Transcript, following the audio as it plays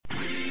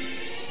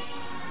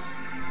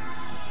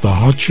the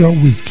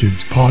Hotshot Whiz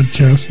Kids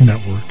Podcast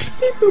Network.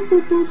 Beep, boop,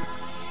 boop, boop.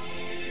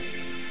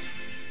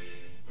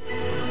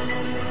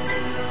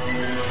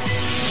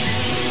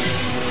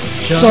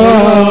 Shut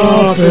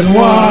up and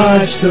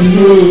watch the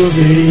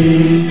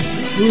movie.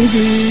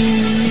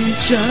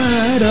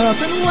 Shut up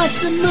and watch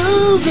the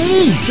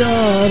movie.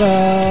 Shut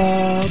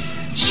up.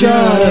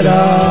 Shut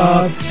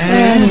up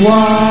and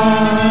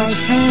watch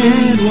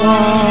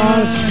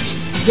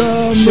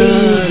the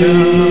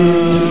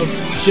movie.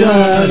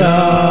 Shut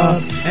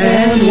up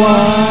and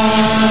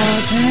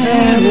watch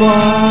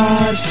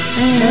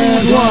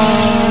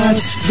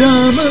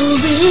the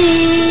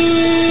movie.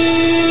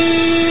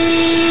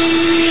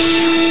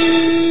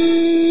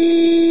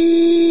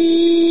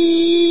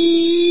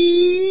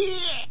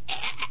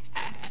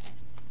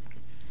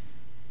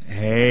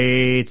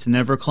 Hey, it's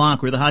Never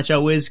Clonk. We're the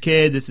Hotshot Whiz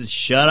Kid. This is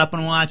Shut Up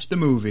and Watch the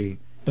Movie.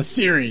 The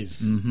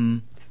series. Mm-hmm.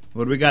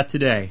 What do we got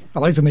today? I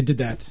liked when they did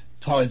that.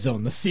 Twilight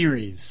Zone, the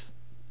series.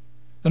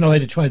 Oh, no, they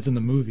did Twilight Zone,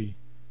 the movie.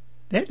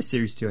 They had a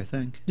series too, I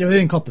think. Yeah, but they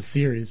didn't call it the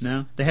series.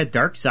 No? They had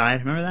Dark Side.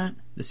 Remember that?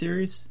 The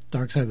series?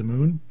 Dark Side of the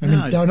Moon?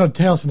 No.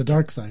 Tales from the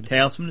Dark Side.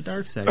 Tales from the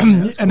Dark Side.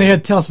 Yeah, and they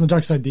had Tales from the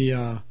Dark Side.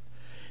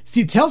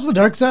 See, Tales from the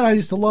Dark Side I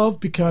used to love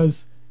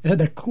because it had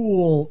that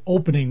cool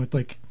opening with,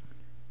 like,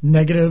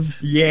 negative.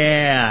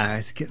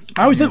 Yeah.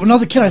 I always thought, when I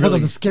was a kid, I thought that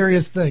was the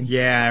scariest thing.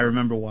 Yeah, I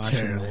remember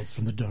watching Tales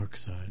from the Dark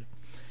Side.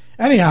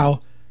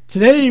 Anyhow,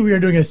 today we are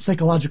doing a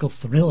psychological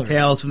thriller.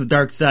 Tales from the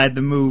Dark Side,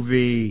 the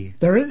movie.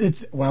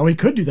 We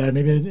could do that.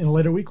 Maybe in a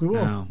later week we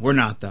will. No, we're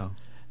not, though.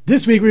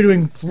 This week we're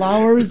doing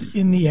Flowers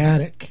in the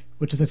Attic,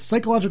 which is a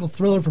psychological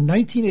thriller from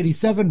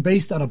 1987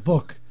 based on a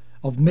book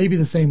of maybe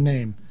the same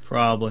name.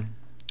 Probably.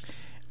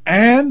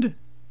 And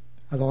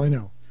that's all I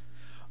know.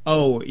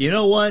 Oh, you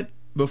know what?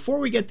 Before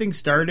we get things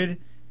started,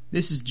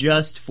 this is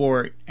just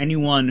for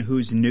anyone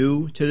who's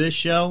new to this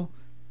show.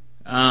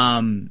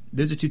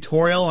 There's a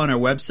tutorial on our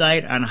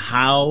website on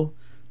how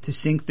to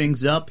sync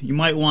things up. You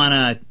might want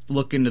to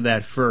look into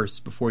that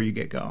first before you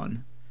get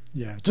going.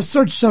 Yeah, just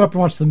search Shut Up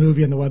and Watch the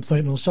Movie on the website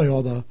and it'll show you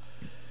all the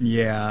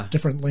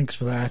different links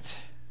for that.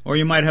 Or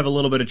you might have a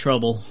little bit of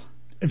trouble.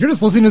 If you're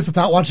just listening to this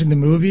without watching the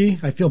movie,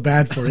 I feel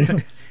bad for you.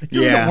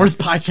 This is the worst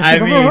podcast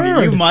I've ever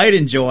heard. You might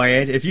enjoy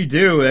it. If you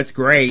do, that's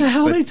great. What the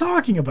hell are they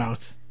talking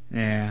about?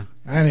 Yeah.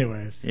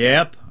 Anyways.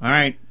 Yep. All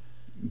right.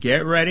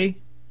 Get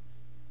ready.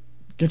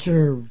 Get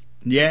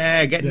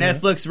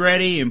Netflix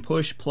ready and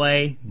push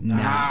play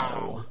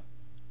now.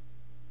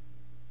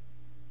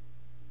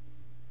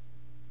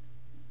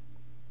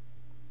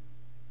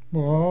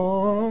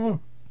 Oh.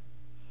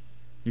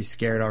 You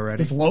scared already?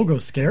 This logo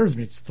scares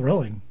me. It's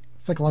thrilling.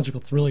 Psychological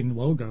thrilling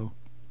logo.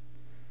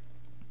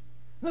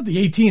 Not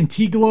the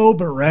AT&T globe,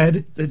 but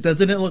red.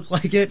 Doesn't it look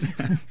like it?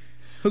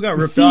 Who got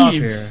ripped off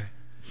here?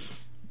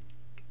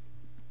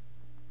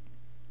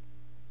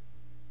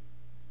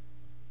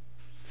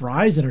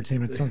 Fry's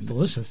Entertainment sounds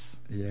delicious.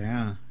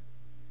 Yeah.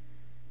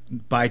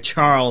 By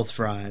Charles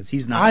Fries.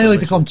 He's not I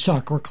like to call him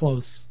Chuck. We're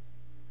close.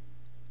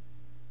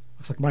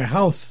 Looks like my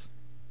house.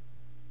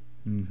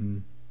 Mm-hmm.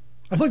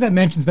 I feel like that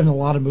mansion's been in a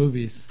lot of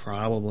movies.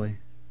 Probably.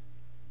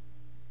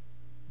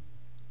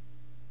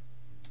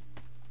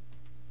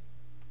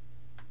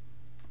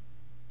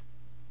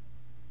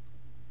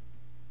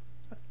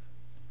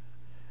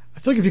 I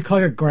feel like if you call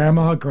your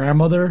grandma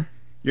grandmother,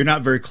 you're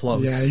not very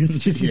close. Yeah, you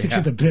think she's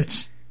a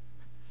bitch.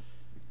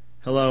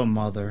 Hello,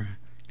 mother.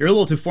 You're a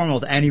little too formal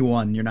with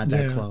anyone. You're not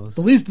that close.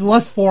 The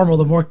less formal,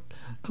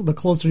 the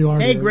closer you are.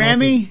 Hey,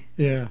 Grammy.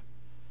 Yeah.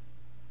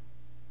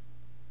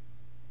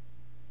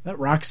 That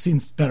rock's seen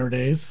better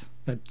days.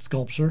 That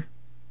sculpture.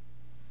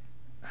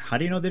 How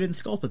do you know they didn't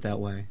sculpt it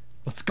that way?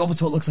 Well, sculpt it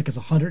so it looks like it's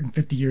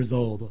 150 years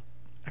old.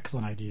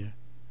 Excellent idea.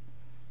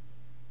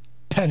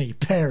 Penny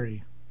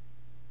Perry.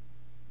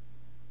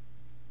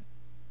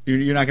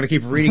 You're not going to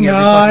keep reading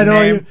every fucking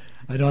name?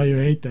 I know you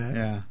hate that.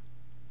 Yeah.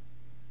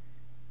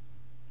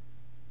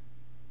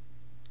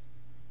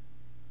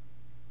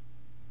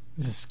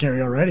 This is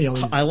scary already.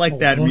 I like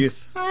that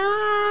music.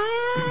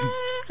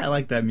 I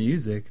like that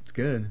music. It's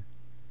good.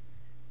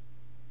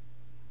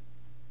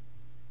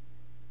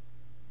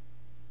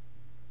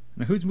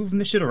 Now, who's moving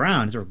this shit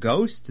around? Is there a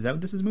ghost? Is that what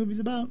this movie's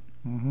about?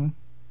 Mm-hmm.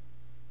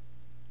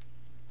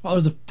 Oh,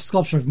 there's a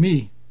sculpture of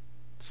me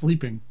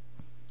sleeping.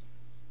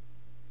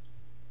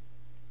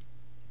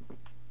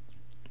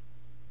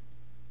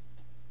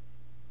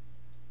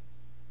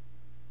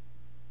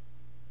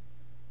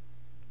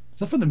 Is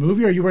that from the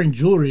movie, or are you wearing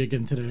jewelry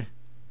again today?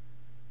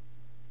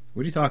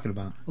 What are you talking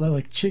about?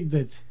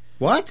 That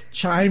what?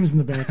 Chimes in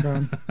the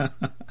background.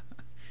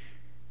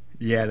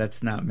 Yeah,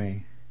 that's not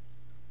me.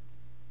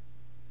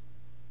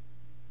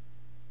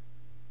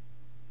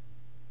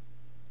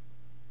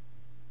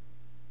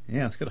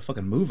 Yeah, let's get a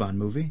fucking move on,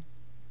 movie.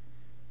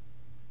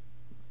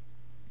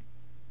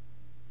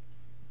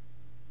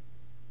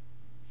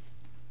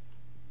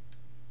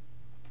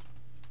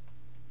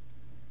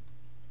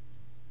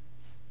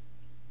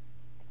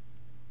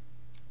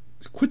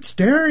 Quit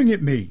staring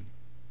at me.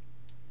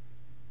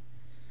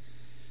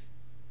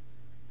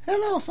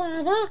 Hello,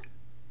 Father.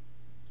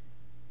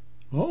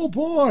 Oh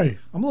boy,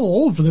 I'm a little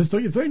old for this,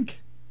 don't you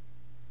think?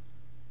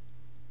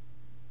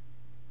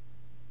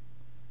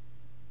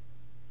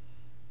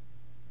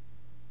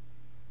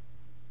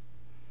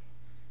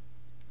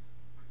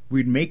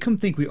 We'd make him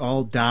think we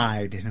all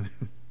died.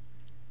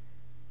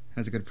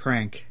 That's a good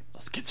prank.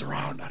 Those kids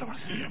around. I don't want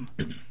to see them.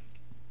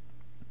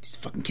 These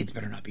fucking kids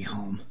better not be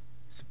home.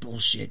 It's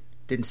bullshit.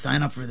 Didn't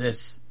sign up for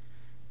this.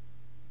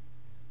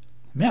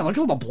 Man, look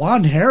at all the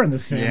blonde hair in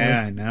this family.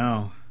 Yeah, I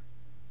know.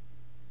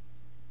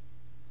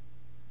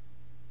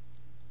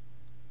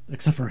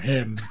 Except for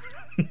him.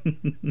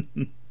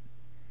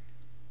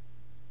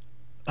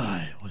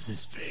 I was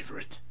his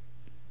favorite.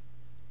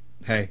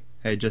 Hey,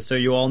 just so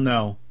you all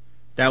know,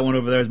 that one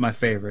over there is my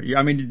favorite.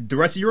 I mean, the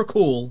rest of you are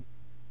cool.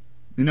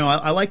 You know,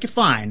 I like you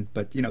fine,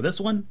 but, you know, this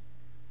one,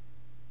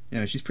 you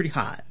know, she's pretty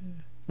hot.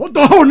 What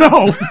the? Oh,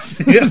 no!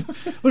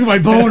 Look at my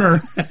boner.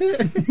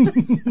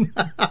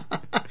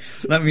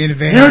 Let me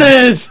advance. Here it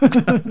is!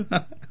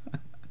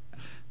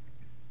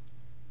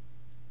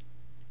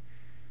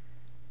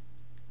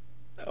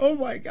 Oh,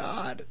 my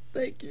God.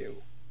 Thank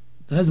you.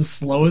 That's the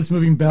slowest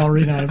moving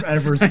ballerina I've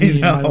ever seen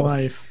in my know.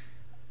 life.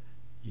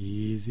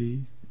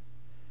 Easy.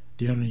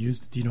 Do you know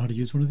how to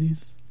use one of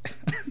these?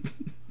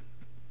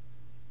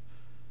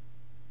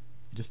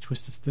 You just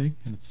twist this thing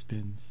and it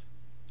spins.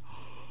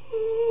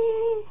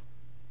 I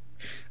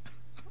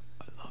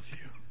love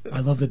you. I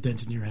love the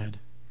dent in your head.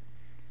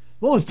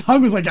 Well, his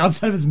tongue was like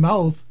outside of his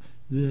mouth.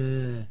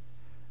 Yeah.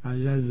 I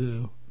love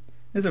you.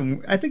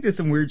 I think there's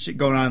some weird shit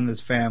going on in this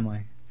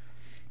family.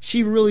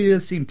 She really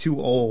does seem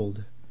too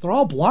old. They're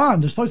all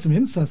blonde. There's probably some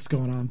incest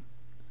going on.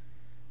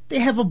 They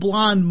have a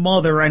blonde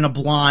mother and a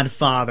blonde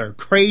father.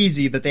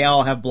 Crazy that they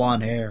all have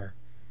blonde hair.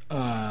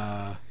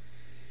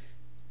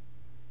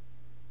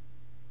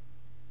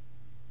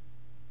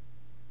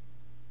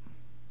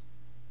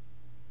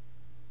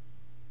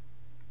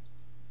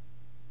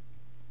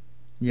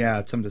 Yeah,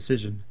 it's some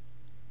decision.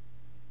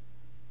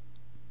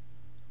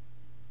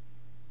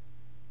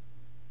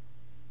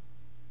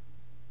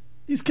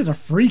 These kids are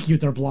freaky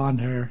with their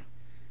blonde hair.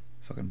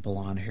 Fucking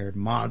blonde-haired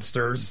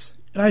monsters.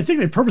 And I think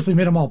they purposely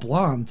made them all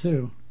blonde,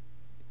 too.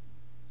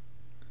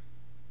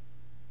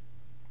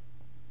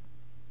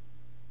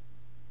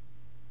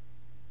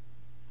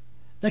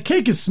 That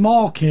cake is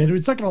small, kid.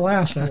 It's not going to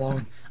last that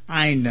long.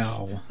 I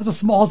know. That's the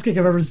smallest cake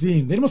I've ever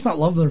seen. They must not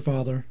love their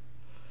father.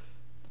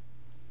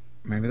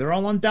 Maybe they're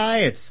all on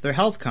diets. They're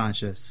health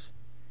conscious.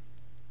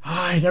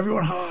 Hide.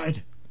 Everyone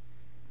hide.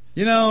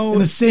 You know, In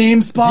the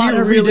same spot do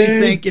you every really day.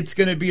 think it's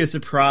going to be a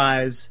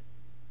surprise?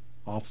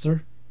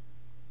 Officer?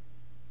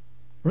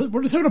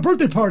 We're just having a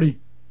birthday party.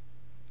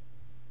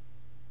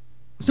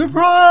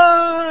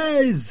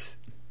 Surprise!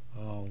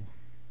 Oh.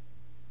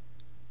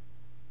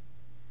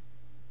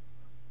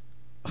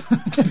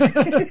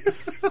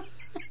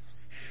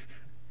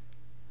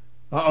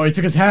 Uh-oh, he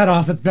took his hat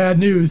off. That's bad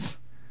news.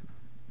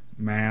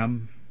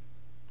 Ma'am.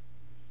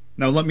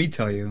 Now let me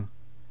tell you.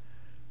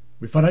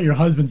 We found out your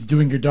husband's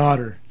doing your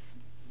daughter.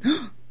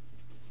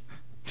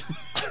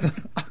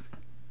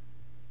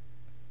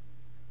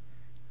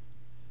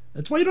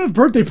 That's why you don't have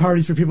birthday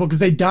parties for people, because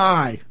they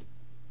die.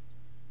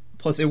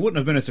 Plus, it wouldn't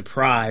have been a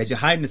surprise. You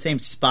hide in the same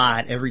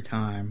spot every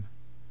time.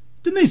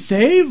 Didn't they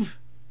save?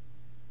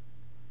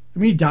 I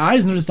mean, he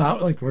dies and they're just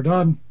out, like, we're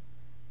done.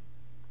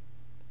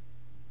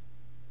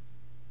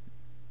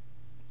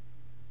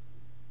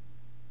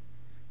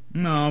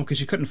 No, because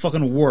she couldn't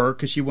fucking work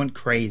because she went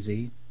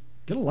crazy.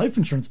 Get a life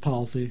insurance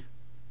policy.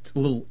 It's a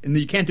little, and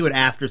you can't do it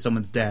after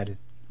someone's dead.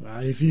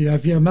 If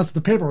you mess with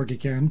the paperwork, you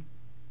can.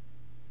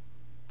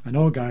 I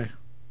know a guy.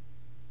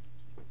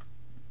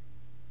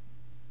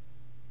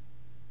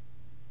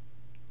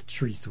 The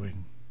tree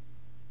swing.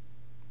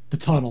 The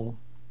tunnel.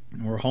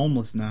 We're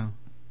homeless now.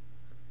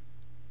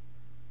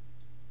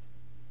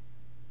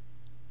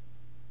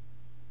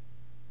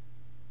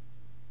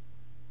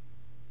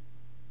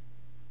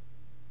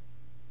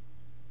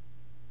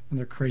 And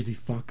they're crazy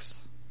fucks.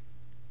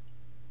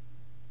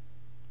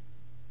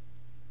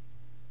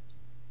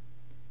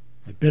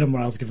 I bit him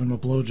when I was giving him a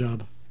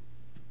blowjob.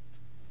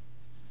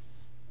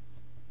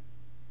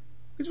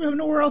 Because we have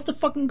nowhere else to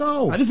fucking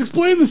go. I just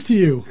explained this to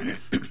you.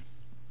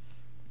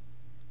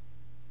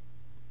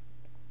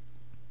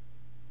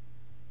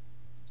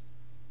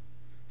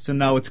 So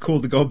now it's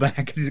cool to go back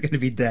because he's going to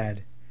be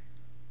dead.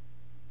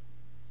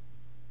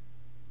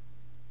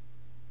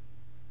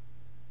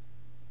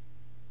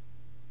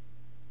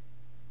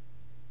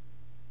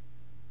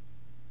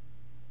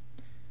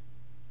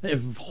 They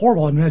have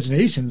horrible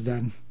imaginations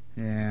then.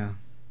 Yeah.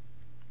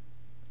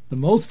 The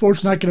most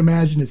fortune I can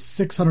imagine is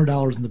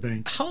 $600 in the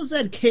bank. How's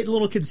that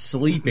little kid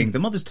sleeping? The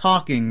mother's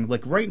talking,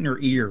 like, right in her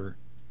ear.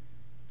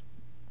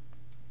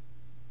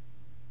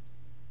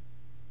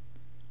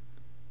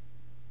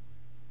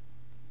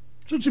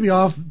 Shouldn't she be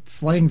off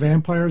slaying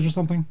vampires or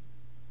something?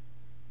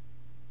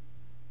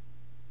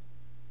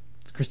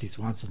 It's Christy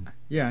Swanson.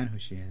 Yeah, I know who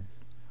she is.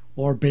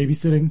 Or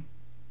babysitting.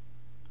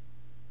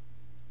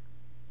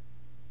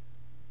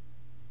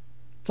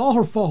 It's all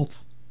her fault.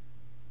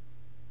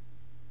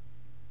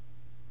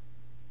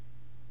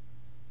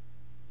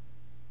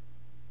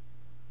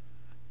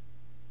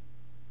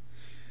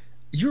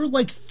 You're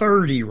like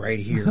 30 right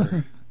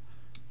here.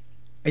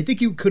 I think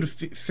you could have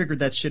figured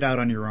that shit out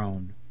on your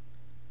own.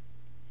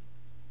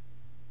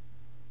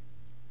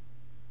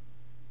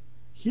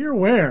 Here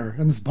where?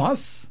 On this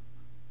bus?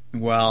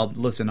 Well,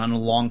 listen, on a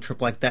long trip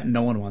like that,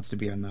 no one wants to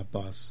be on that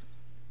bus.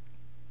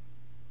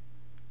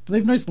 But they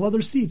have nice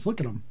leather seats. Look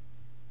at them.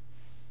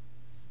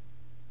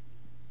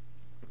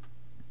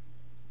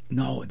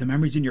 No, the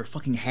memory's in your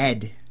fucking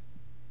head.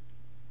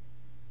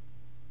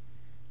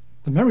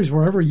 The memory's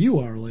wherever you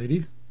are,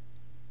 lady.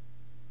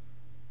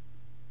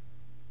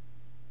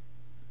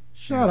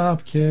 Shut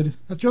up, kid.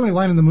 That's the only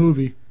line in the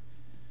movie.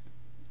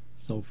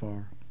 So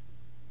far.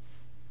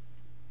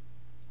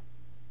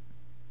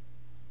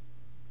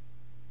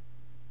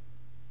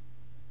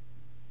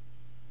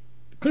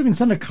 Could have even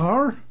sent a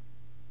car.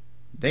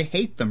 They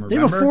hate them, They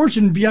remember? have a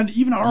fortune beyond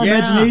even our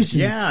imaginations.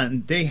 Yeah,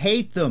 and they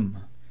hate them.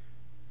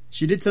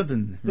 She did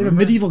something. They have a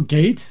medieval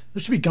gate.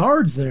 There should be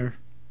guards there.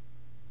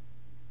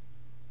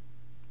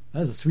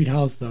 That is a sweet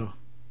house, though.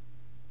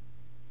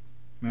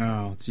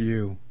 Oh, it's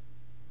you.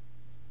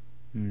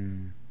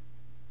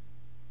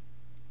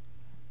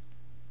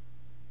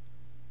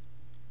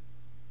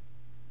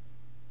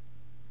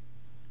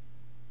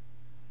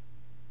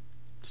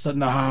 Setting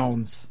the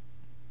hounds.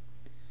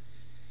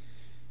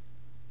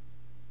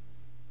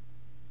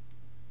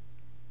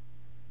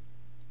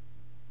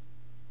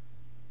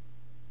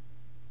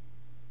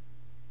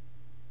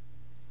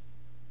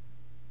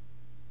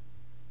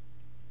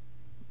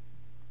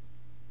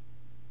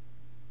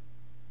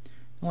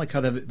 I like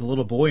how they have the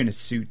little boy in his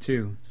suit,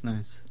 too. It's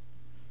nice.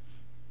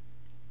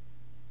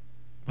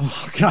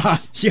 Oh, God.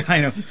 Yeah,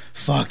 I know.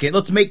 Fuck it.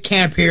 Let's make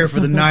camp here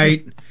for the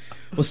night.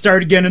 We'll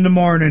start again in the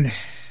morning.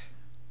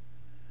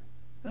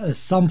 That is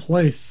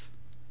someplace.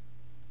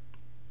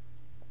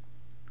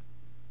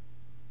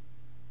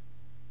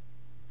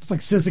 It's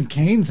like Citizen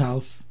Kane's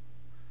house.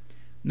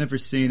 Never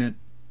seen it.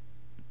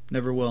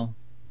 Never will.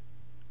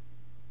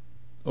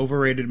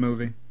 Overrated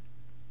movie.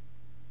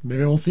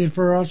 Maybe we'll see it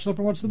for Shut Up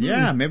and Watch the Movie.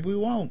 Yeah, maybe we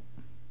won't.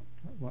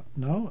 What?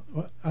 No?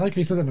 What? I like how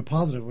you said that in a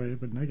positive way,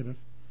 but negative.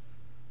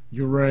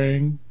 You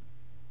rang.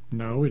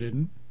 No, we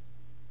didn't.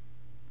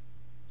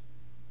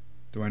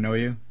 Do I know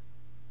you?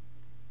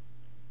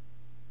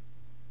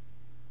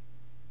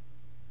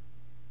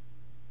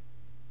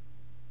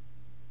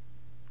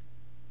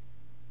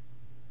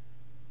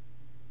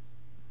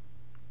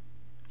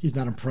 He's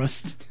not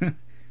impressed.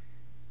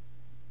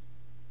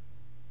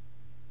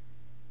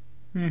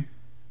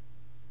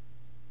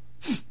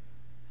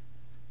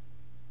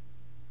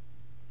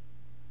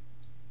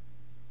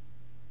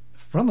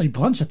 Friendly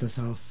bunch at this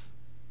house.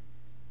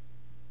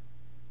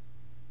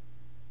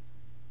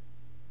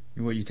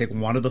 What, you take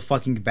one of the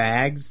fucking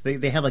bags?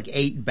 They have like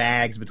 8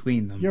 bags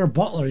between them. You're a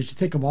butler. You should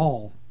take them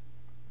all.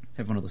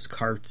 Have one of those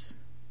carts.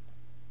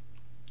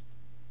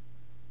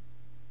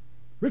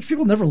 Rich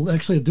people never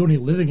actually do any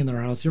living in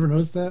their house. You ever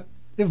notice that?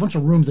 They have a bunch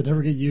of rooms that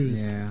never get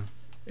used. Yeah.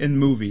 In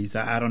movies.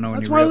 I don't know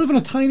That's any why real... I live in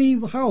a tiny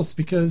house,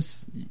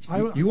 because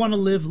You want to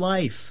live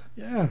life.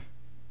 Yeah.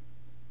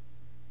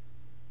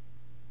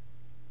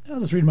 I'll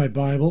just read my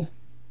Bible.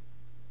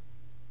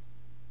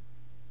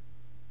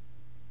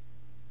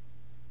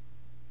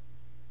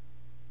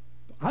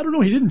 I don't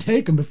know. He didn't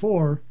take them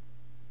before.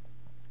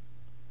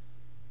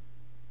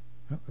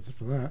 Well, that's it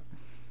for that.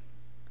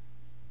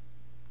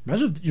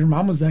 Imagine if your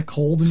mom was that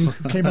cold when you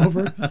came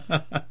over.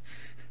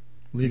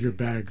 Leave your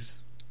bags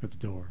at the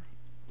door.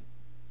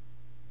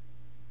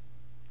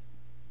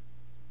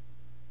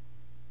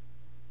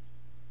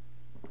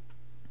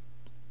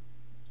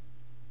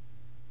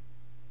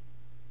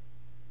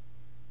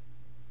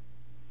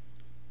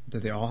 Do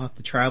they all have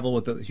to travel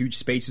with the huge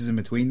spaces in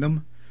between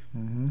them?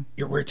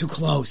 Mm-hmm. We're too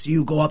close.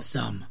 You go up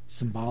some.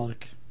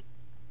 Symbolic.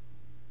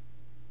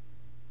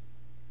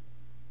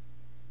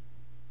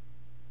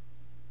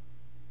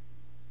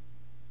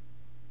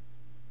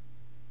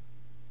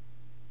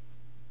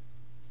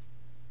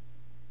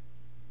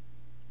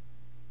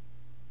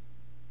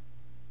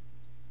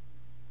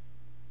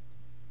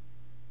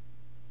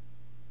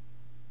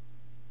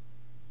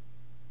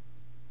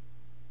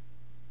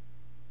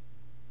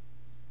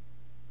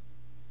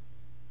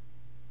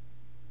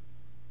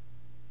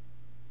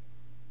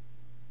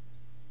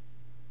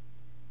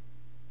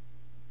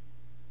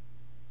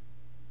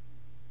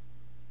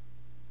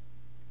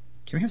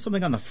 Can we have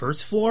something on the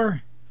first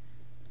floor?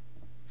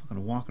 I'm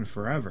fucking walking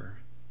forever.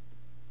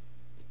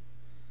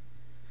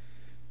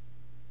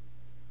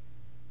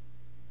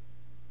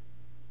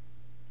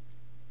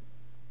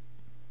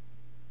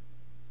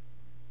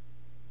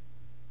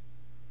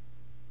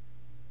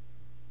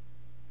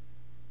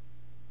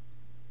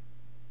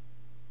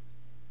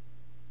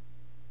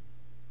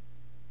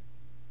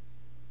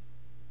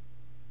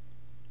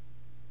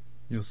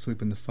 You'll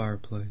sleep in the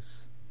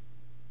fireplace.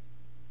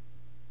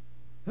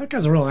 That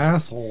guy's a real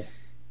asshole.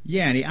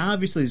 Yeah, and he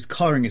obviously is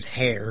coloring his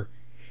hair.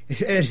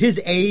 At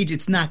his age,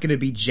 it's not going to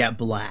be jet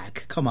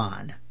black. Come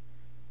on.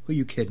 Who are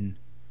you kidding?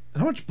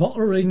 How much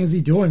butlering is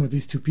he doing with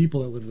these 2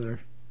 people that live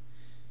there?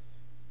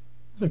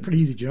 It's a pretty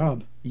easy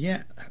job.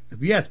 Yeah,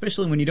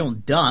 especially when you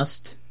don't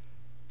dust.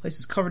 Place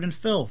is covered in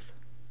filth.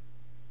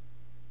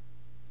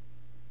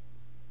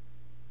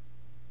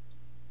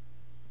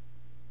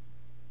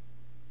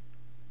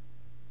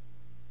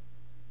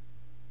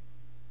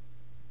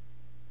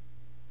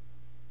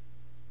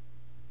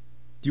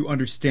 Do you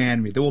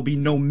understand me? There will be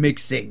no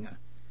mixing.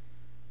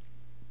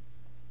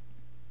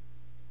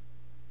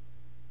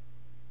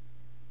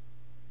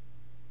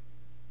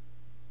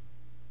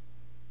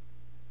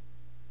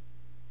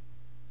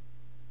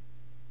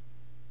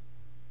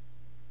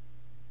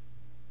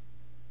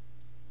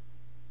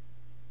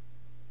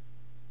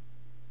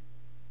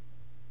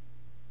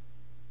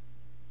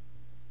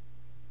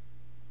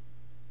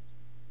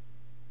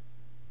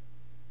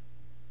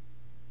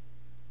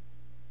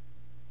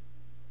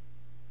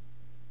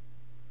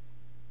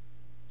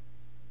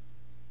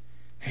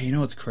 Hey, you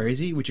know what's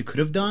crazy? What you could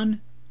have done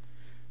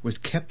was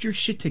kept your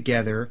shit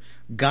together,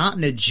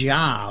 gotten a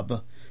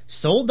job,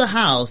 sold the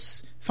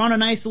house, found a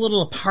nice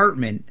little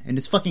apartment, and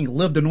just fucking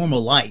lived a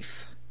normal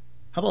life.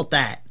 How about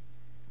that?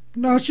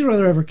 No, she'd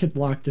rather have her kid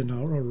locked in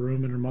a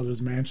room in her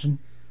mother's mansion.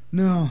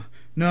 No,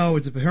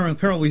 it's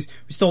apparently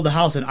we stole the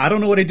house, and I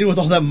don't know what I did with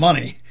all that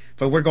money,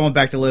 but we're going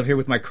back to live here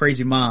with my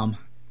crazy mom.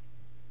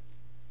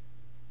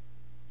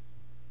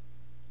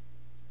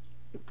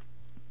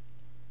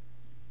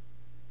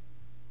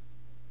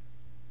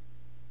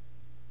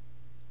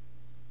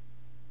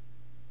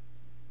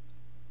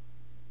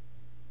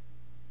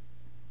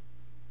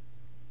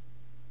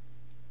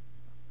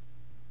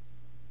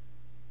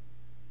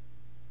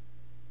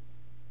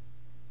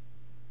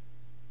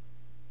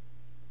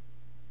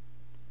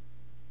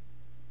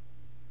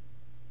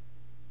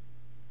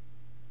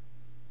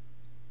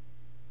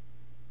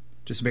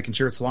 Just making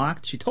sure it's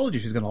locked? She told you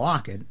she was going to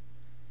lock it.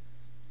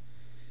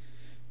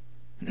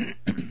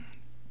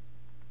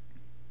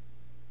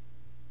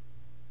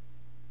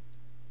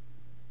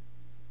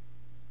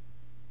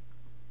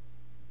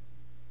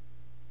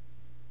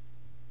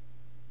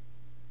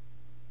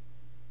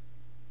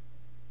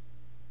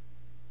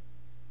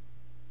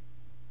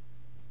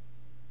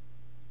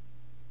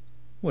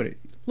 What?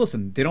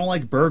 Listen, they don't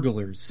like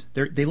burglars.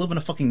 They live in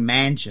a fucking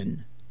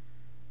mansion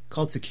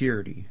called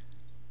security.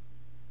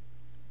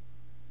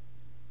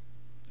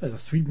 That's a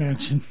sweet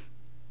mansion.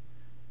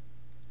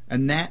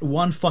 And that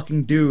one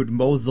fucking dude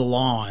mows the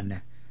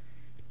lawn.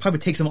 Probably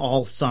takes him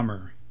all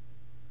summer.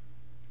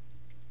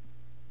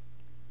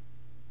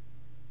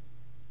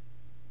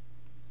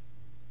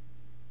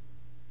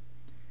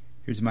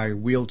 Here's my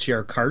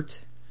wheelchair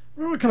cart.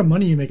 I don't know what kind of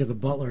money you make as a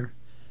butler.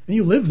 And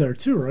you live there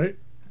too, right?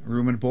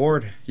 Room and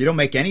board. You don't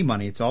make any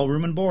money. It's all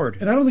room and board.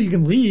 And I don't think you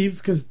can leave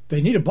because they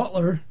need a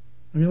butler.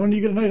 I mean, when do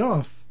you get a night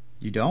off?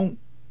 You don't.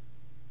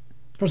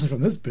 Especially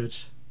from this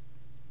bitch.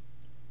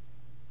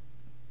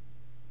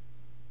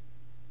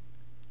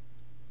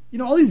 You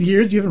know, all these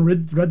years you haven't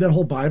read that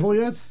whole Bible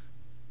yet?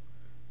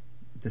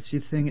 That's the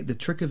thing. The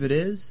trick of it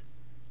is,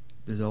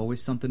 there's always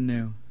something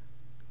new.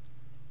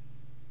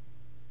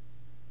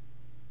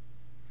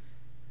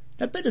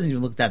 That bed doesn't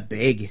even look that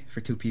big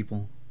for two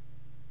people.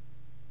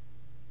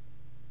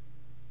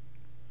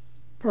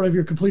 Part of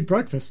your complete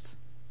breakfast.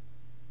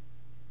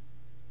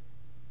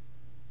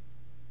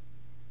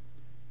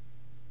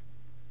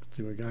 Let's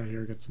see what we got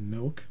here. Got some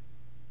milk.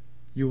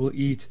 You will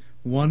eat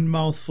one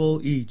mouthful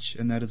each,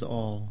 and that is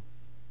all.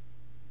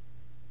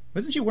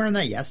 Wasn't she wearing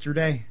that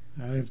yesterday?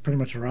 I think it's pretty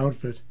much her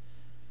outfit.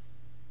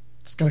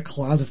 Just got a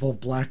closet full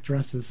of black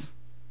dresses.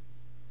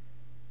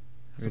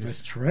 That's a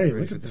nice tray.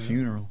 Look at the that.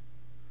 Funeral.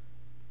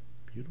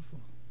 Beautiful.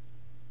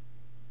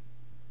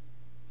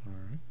 All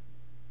right.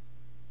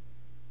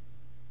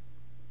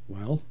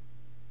 Well,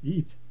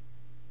 eat.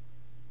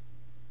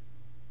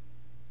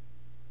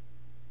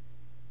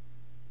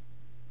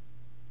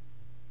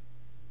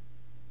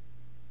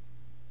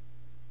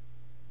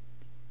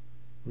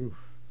 Oof.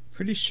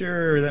 Pretty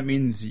sure that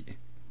means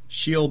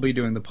she'll be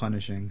doing the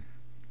punishing.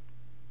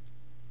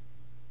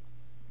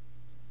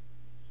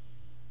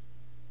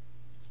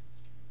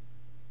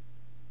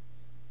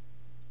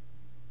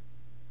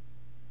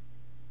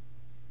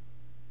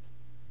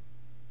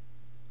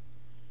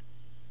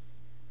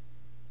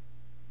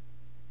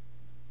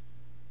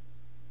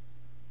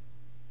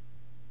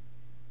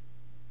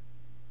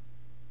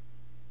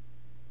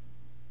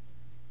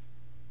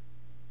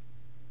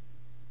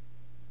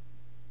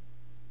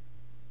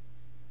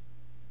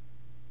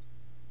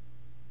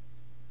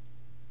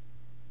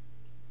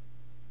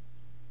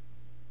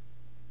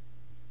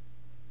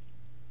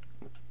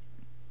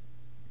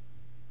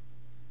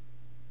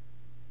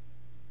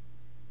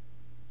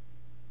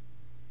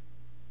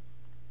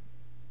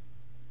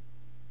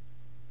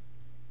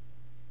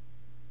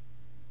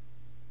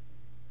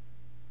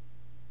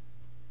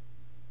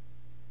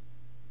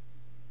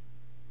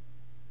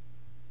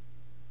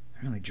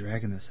 Really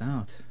dragging this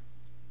out.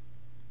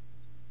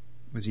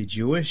 Was he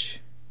Jewish?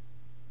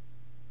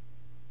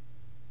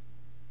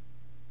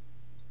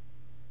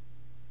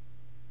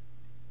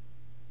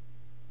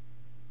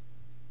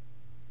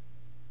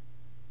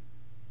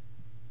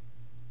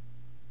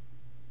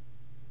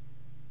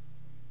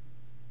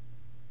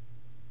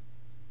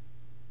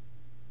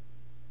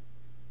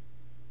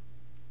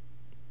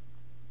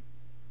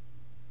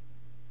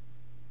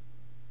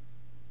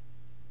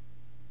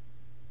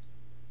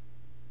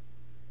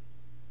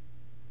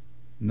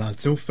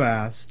 Not so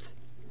fast.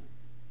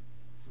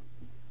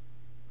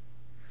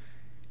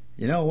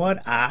 You know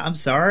what? I'm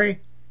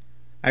sorry.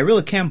 I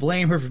really can't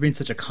blame her for being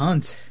such a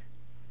cunt.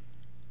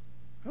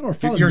 I don't know. Her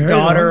father Your married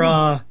daughter,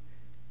 her.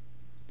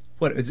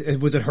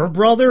 was it her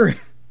brother?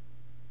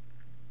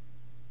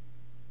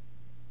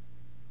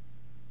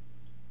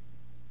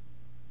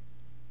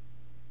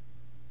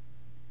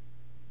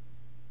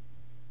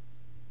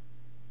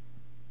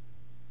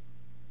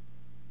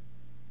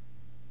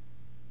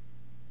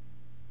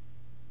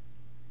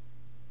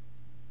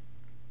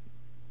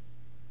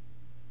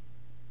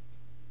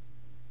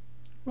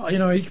 Well, you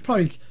know, you could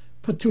probably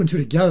put two and two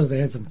together. They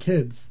had some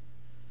kids.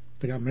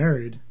 They got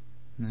married.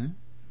 No.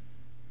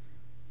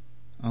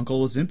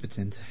 Uncle was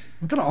impotent.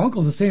 What kind of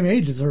uncle's the same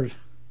age as her?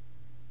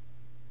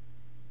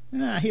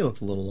 Nah, he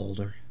looked a little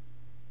older.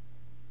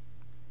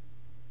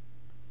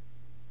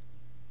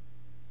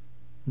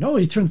 No,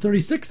 he turned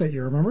 36 that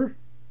year, remember?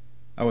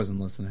 I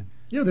wasn't listening.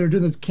 Yeah, they were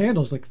doing the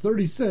candles, like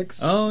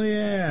 36. Oh,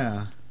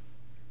 yeah.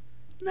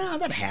 No,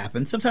 that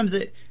happens. Sometimes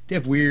they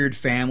have weird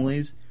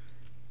families.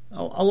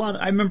 A lot.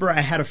 I remember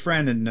I had a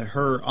friend, and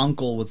her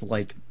uncle was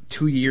like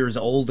 2 years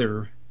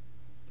older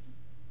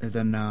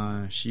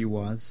than she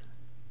was.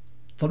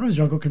 Sometimes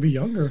your uncle could be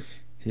younger.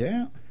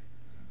 Yeah,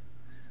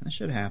 that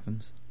shit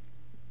happens.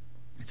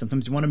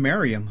 Sometimes you want to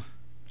marry him.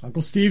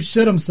 Uncle Steve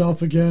shit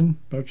himself again.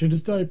 Better change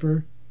his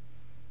diaper.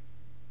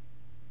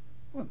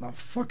 What the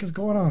fuck is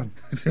going on?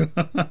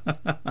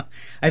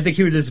 I think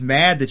he was just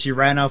mad that she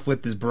ran off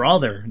with his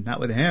brother, not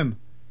with him.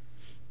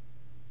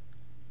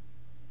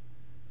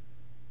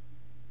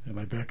 Am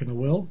I back in the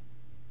will?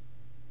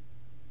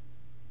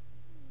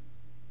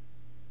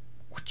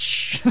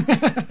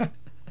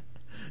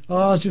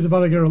 Oh, she's about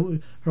to get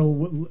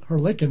her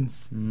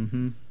lickings.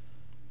 Mm-hmm.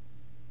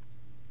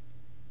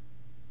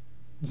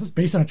 Is this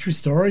based on a true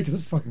story? Because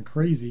this is fucking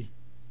crazy.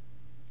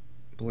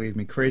 Believe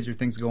me, crazier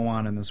things go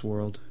on in this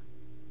world.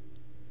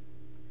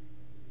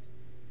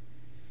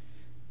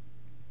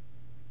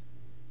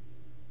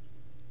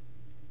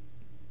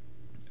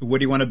 What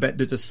do you want to bet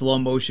there's a slow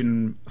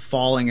motion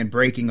falling and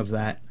breaking of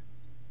that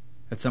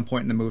at some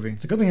point in the movie?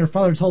 It's a good thing her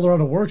father told her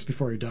how it works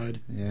before he died.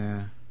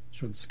 Yeah.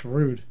 She was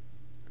screwed.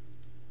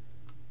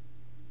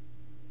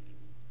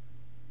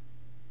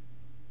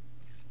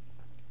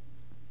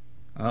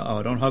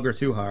 Uh-oh, don't hug her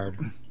too hard.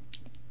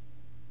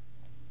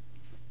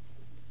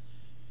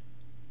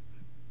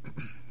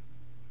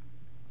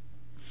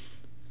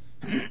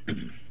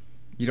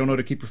 You don't know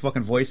to keep your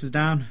fucking voices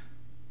down?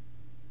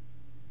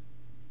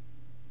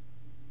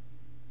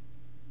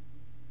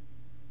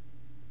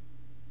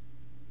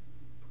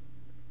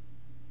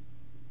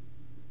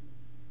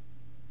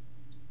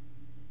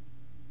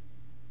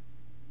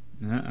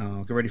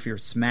 Uh-oh, get ready for your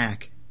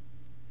smack.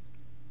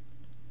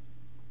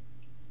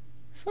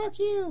 Fuck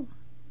you.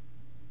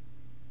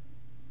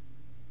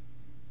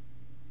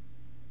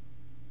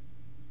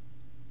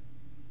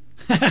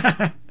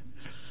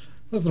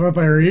 Left her up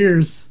by her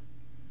ears.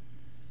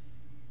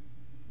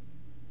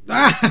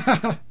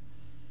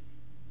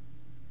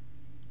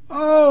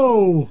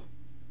 Oh!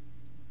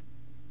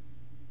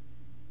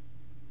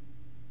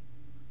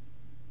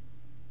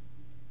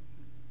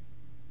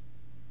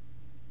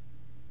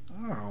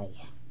 Ow.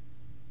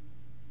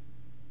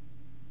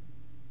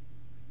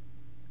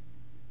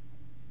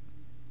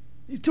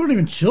 These two aren't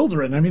even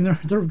children. I mean,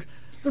 they're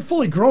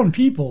fully grown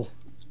people.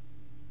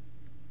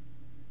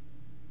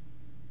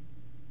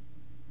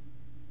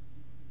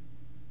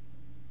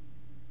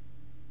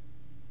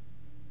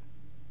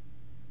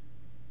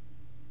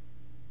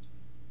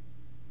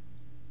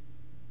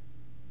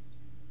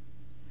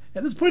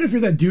 At this point, if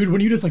you're that dude,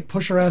 when you just like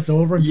push her ass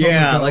over and tell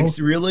her to go, like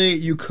really,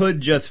 you could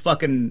just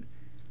fucking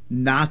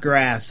knock her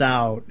ass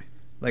out.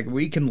 Like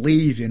we can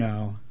leave, you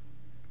know.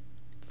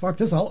 Fuck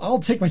this! I'll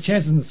take my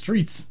chances in the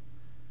streets.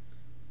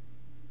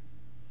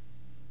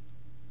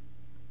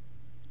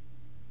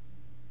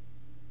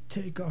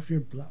 Take off your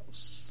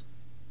blouse.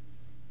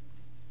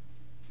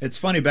 It's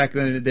funny, back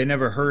then they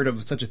never heard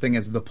of such a thing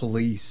as the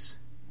police.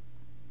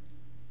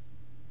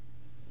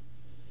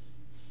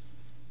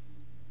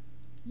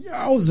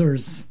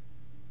 Yowzers!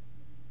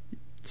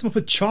 Someone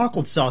put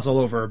chocolate sauce all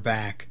over her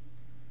back.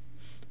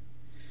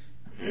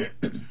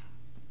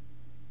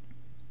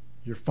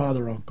 Your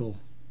father, uncle.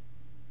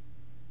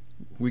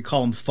 We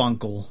call him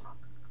Funkle.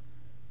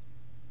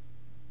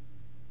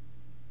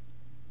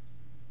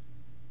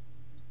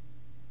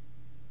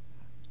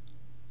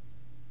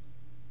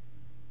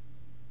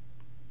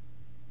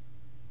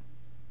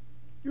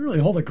 You really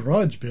hold a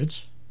grudge,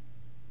 bitch.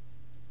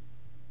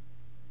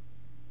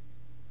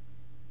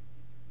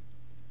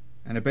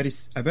 And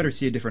I better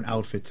see a different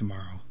outfit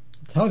tomorrow.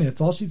 I'm telling you, that's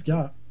all she's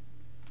got.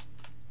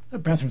 That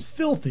bathroom's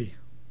filthy.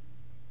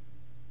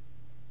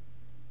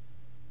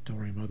 Don't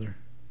worry, mother.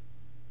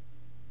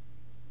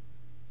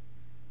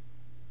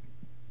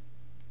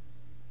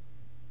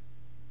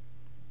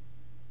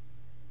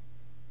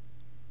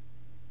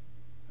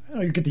 I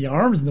know you get the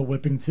arms in the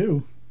whipping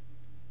too.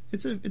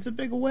 It's a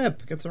big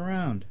whip. It gets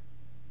around.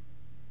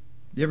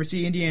 You ever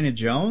see Indiana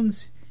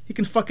Jones? He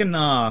can fucking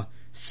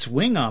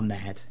swing on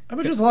that. I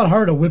bet it's a lot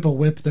harder to whip a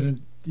whip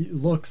than it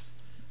looks.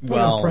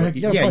 Well,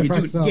 You gotta yeah, probably you do.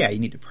 practice up. Yeah, you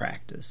need to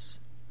practice.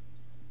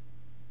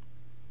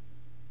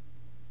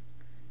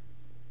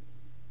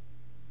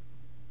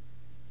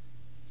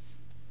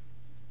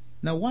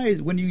 Now, why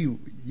is when you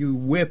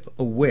whip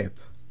a whip,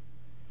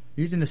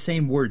 you're using the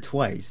same word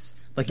twice?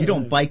 Like you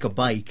don't bike a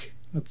bike.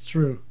 That's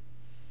true.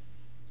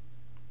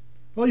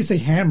 Well, you say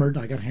hammered.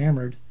 I got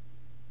hammered.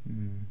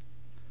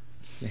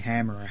 You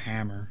hammer a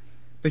hammer,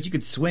 but you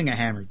could swing a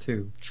hammer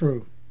too.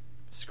 True.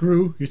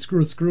 Screw. You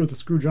screw a screw with a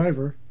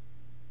screwdriver.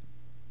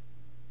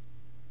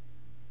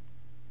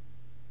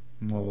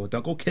 Well,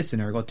 don't go kissing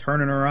her. Go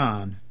turning her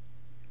on.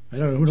 I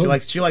don't know. Who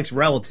knows? She likes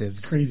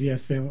relatives. Crazy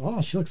ass family.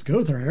 Oh, she looks good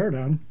with her hair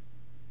down.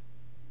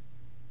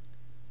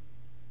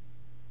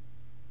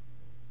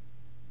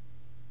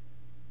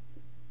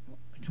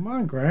 Come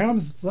on,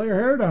 Grams. Let your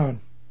hair down.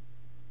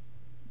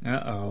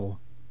 Uh-oh.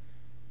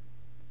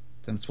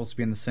 Then it's supposed to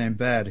be in the same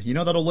bed. You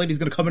know that old lady's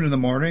going to come in the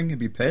morning and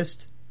be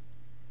pissed?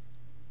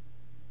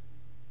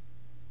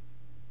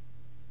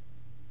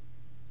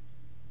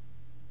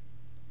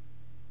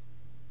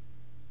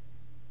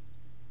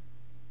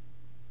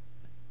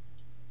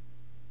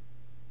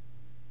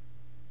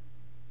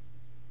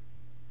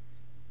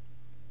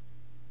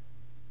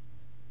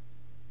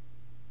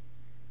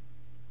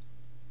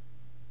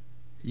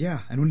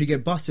 Yeah, and when you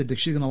get busted,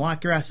 she's going to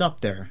lock your ass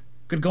up there.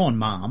 Good going,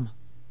 Mom.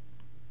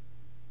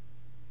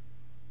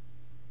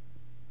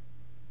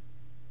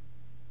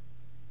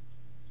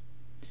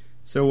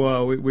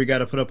 So we got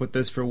to put up with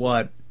this for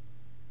what?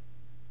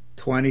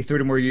 20,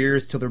 30 more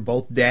years till they're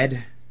both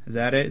dead? Is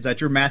that it? Is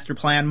that your master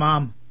plan,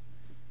 Mom?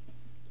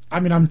 I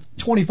mean, I'm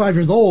 25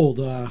 years old.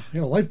 I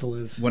got a life to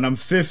live. When I'm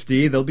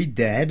 50, they'll be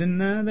dead, and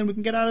then we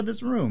can get out of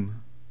this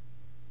room.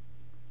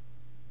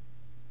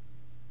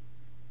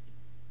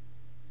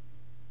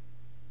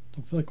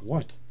 Don't feel like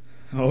what?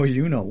 Oh,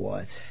 you know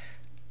what.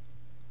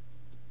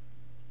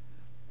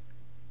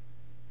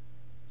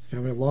 This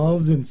family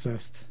loves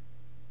incest.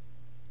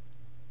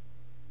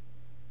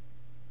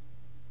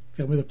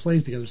 Family that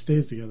plays together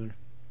stays together.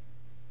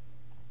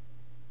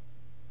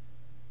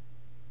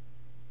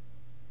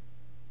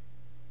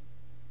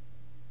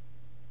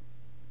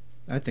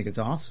 I think it's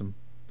awesome.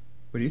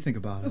 What do you think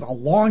about it? That's a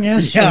long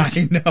ass Yeah,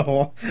 shirt. I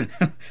know.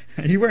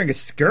 Are you wearing a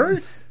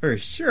skirt or a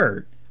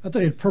shirt? I thought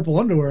he had purple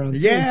underwear on. Too.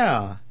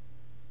 Yeah.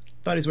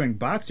 Thought he was wearing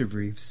boxer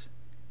briefs.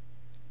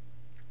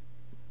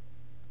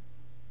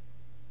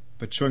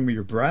 But showing me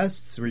your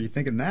breasts, were you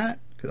thinking that?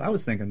 Because I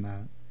was thinking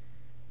that.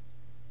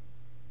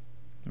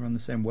 They're on the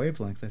same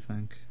wavelength, I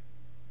think.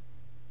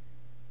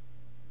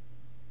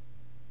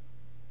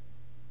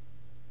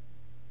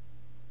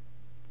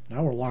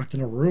 Now we're locked in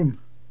a room.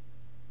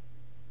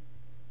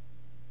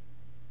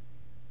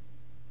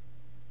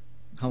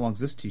 How long's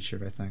this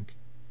t-shirt, I think?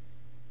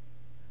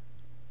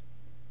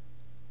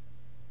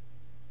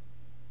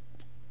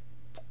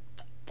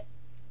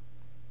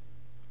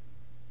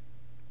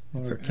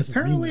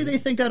 Apparently they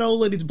think that old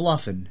lady's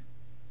bluffing.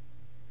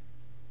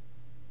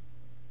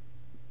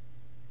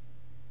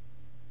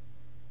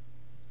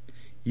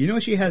 You know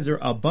she has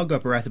a bug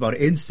up her ass about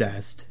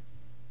incest.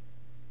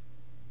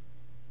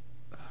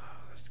 Oh,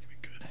 this is going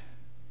to be good.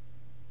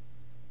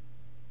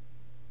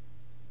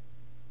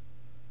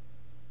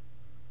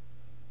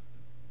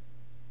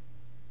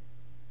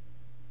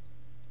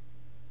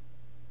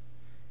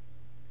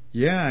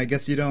 Yeah, I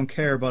guess you don't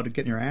care about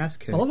getting your ass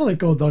kicked. I love how they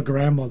go the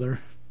grandmother.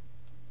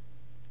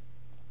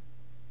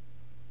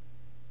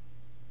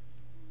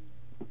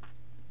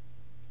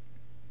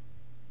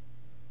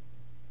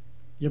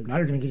 Yeah, but now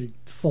you're going to get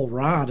a full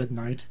rod at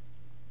night.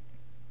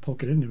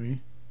 Poke it into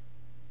me.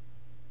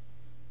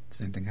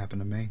 Same thing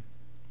happened to me.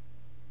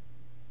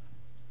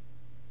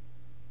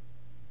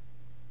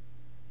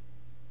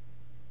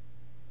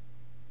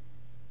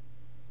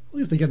 At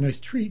least they get a nice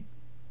treat.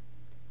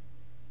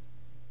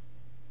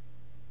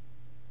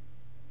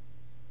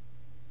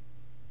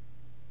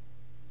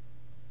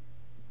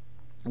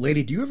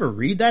 Lady, do you ever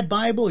read that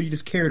Bible or you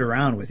just carry it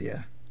around with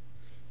you?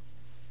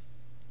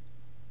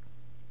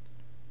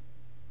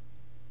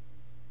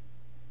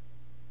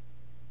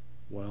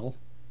 Well.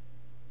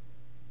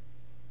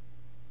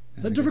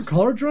 Is that a different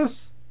color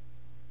dress?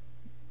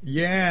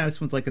 Yeah,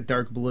 this one's like a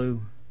dark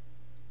blue.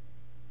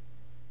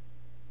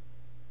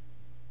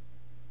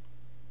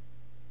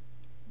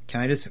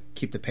 Can I just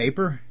keep the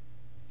paper?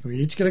 Can we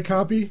each get a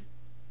copy?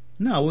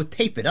 No, we'll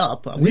tape it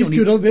up. These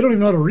two, they don't even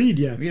know how to read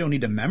yet. We don't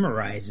need to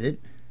memorize it.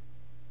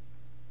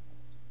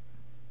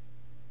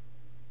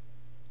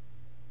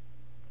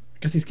 I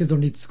guess these kids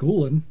don't need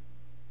schooling.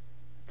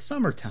 It's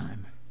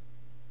summertime.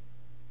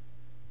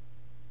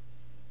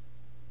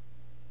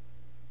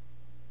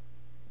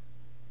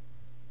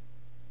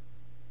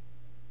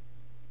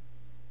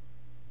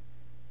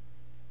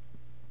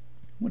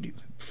 What do you...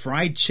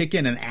 Fried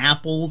chicken and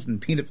apples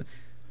and peanut...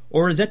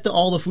 Or is that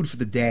all the food for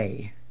the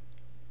day?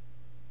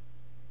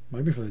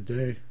 Might be for the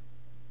day.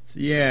 So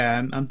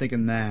yeah, I'm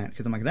thinking that.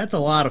 Because I'm like, that's a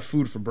lot of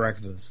food for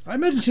breakfast. I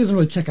imagine she doesn't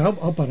really check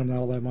up on him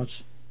all that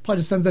much. Probably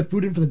just sends that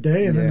food in for the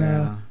day and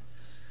then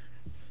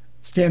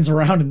stands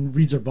around and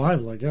reads her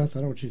Bible, I guess. I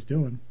don't know what she's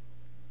doing.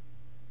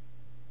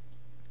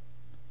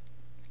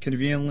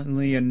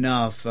 Conveniently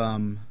enough,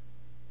 okay.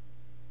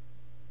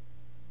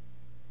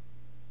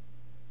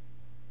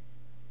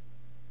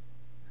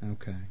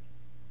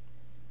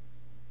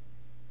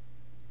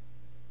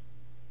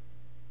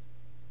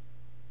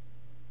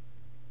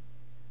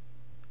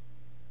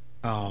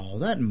 Oh,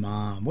 that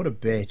mom. What a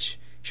bitch.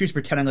 She was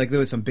pretending like there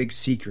was some big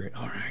secret.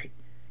 All right.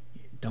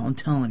 Don't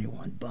tell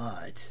anyone,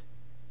 but...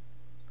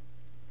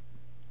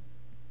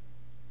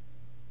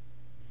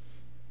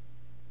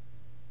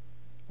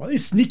 Why are they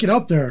sneaking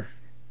up there?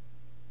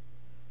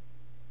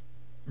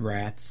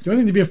 Rats. The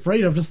only thing to be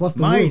afraid of just left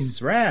the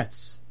Mice. room.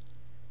 Rats.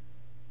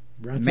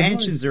 Rats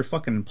Mansions and mice. are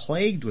fucking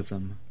plagued with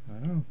them.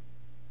 I know.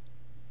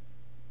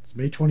 It's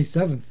May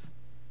 27th.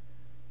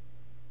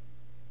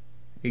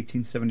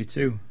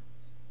 1872.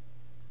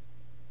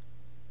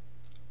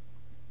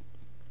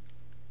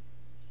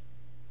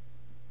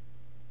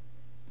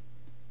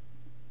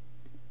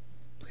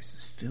 Place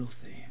is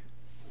filthy.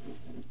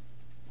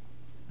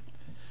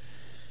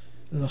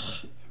 Ugh.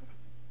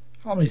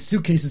 How many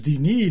suitcases do you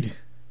need?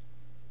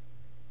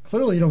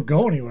 Clearly you don't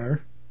go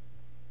anywhere.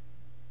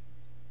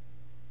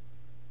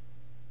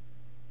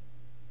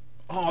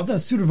 Oh, is that a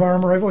suit of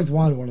armor? I've always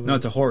wanted one of those. No,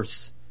 it's a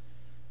horse.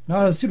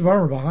 No, a suit of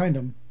armor behind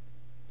him.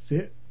 See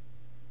it?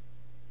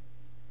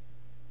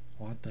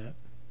 Want that.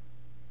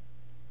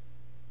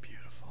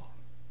 Beautiful.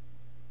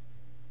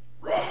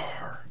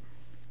 Roar!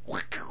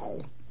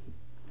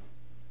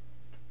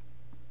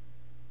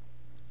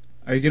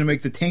 Are you going to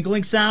make the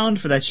tinkling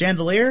sound for that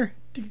chandelier?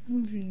 This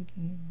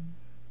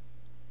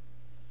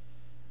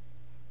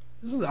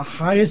is the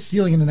highest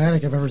ceiling in an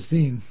attic I've ever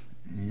seen.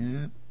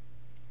 Yeah.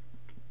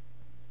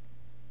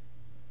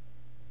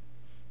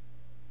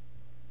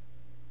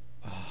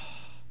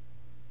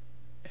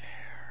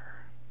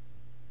 Air.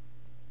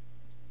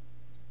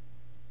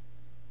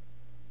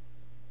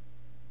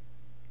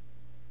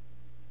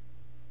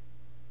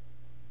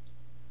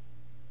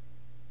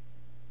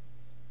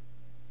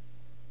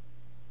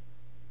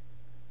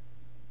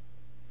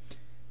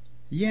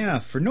 Yeah,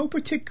 for no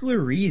particular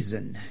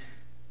reason.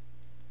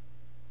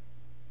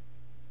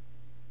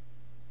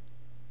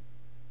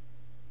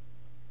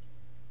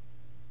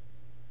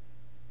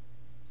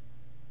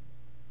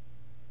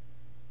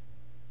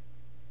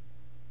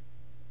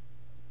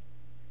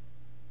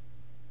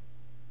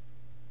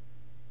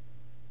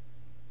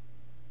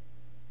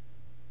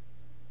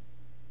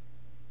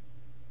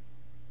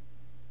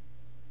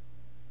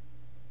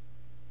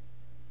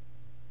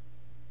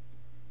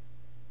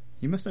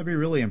 You must not be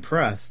really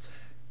impressed.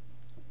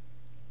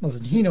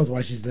 Listen, he knows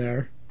why she's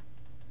there.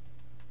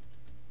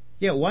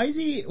 Yeah, why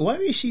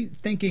is she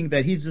thinking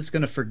that he's just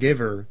gonna forgive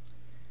her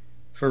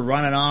for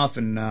running off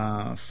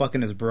and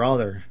fucking his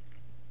brother?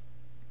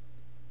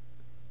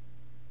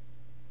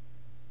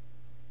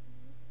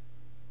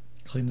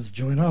 Clean this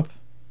joint up.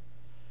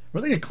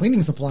 Where do they get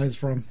cleaning supplies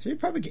from? She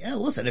probably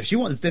listen, if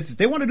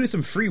they want to do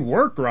some free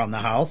work around the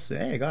house,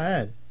 hey, go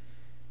ahead.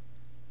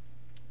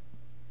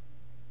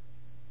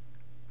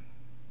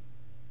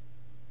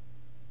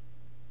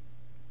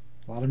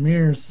 A lot of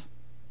mirrors.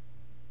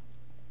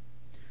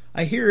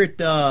 I hear it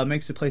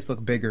makes the place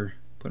look bigger.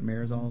 Put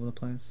mirrors all over the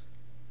place.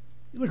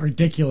 You look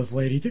ridiculous,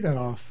 lady. Take that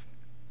off.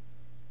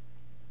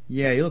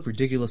 Yeah, you look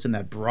ridiculous in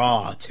that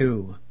bra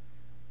too.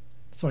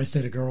 That's what I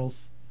say to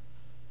girls.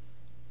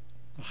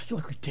 Oh, you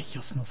look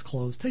ridiculous in those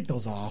clothes. Take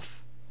those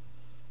off.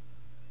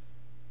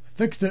 I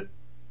fixed it.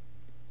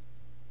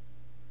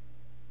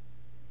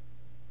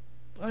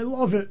 I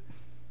love it.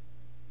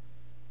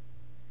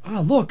 Ah,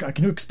 look, I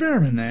can do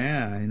experiments.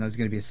 Yeah, I know he's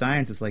going to be a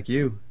scientist like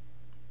you.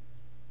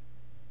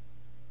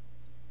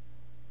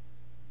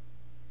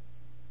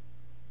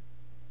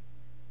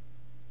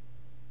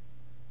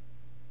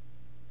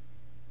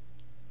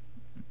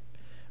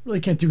 Really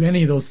can't do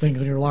any of those things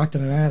when you're locked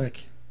in an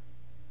attic.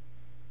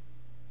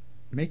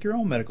 Make your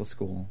own medical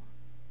school.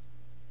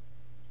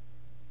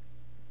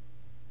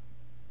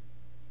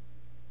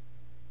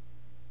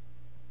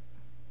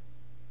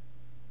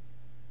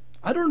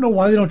 I don't know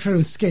why they don't try to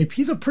escape.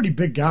 He's a pretty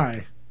big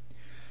guy.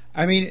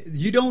 I mean,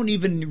 you don't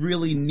even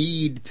really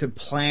need to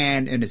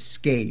plan an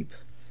escape.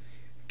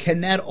 Can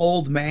that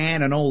old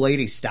man and old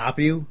lady stop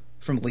you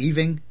from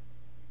leaving?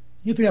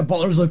 You think that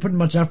butler's really putting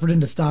much effort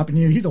into stopping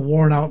you? He's a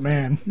worn out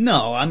man.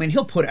 No, I mean,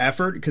 he'll put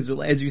effort because,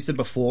 as you said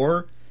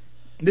before,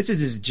 this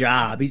is his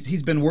job.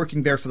 He's been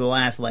working there for the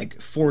last,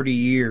 40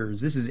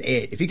 years. This is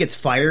it. If he gets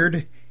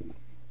fired,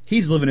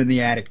 he's living in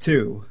the attic,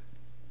 too.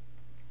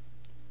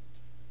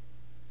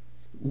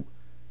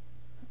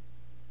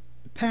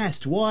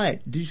 Past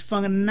what? Did you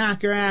fucking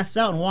knock your ass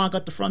out and walk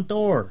out the front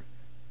door?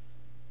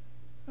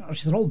 Oh,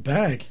 she's an old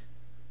bag.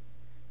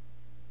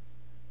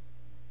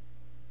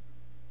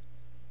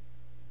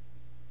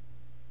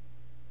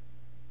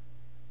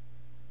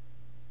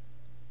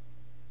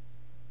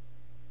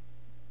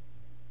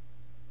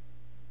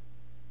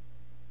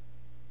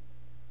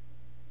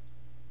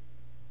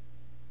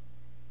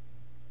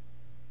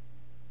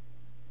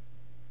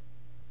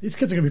 These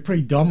kids are going to be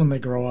pretty dumb when they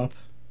grow up.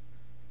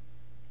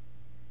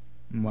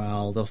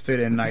 Well, they'll fit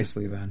in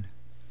nicely then.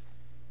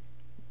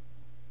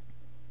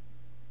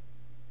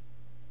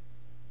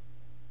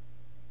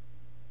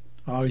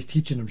 Oh, he's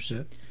teaching him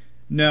shit.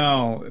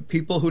 No,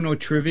 people who know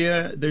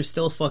trivia, they're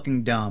still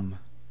fucking dumb.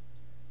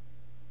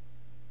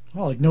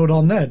 Oh, like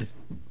Know-It-All Ned.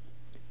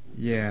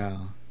 Yeah.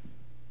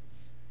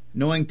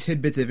 Knowing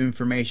tidbits of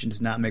information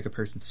does not make a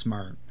person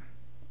smart.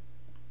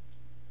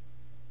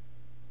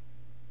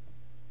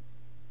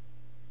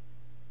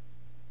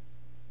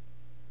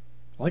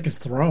 I like his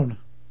throne.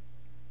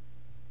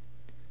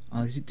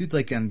 Oh, this dude's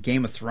like on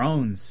Game of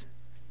Thrones.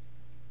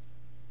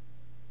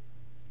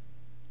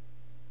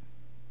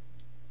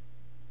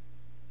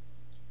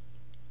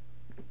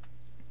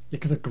 Yeah,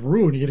 because it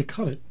grew and you had to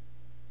cut it.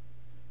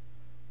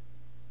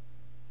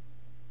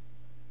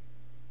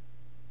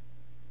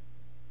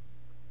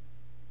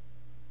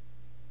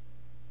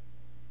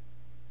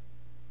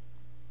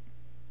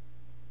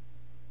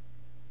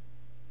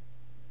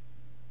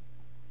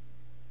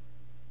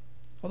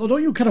 Although,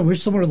 don't you kind of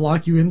wish someone would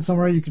lock you in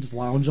somewhere you could just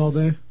lounge all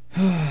day?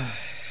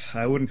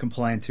 I wouldn't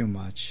complain too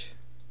much.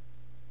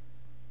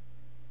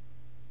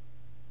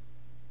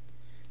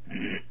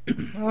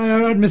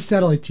 I'd miss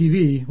satellite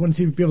TV.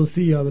 Wouldn't be able to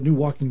see the new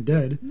Walking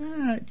Dead.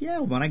 Nah, yeah,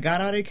 when I got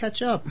out, I'd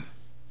catch up.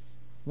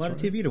 A lot of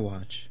TV to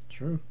watch.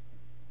 True.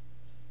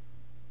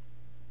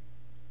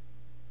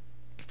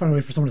 I could find a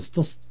way for someone to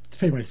still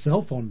pay my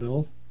cell phone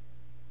bill.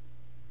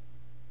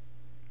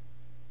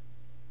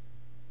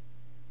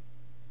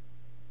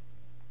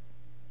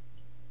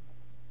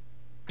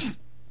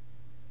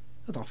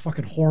 That's a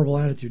fucking horrible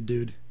attitude,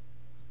 dude.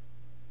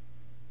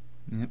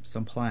 Yep,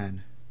 some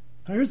plan.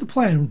 Now, here's the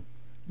plan.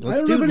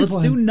 Let's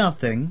do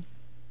nothing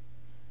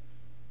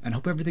and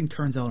hope everything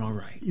turns out all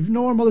right. Even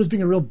though our mother's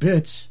being a real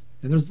bitch,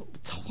 and there's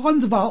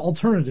tons of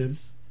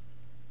alternatives.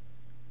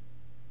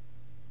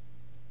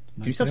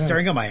 Can you stop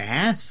staring at my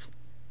ass?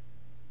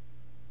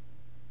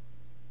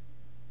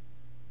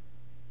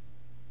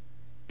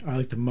 I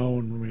like to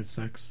moan when we have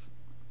sex.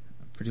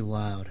 Pretty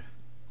loud.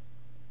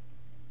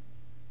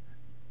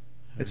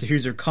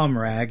 Here's your cum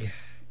rag.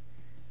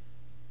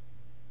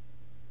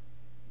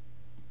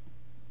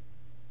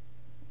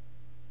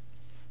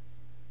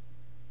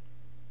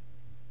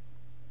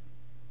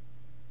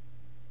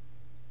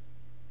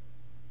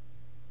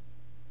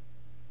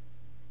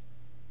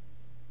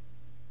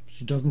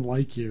 She doesn't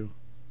like you.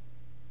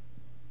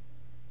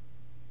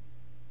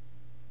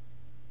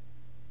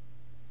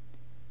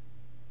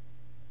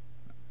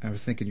 I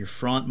was thinking your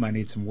front might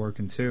need some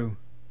working too.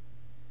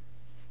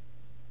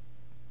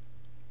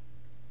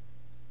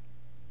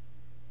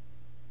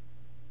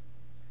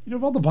 You know,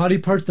 of all the body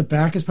parts, the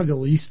back is probably the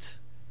least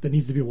that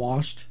needs to be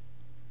washed.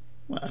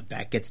 Well, the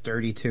back gets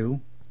dirty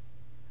too.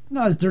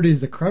 Not as dirty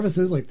as the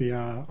crevices, like the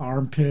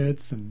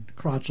armpits and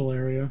crotchal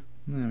area.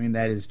 I mean,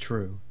 that is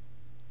true.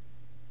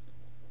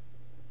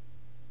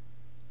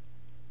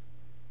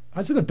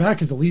 I'd say the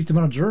back is the least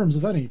amount of germs,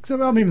 if any. Except,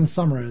 well, maybe in the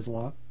summer it is a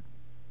lot.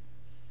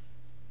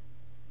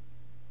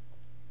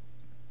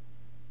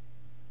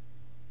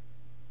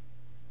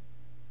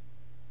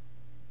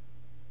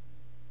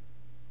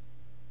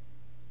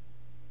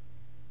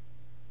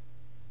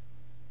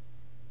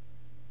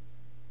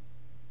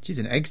 She's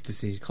in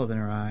ecstasy, closing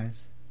her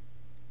eyes.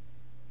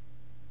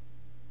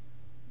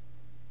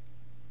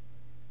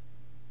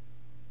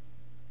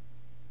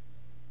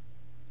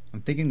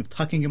 I'm thinking of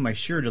tucking in my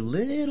shirt a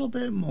little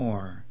bit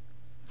more.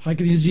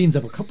 Hiking these jeans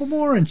up a couple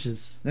more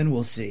inches. Then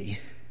we'll see.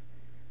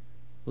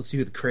 We'll see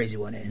who the crazy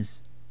one is.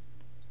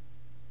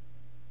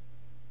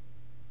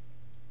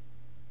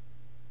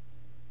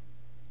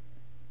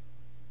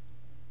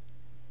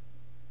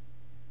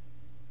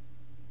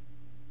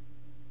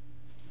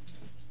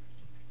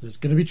 There's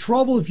going to be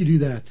trouble if you do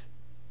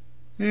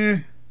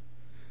that.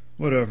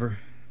 Whatever.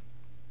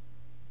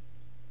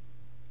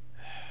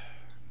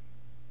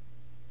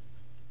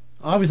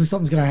 Obviously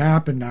something's going to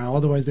happen now,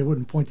 otherwise they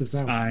wouldn't point this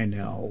out. I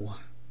know.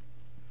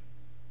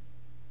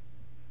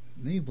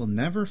 They will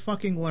never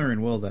fucking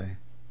learn, will they?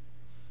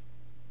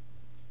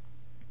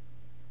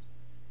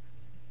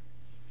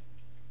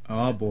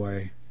 Oh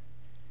boy.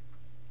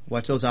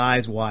 Watch those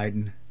eyes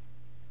widen.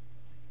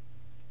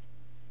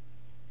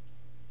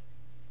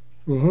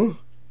 Uh-huh.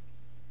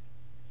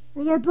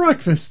 With our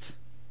breakfast.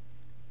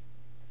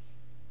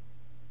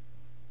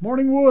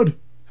 Morning wood.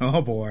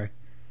 Oh boy.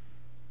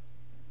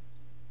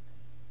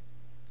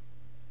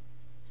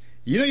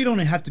 You know you don't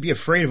have to be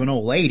afraid of an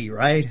old lady,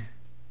 right?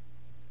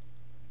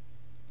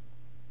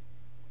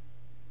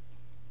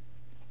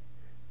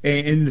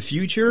 In the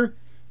future,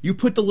 you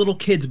put the little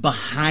kids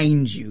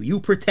behind you. You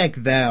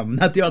protect them,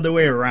 not the other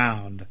way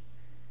around.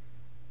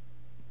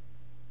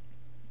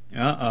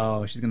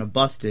 Uh-oh, she's gonna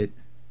bust it.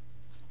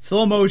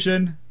 Slow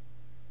motion.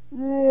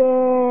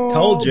 Whoa.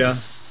 Told ya.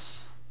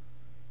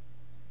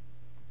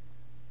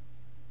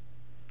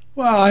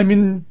 Well, I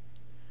mean,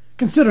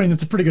 considering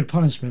that's a pretty good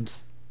punishment.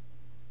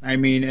 I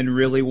mean, and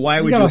really,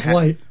 why would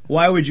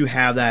you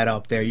have that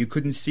up there? You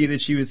couldn't see that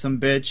she was some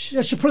bitch?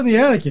 Yeah, she put it in the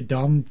attic, you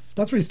dumb.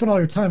 That's where you spend all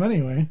your time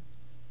anyway.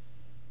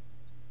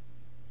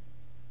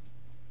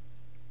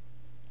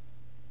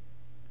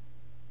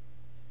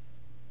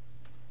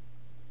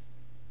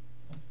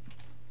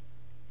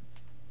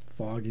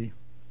 foggy.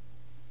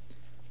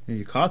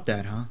 You caught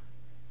that, huh?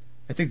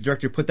 I think the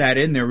director put that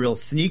in there real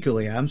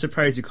sneakily. I'm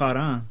surprised you caught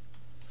on.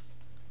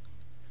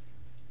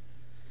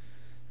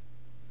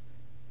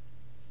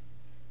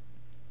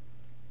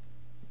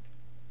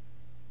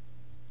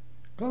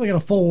 Glad they got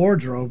a full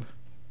wardrobe.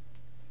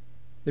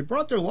 They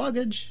brought their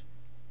luggage.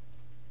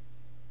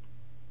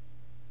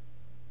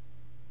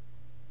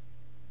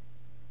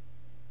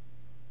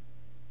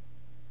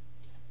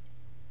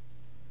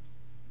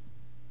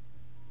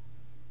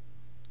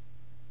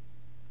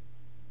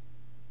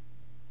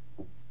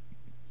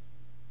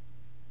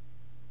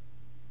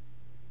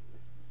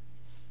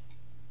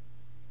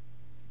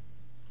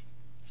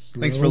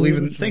 Thanks for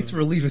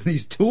leaving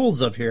these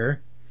tools up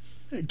here.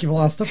 Give a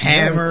lot of stuff.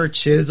 Hammer,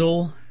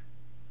 chisel.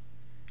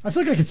 I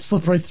feel like I could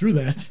slip right through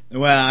that.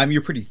 Well, I mean,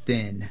 you're pretty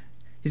thin.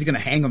 He's gonna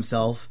hang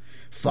himself.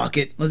 Fuck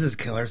it. Let's just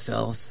kill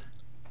ourselves.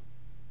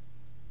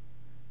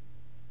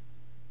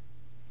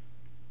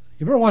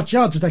 You better watch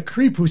out. There's that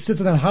creep who sits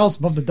in that house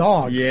above the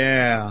dogs.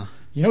 Yeah.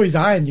 You know he's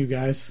eyeing you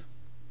guys.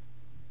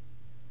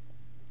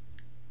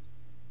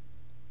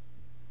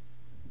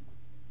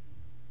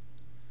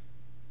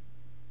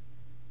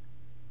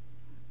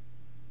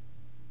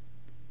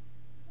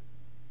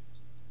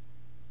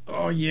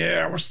 Oh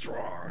yeah, we're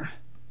strong.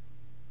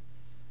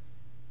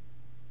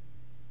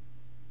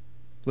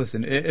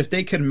 Listen, if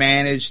they could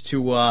manage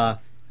to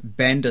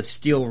bend a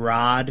steel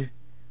rod,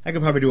 I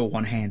could probably do it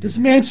one-handed. This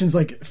mansion's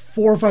like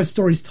 4 or 5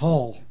 stories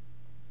tall.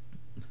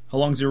 How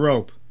long's your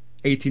rope?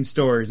 18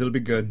 stories. It'll be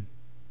good.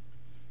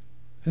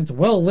 And it's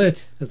well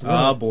lit as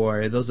well. Oh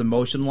boy, those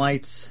emotion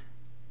lights.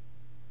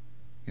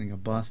 Gonna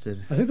get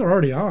busted. I think they're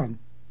already on.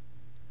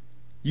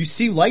 You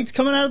see lights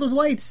coming out of those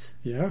lights?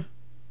 Yeah.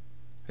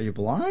 Are you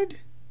blind?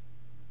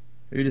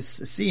 Or are you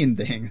just seeing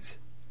things?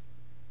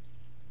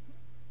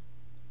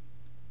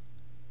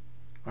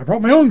 I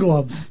brought my own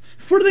gloves.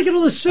 Where do they get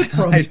all this shit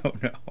from? I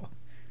don't know.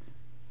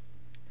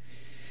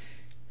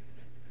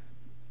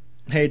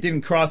 Hey, it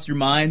didn't cross your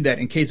mind that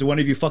in case one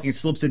of you fucking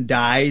slips and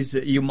dies,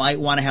 you might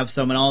want to have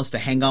someone else to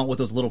hang out with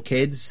those little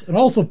kids? And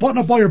also button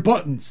up all your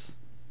buttons.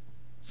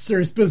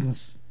 Serious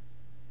business.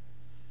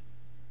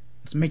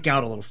 Let's make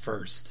out a little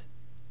first.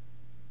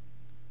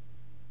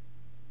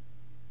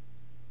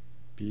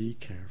 Be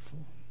careful.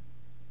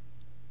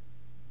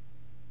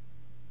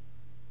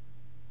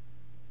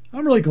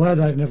 I'm really glad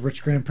that I didn't have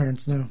rich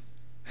grandparents now.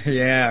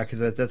 Yeah, because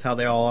that's how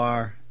they all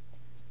are.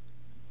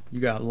 You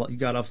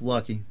got off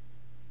lucky.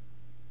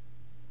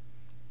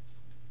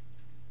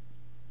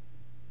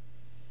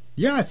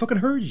 Yeah, I fucking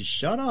heard you.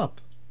 Shut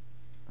up.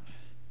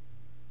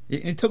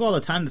 It took all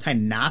the time to tie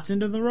knots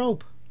into the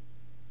rope.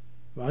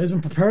 Well, he's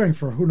been preparing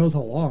for who knows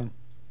how long.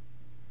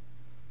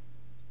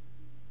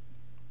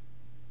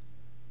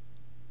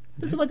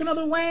 There's like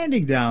another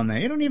landing down there.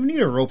 You don't even need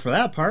a rope for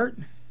that part.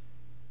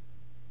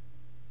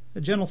 A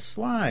gentle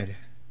slide.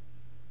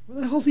 Where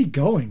the hell's he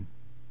going?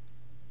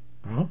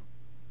 Huh?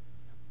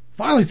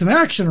 Finally some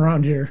action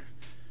around here.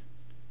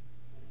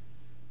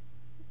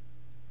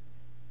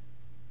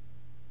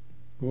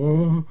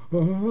 Oh,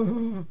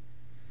 oh,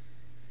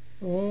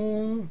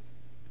 oh.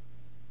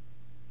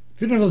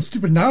 If you don't know those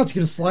stupid knots, you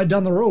can just slide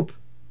down the rope.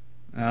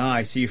 Oh,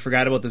 I see you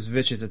forgot about those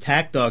vicious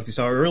attack dogs you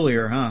saw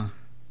earlier, huh?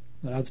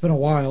 It's been a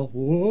while.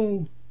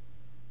 Whoa.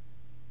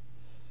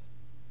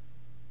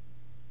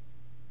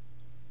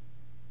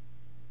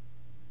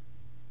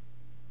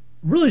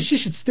 Really, she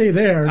should stay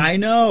there. I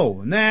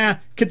know. Nah,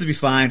 kids will be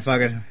fine.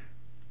 Fuck it.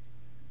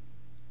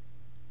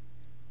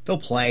 They'll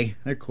play.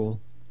 They're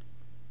cool.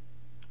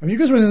 I mean, you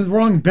guys were in the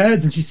wrong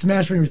beds and she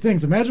smashed one of your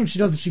things. Imagine what she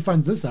does if she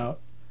finds this out.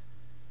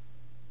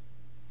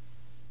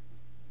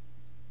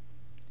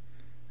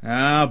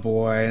 Ah,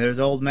 boy. There's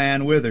old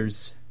man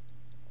Withers.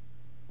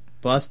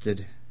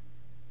 Busted.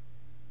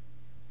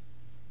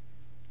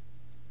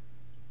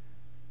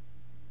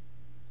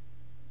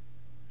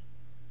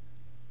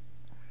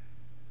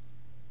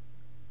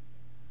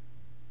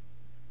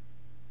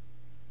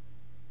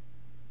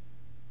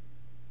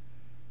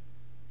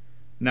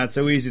 Not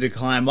so easy to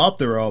climb up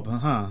the rope,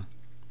 huh?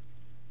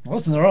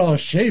 Listen, they're all out of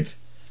shape.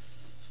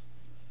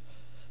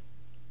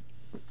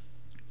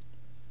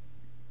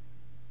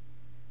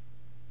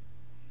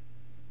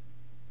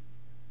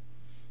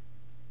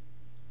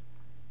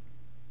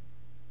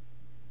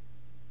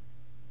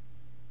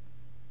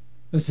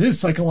 This is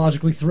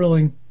psychologically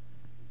thrilling.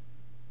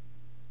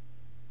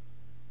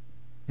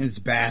 In his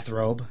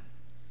bathrobe.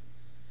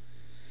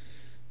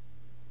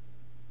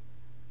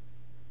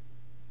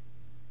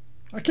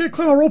 I can't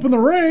climb a rope in the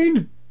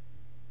rain.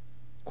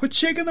 Quit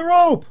shaking the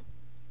rope.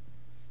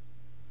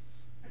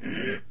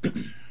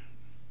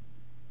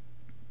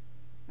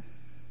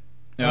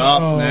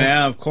 Oh,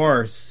 yeah, of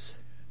course.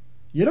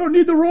 You don't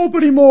need the rope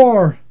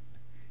anymore.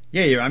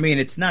 Yeah, I mean,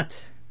 it's not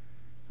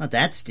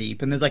that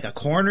steep, and there's like a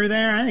corner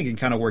there. I think you can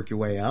kind of work your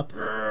way up.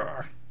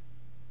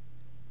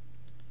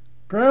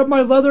 Grab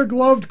my leather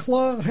gloved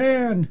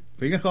hand.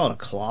 Are you gonna call it a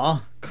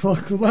claw?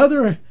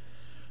 Leather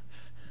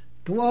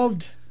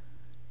gloved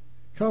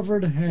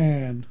covered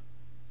hand.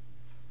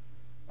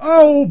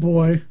 Oh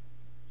boy.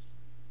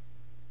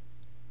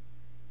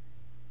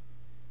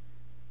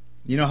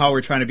 You know how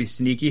we're trying to be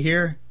sneaky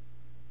here?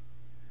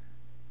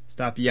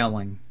 Stop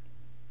yelling.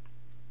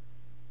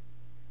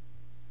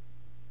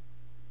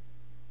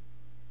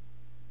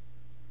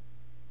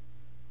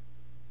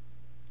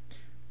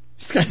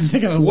 This guy's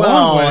taking a long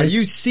Well, way.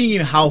 you've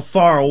seen how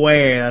far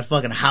away that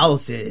fucking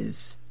house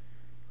is.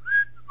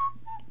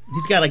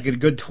 He's got like a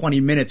good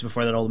 20 minutes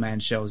before that old man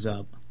shows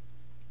up.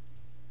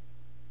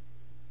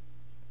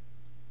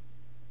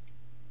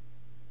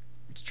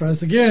 Let's try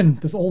this again.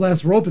 This old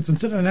ass rope that's been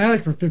sitting in an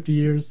attic for 50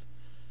 years.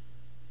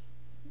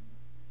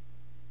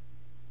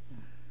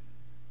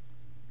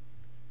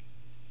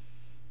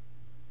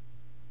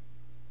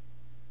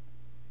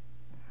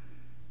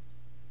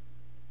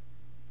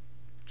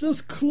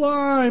 Just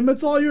climb.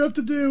 That's all you have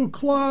to do.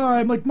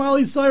 Climb, like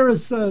Miley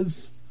Cyrus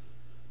says.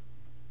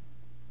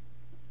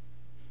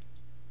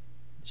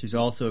 She's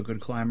also a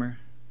good climber.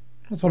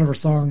 That's one of her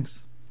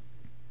songs.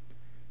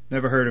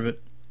 Never heard of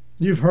it.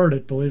 You've heard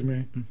it, believe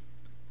me.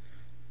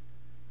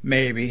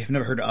 Maybe. I've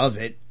never heard of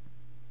it.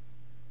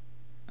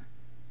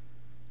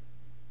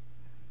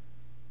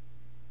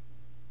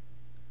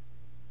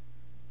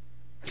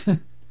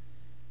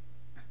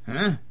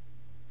 Huh?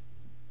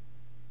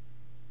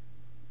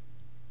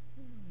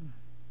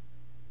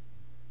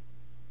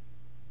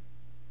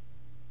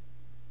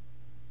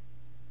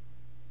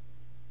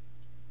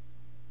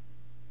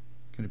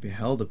 Gonna be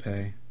hell to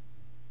pay.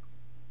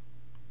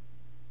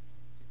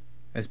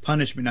 As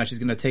punishment, now she's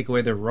gonna take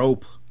away their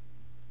rope.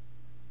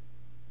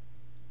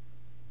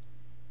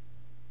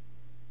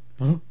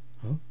 Huh?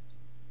 Huh?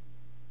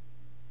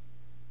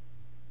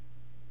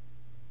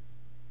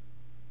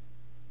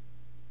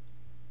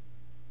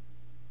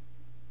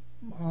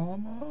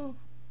 Mama?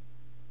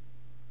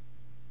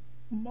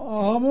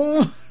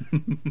 Mama?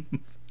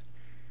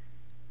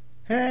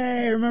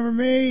 Hey, remember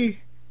me?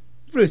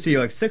 I see you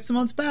like 6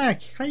 months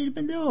back. How you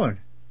been doing?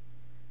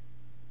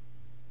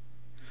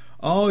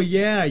 Oh,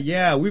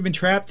 yeah. We've been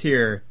trapped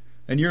here.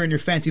 And you're in your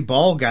fancy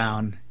ball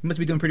gown. You must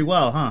be doing pretty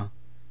well, huh?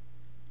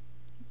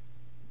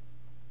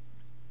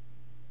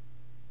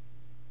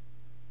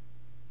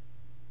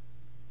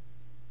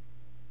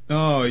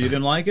 Oh, you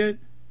didn't like it?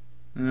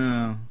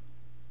 Oh.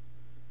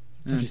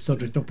 Touchy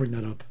subject, don't bring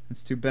that up.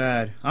 That's too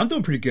bad. I'm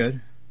doing pretty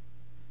good.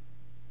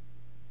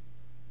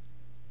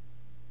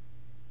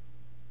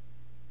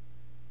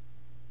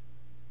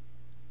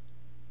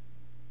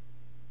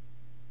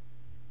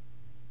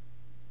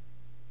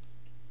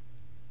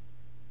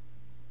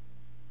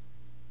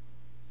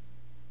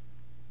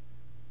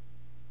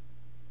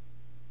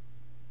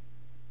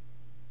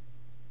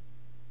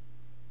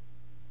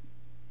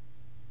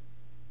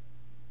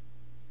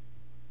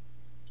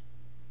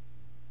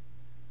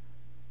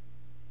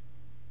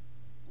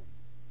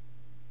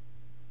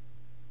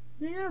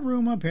 They got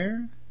room up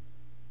here.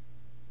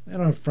 I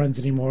don't have friends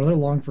anymore. They're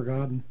long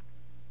forgotten.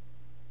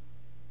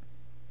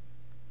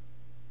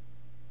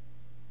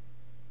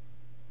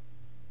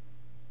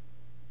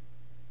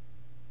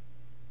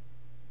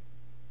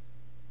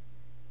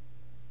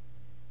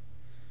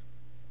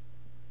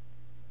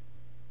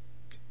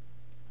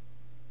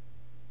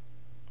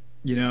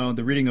 You know,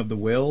 the reading of the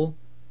will.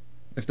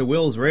 If the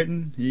will's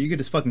written, you could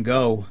just fucking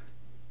go.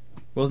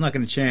 Will's not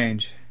going to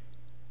change.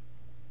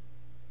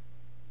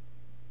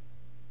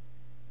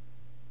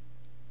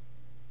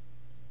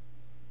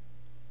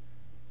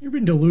 You're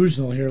being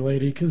delusional here,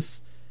 lady,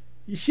 because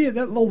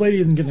that old lady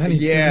isn't getting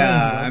anything.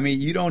 Yeah, I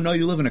mean, you don't know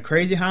you live in a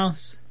crazy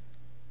house?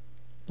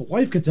 The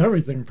wife gets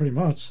everything, pretty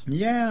much.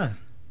 Yeah.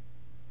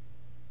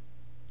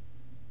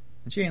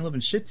 And she ain't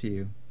living shit to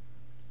you.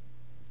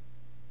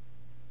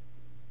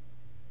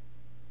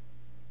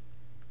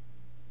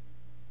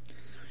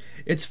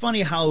 It's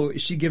funny how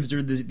she gives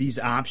her these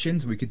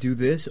options. We could do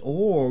this,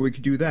 or we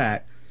could do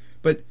that.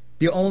 But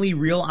the only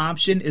real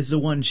option is the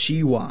one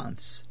she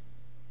wants.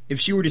 If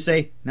she were to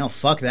say, no,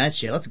 fuck that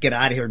shit, let's get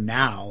out of here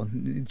now,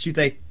 she'd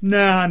say,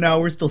 no,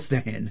 we're still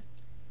staying.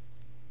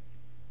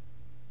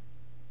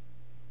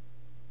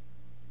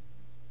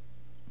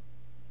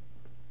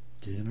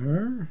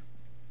 Dinner?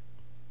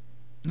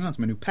 No, it's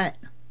my new pet.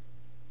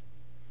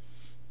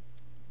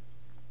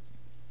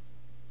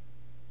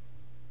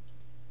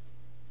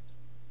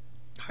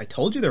 I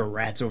told you there were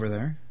rats over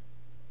there.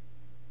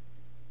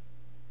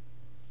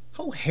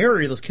 How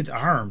hairy are those kids'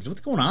 arms?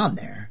 What's going on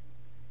there?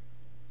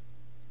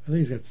 I think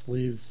he's got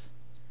sleeves.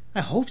 I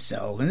hope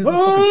so.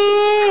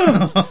 Oh!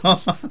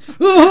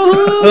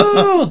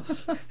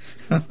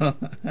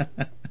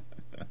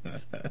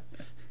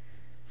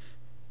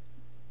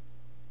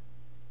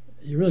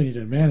 You really need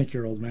a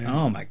manicure, old man.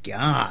 Oh my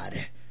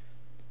god.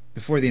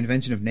 Before the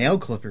invention of nail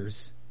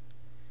clippers.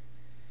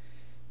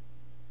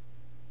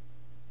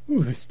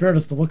 Ooh, they spared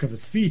us the look of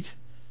his feet.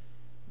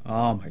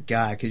 Oh my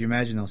god, could you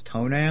imagine those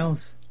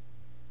toenails?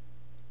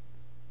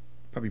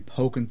 Probably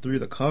poking through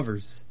the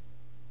covers.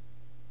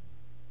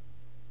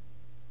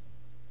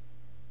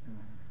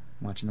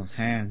 Watching those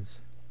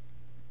hands.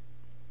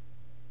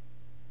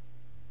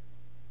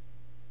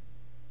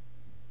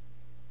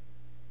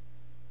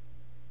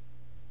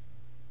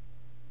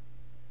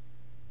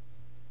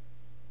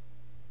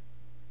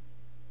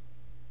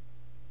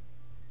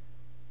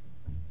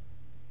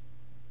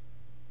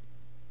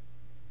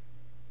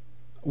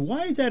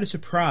 why is that a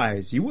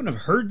surprise? You wouldn't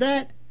have heard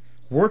that?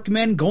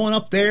 Workmen going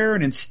up there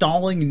and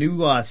installing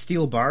new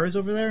steel bars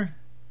over there?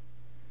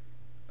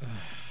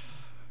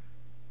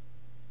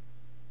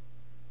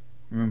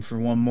 Room for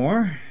one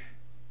more?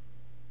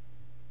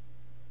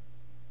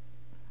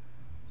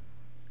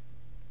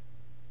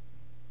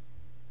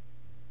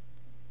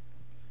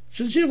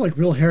 Shouldn't she have like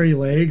real hairy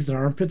legs and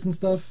armpits and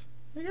stuff?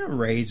 They got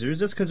razors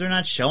just because they're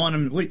not showing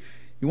them. What,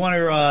 you want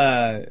her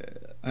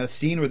a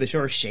scene where they show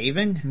her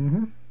shaving?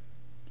 Mm-hmm.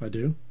 I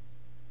do.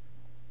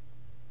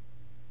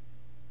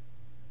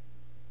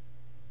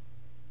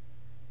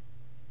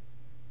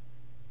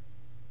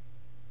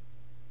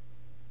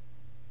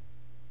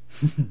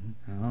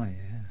 Oh,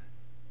 yeah.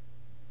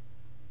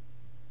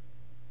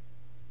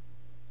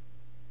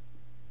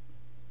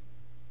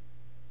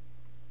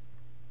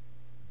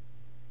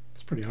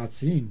 It's a pretty hot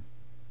scene.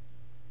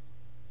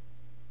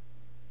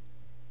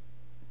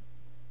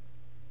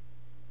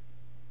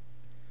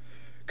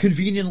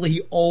 Conveniently,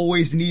 he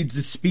always needs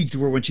to speak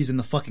to her when she's in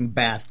the fucking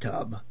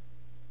bathtub. I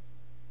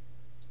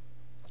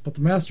was about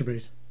to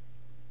masturbate.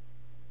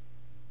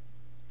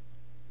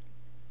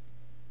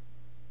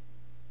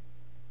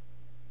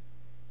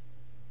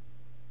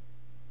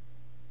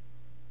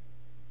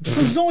 This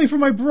is only for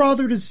my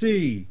brother to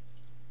see.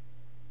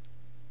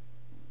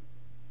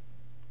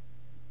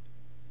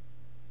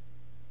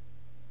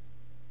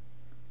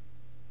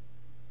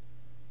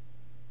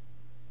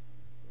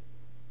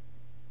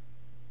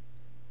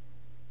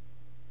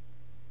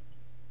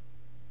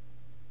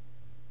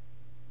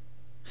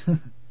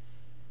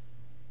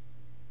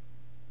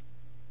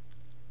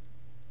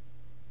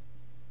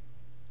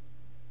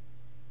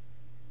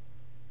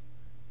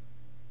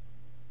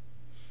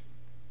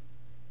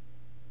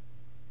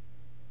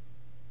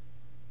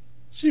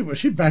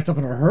 She backed up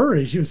in a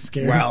hurry. She was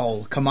scared.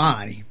 Well, come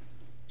on.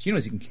 She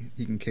knows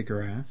he can kick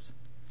her ass.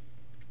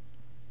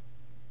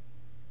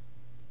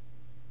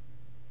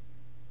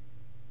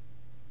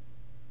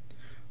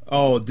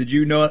 Oh, did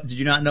you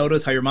not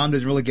notice how your mom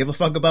doesn't really give a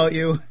fuck about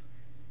you?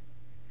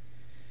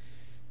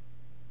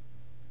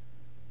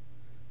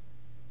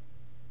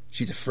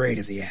 She's afraid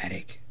of the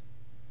attic.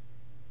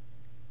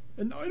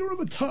 And now I don't have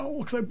a towel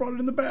because I brought it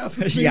in the bath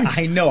with me. Yeah,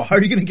 I know. How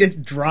are you going to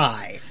get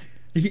dry?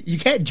 You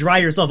can't dry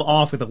yourself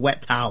off with a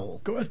wet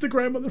towel. Go ask the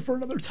grandmother for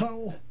another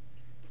towel.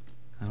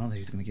 I don't think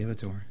he's going to give it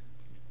to her.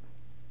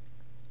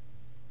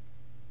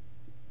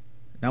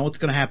 Now what's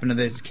going to happen to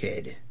this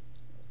kid?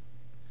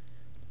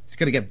 He's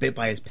going to get bit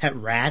by his pet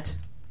rat?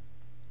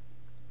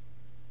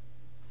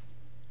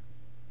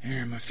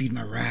 Here, I'm going to feed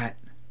my rat.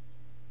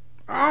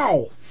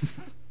 Ow!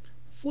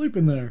 Sleep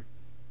in there.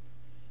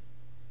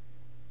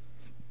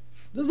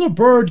 This is a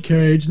bird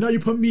cage. Now you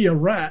put me, a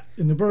rat,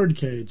 in the bird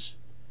cage.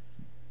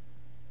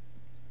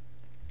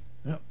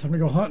 Yep, time to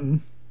go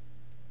hunting.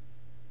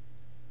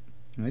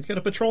 He's got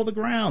to patrol the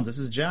grounds. That's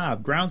his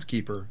job.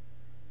 Groundskeeper.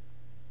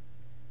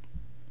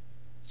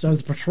 His job is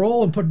to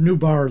patrol and put new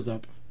bars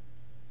up.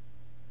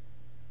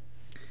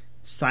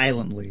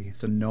 Silently,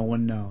 so no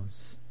one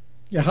knows.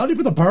 Yeah, how do you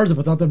put the bars up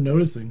without them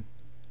noticing?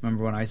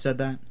 Remember when I said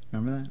that?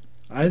 Remember that?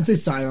 I didn't say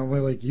silently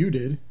like you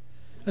did.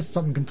 That's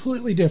something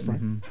completely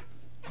different. Mm-hmm.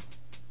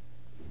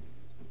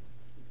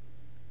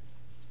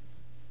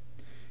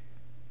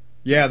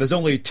 Yeah, there's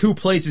only two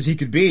places he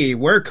could be.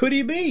 Where could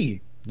he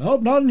be?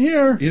 Nope, not in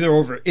here. Either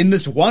over in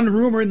this one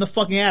room or in the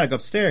fucking attic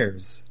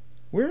upstairs.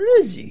 Where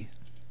is he?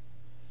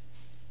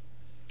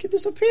 Kid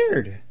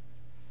disappeared.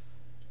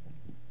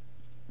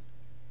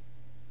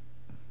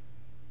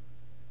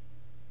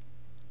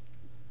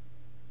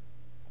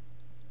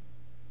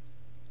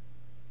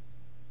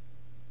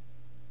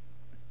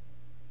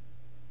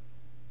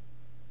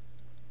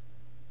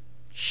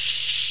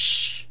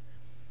 Shh.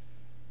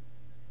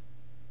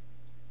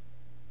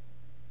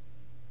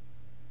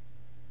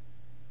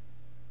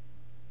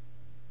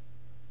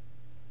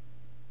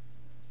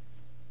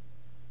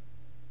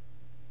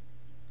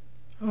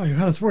 Oh, you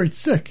had us worried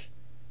sick.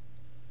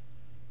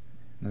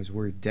 I was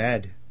worried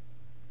dead.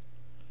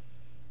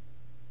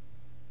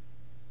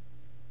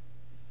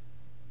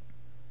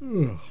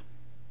 Ugh.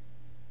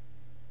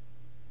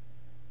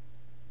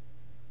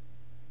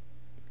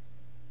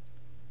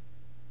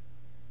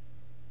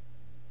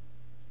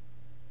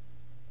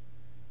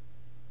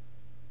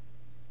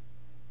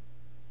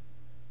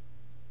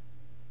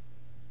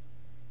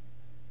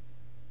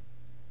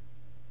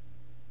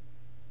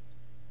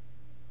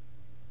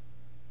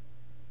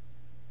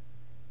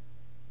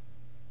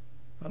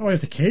 I don't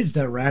have to cage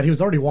that rat. He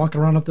was already walking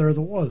around up there as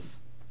it was.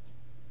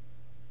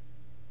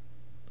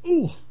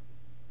 Ooh.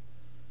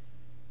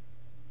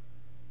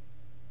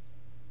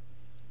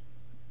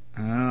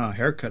 Ah,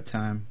 haircut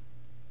time.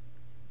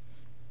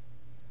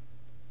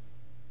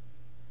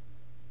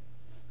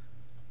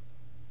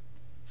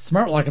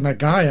 Smart locking that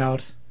guy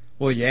out.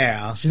 Well,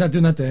 yeah. She's not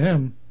doing that to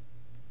him.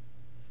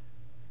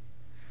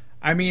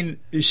 I mean,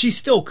 she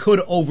still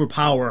could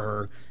overpower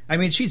her. I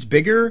mean, she's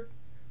bigger,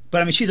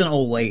 but I mean, she's an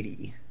old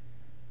lady.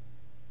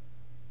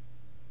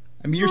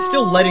 I mean, you're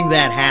still letting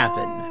that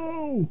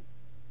happen.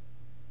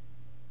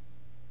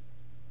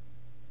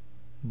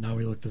 Now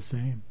we look the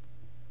same.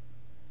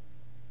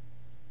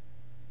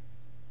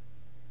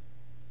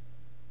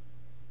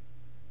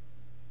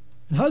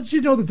 And how did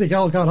you know that they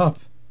all got up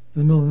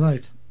in the middle of the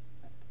night?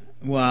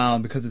 Well,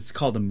 because it's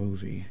called a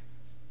movie.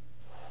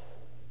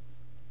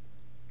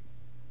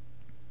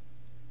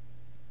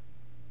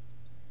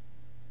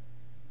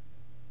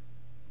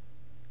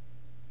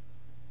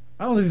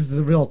 I don't think this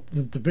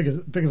is the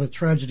biggest big of a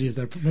tragedy as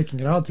they're making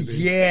it out to be.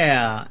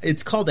 Yeah,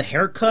 it's called a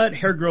haircut.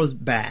 Hair grows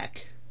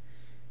back.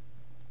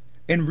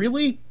 And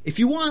really, if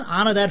you want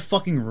out of that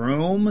fucking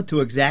room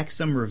to exact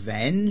some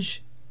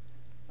revenge,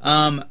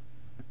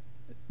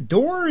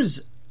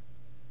 doors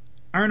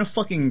aren't a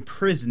fucking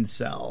prison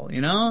cell, you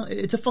know?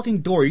 It's a fucking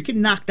door. You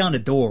can knock down a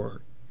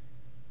door.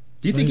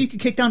 Do you think you could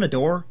kick down a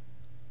door?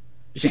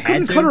 She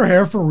couldn't cut her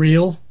hair for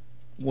real.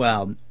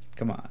 Well,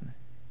 come on.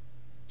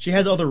 She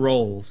has other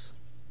roles.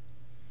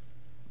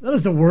 That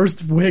is the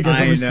worst wig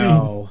I've ever seen. I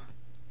know.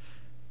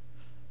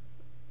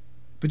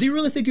 But do you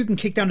really think you can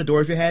kick down a door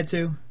if you had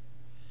to?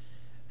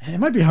 It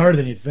might be harder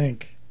than you'd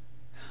think.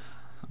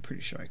 I'm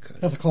pretty sure I could.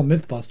 You have to call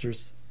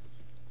Mythbusters.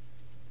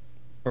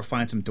 Or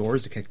find some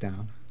doors to kick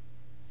down.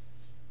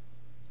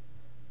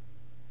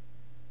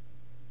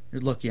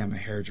 You're lucky I'm a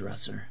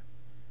hairdresser.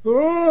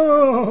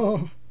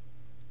 Oh!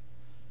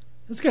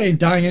 This guy ain't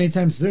dying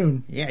anytime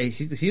soon. Yeah,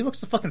 he looks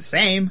the fucking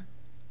same.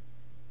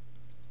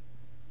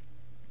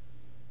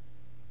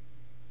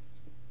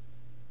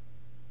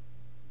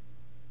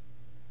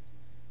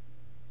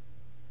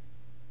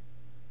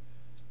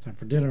 Time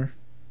for dinner.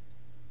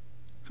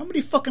 How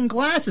many fucking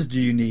glasses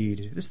do you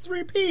need? There's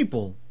 3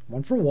 people.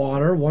 One for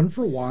water, one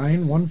for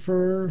wine, one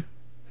for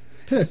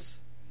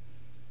piss.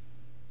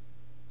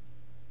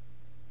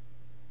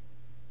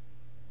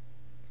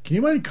 Can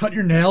you mind cut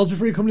your nails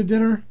before you come to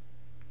dinner?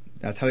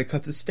 That's how he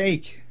cuts a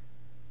steak.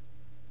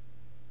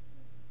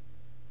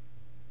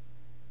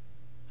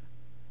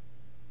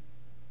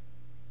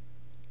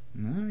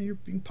 No, you're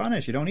being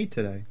punished. You don't eat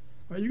today.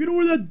 Are you going to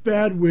wear that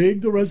bad wig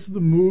the rest of the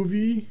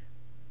movie?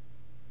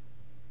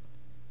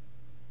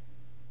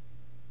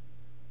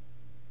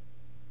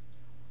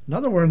 Now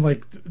they're wearing,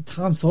 like,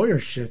 Tom Sawyer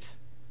shit.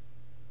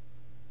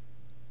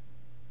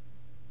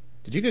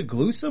 Did you get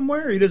glue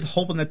somewhere, or are you just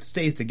hoping that it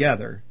stays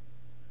together?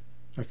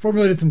 I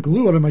formulated some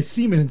glue out of my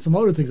semen and some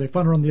other things I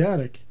found around the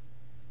attic.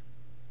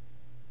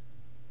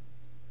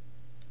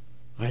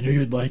 I knew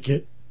you'd like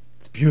it.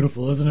 It's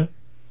beautiful, isn't it?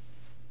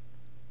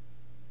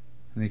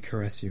 Let me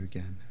caress you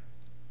again.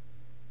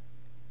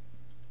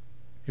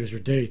 Here's your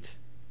date.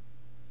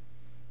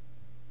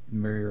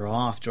 Marry her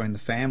off, join the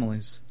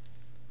families.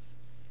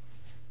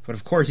 But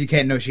of course you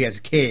can't know she has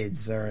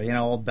kids, or, you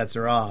know, all bets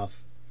are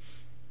off.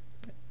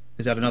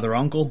 Is that another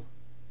uncle?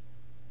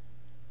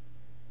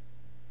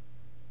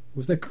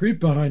 Who's that creep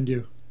behind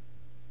you?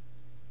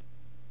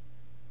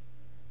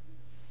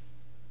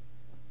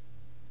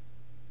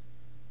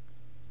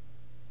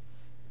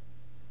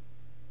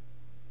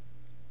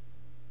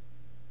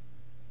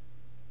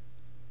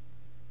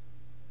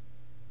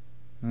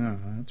 Oh,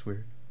 that's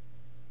weird.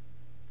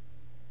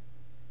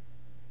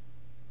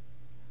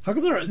 How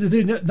come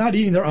they're not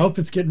eating? Their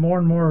outfits get more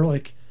and more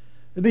like.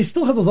 They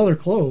still have those other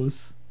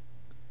clothes.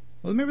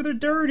 Well, maybe they're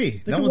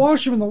dirty. They can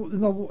wash them in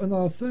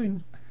the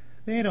thing.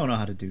 They don't know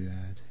how to do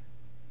that.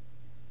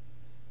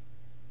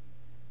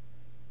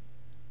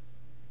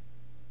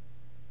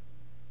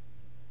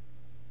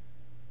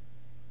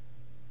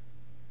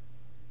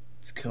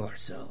 Let's kill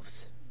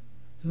ourselves.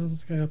 What the hell is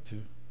this guy up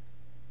to?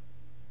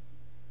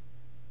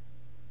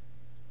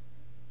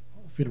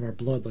 I'll feed him our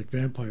blood like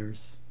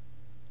vampires.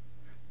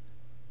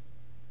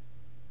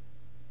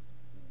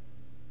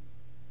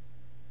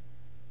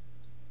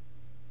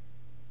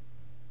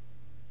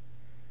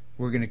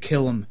 We're gonna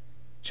kill him,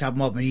 chop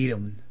him up and eat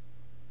him.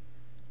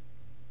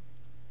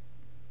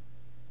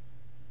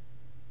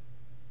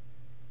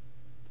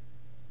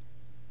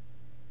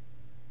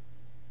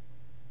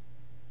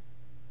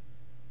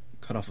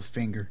 Cut off a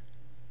finger.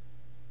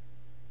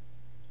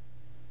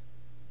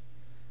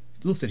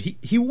 Listen,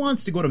 he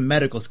wants to go to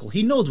medical school.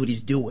 He knows what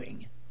he's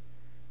doing.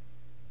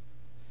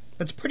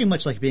 That's pretty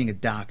much like being a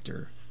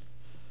doctor.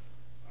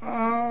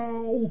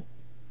 Ow.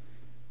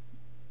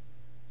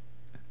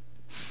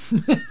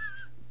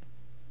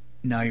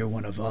 Now you're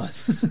one of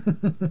us.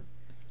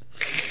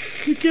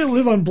 You can't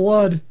live on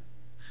blood.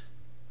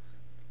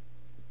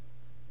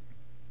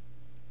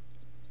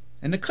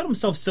 And to cut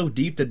himself so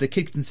deep that the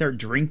kid can start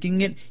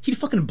drinking it, he'd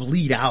fucking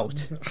bleed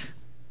out.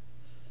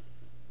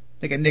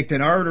 Like I nicked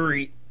an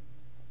artery.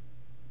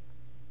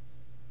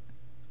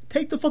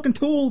 Take the fucking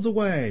tools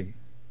away.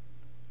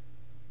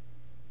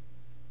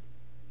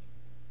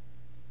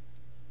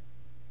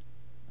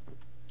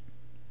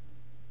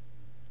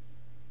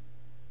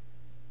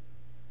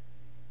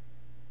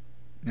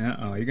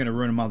 Uh-oh, you're gonna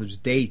ruin a mother's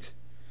date.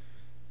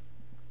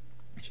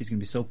 She's gonna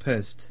be so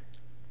pissed.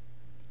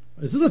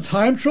 Is this a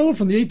time travel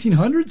from the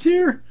 1800s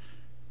here?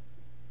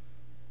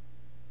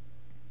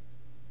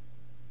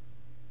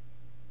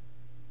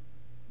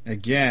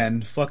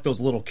 Again, fuck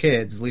those little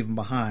kids, leave them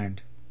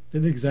behind. They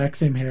have the exact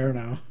same hair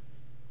now.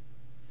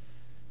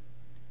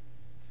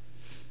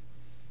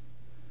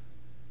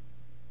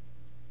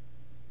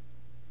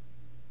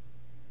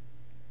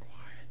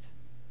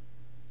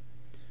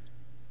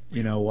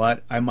 You know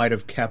what? I might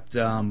have kept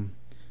a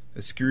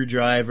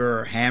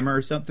screwdriver or hammer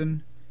or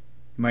something.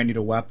 You might need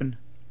a weapon.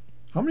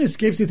 How many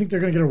escapes do you think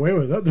they're going to get away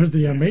with? Oh, there's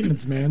the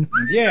maintenance man.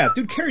 Yeah,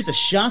 dude carries a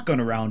shotgun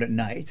around at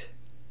night.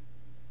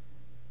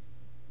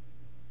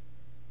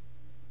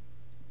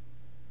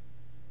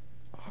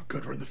 Oh,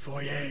 good, we're in the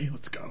foyer.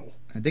 Let's go.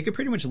 And they could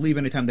pretty much leave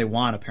anytime they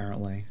want,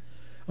 apparently.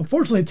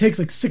 Unfortunately, it takes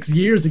like 6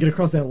 years to get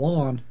across that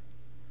lawn.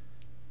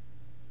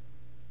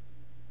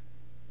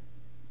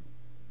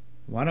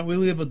 Why don't we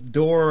leave a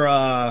door,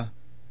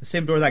 the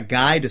same door that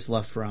guy just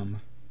left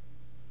from?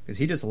 Because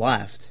he just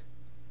left.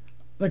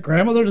 That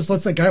grandmother just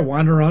lets that guy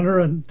wander around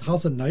her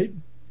house at night?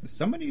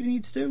 Somebody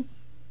needs to.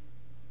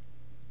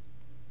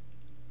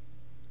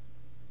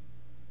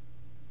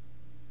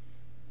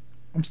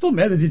 I'm still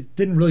mad that he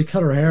didn't really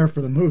cut her hair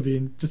for the movie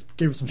and just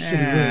gave her some shitty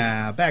wig.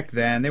 Yeah, back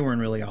then, they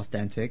weren't really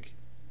authentic.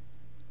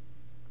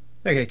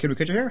 Okay, can we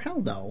cut your hair? Hell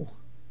no.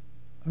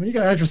 I mean, you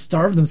got actors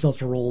starving themselves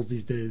for roles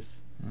these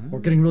days. Or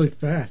getting really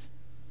fat.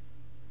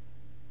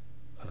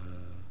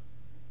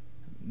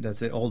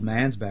 That's it, old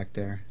man's back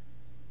there.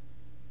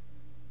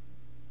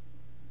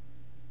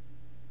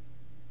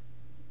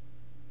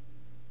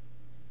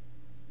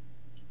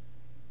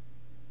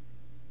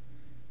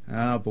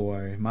 Oh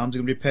boy, Mom's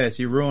gonna be pissed.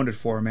 You ruined it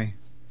for me.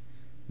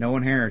 No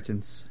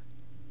inheritance.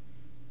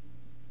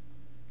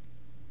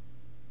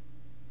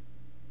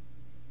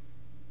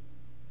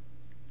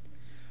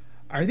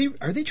 Are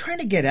they trying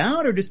to get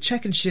out or just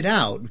checking shit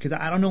out? Because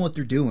I don't know what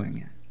they're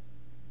doing.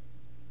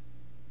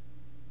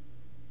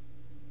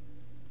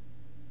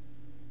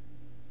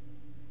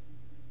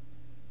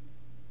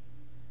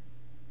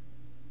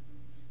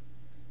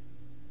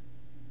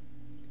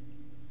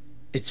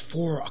 It's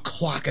 4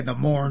 o'clock in the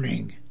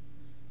morning.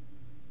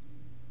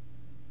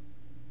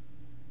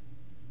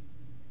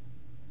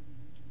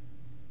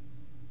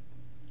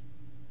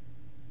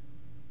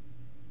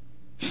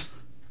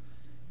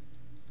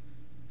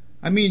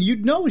 I mean,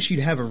 you'd know she'd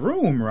have a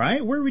room,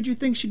 right? Where would you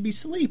think she'd be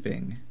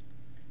sleeping?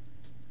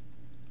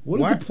 What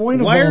is the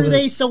point of all this? Why this? are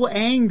they so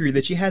angry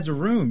that she has a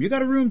room? You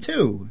got a room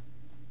too.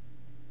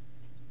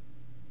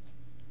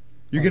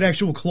 You get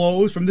actual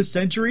clothes from this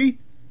century?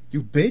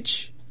 You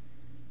bitch.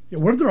 Yeah,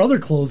 where did their other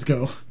clothes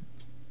go?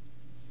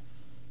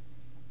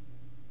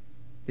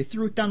 They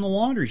threw it down the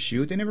laundry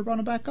chute. They never brought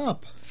it back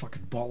up.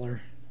 Fucking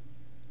butler.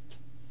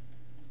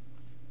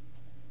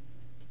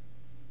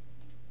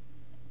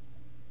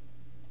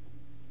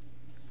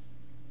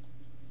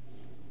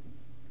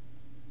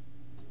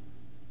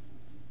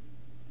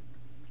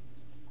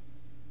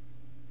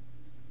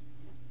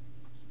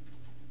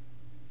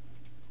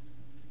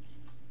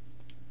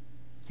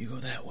 You go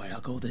that way,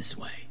 I'll go this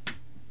way.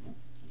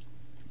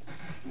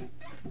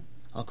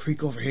 I'll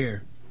creak over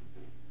here.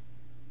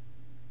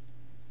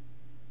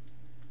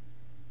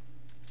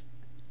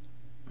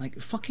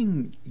 Like,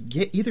 fucking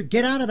either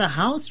get out of the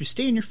house or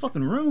stay in your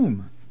fucking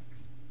room.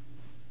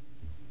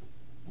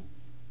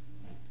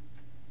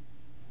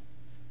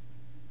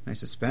 Nice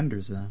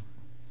suspenders, though.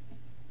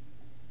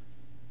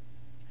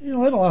 You know,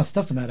 they had a lot of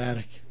stuff in that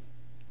attic.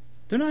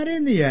 They're not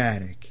in the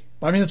attic.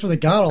 I mean, that's where they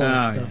got all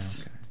that Yeah, stuff.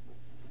 okay.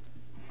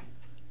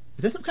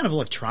 Is that some kind of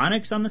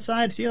electronics on the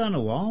side? See it on the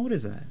wall? What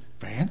is that?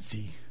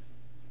 Fancy.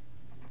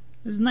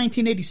 This is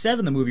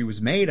 1987 the movie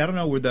was made. I don't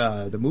know where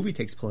the movie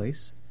takes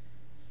place.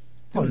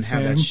 They Probably wouldn't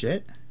have that same.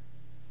 shit.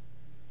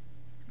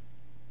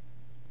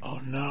 Oh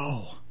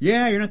no.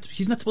 Yeah,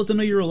 he's not supposed to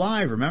know you're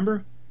alive,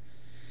 remember?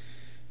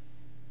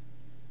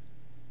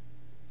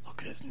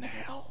 Look at his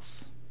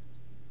nails.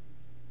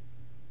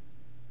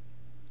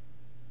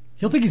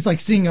 He'll think he's like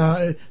seeing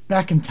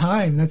back in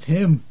time. That's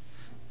him.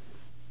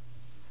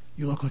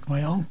 You look like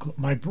my uncle,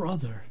 my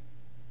brother.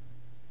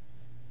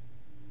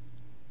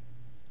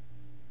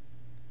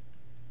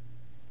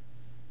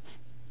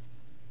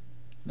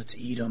 Let's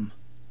eat him.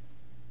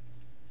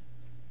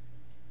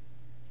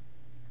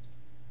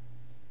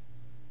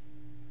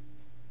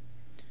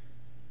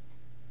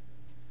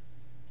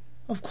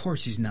 Of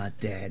course he's not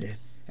dead.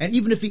 And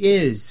even if he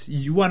is,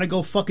 you want to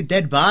go fuck a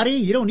dead body?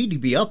 You don't need to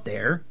be up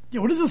there. Yeah,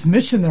 what is this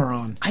mission they're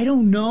on? I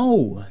don't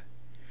know.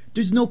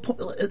 There's no point.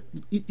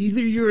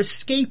 Either you're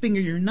escaping or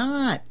you're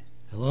not.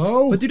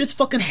 Hello? But they're just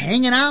fucking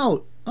hanging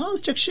out. Oh,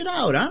 let's check shit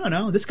out. I don't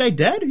know. This guy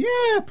dead?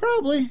 Yeah,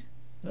 probably.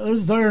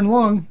 There's his iron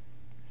lung.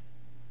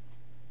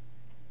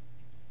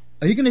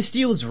 Are you going to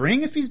steal his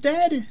ring if he's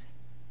dead?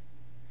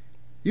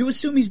 You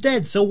assume he's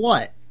dead, so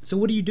what? So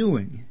what are you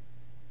doing?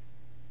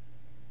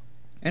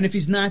 And if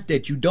he's not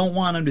dead, you don't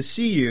want him to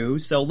see you,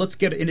 so let's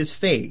get it in his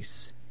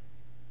face.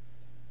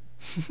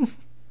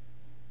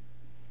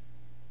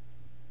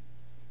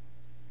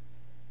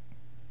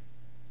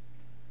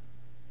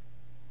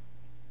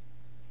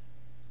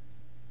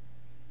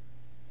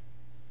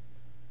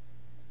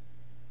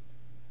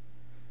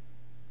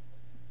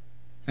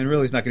 And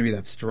really, he's not going to be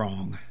that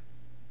strong.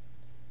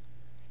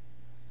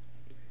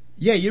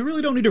 Yeah, you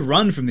really don't need to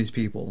run from these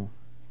people.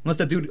 Unless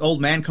that dude,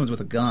 old man, comes with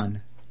a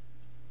gun.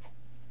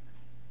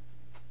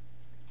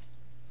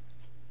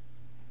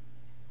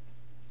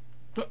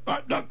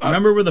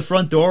 Remember where the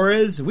front door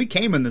is? We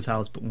came in this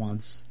house but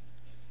once.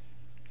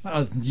 That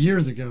was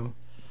years ago.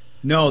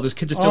 No, those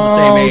kids are still the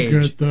same age.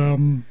 Get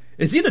them.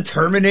 Is he the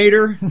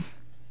Terminator?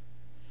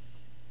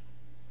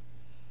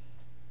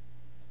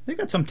 They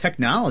got some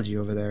technology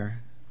over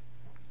there.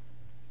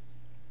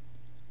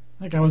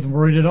 That guy wasn't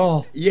worried at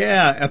all.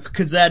 Yeah,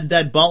 because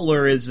that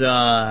butler is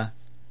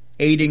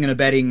aiding and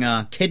abetting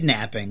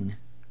kidnapping.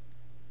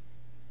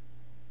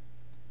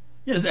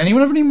 Yeah, does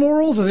anyone have any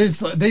morals,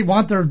 or they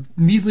want their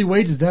measly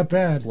wages that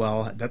bad?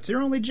 Well, that's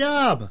their only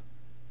job.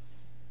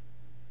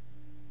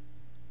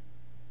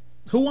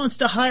 Who wants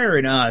to hire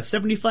a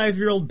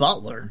 75-year-old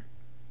butler?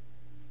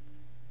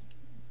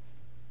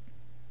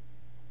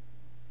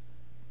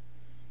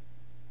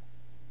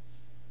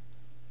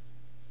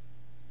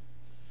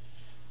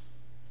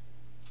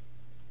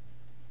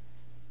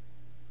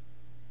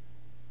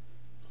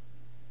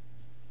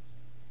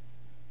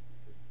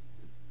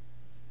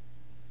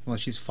 Well,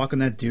 she's fucking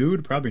that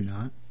dude? Probably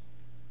not.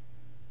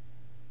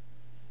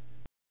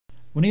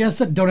 When you guys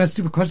said don't ask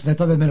stupid questions, I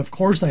thought that meant, of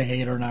course I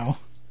hate her now.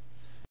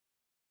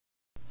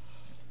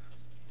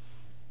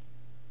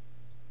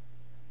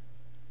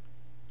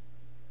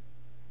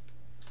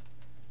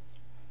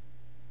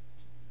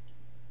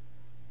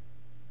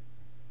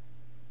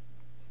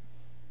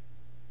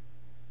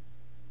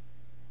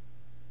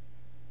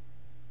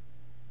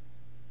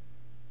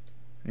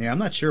 Yeah, I'm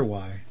not sure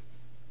why.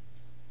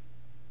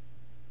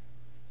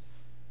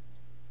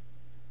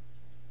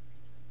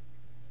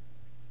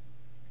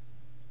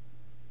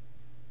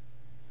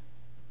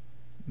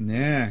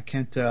 Yeah,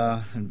 can't.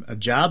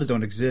 Jobs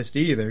don't exist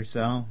either,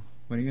 so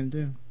what are you gonna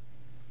do?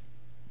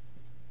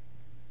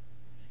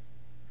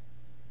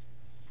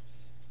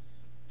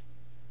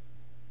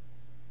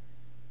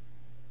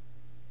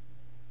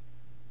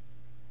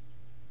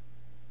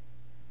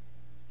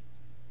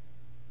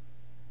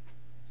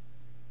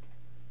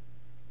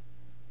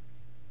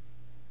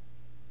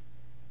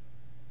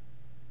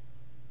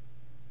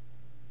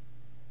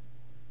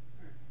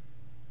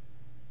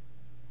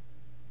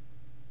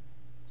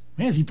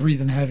 Man, is he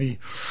breathing heavy?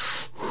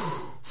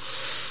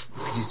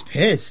 Because he's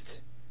pissed.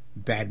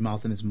 Bad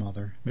mouthing his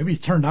mother. Maybe he's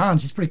turned on.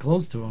 She's pretty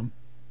close to him.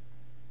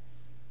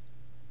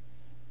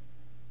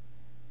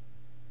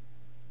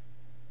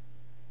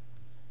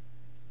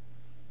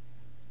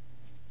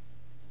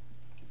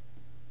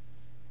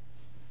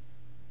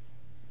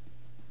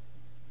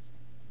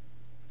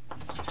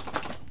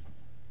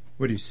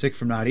 What, are you sick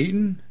from not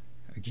eating?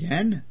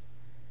 Again?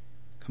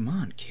 Come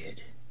on,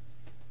 kid.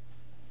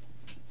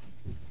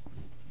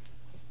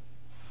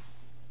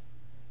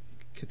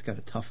 Kid's got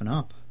to toughen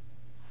up.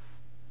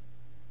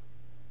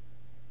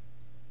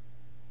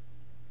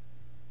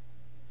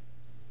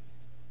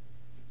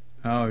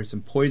 Oh, there's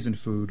some poison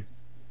food.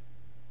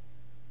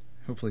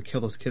 Hopefully kill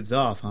those kids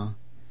off, huh?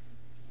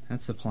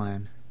 That's the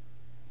plan.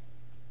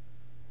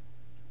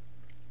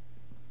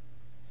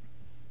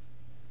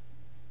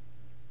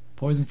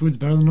 Poison food's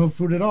better than no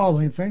food at all,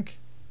 don't you think?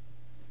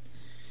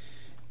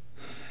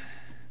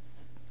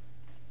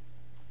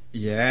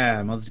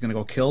 Yeah, mother's gonna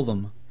go kill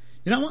them.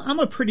 You know, I'm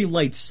a pretty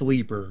light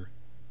sleeper.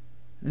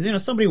 You know,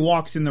 somebody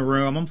walks in the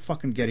room, I'm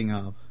fucking getting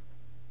up.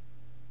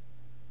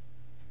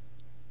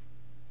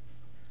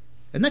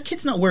 And that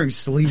kid's not wearing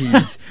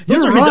sleeves.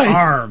 Those are his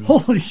arms.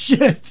 Holy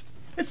shit.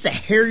 That's the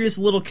hairiest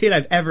little kid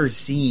I've ever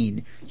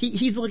seen.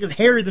 He's like as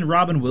hairy than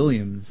Robin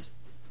Williams.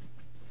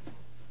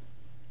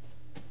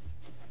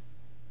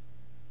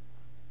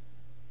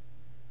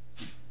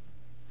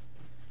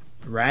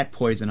 Rat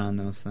poison on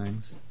those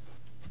things.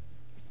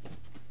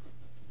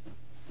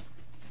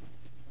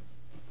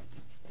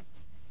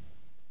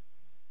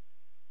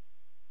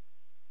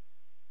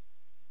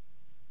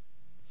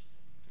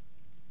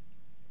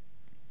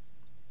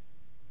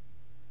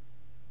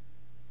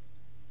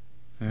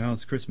 Well,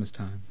 it's Christmas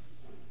time.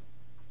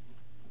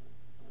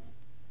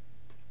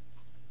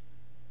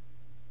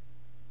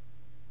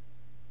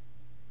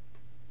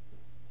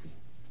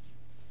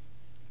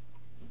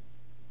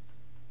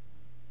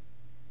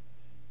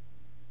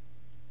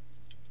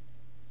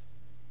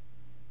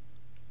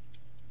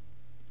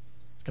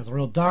 This guy's a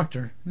real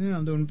doctor. Yeah,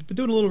 I'm doing a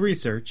little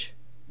research.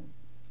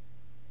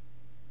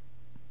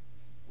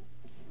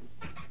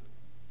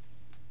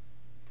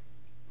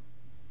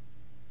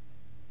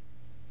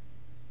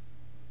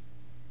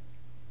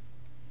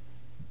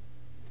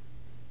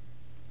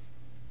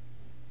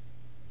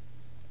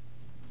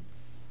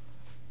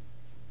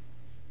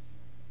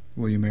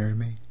 Will you marry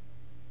me?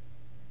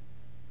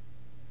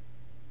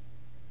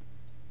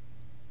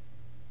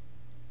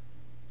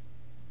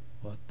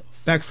 What the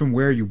f... Back from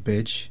where, you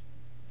bitch?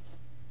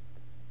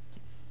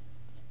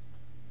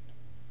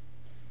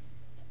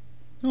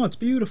 Oh, it's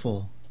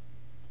beautiful.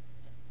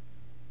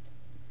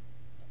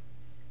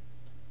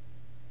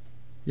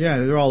 Yeah,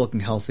 they're all looking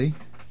healthy.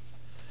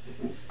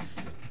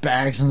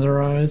 Bags in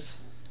their eyes.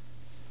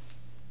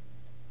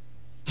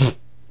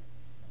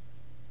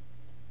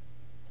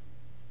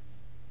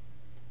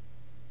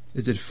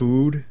 Is it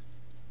food?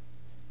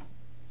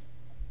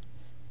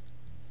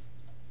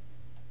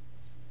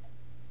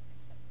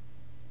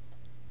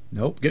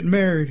 Nope, getting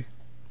married.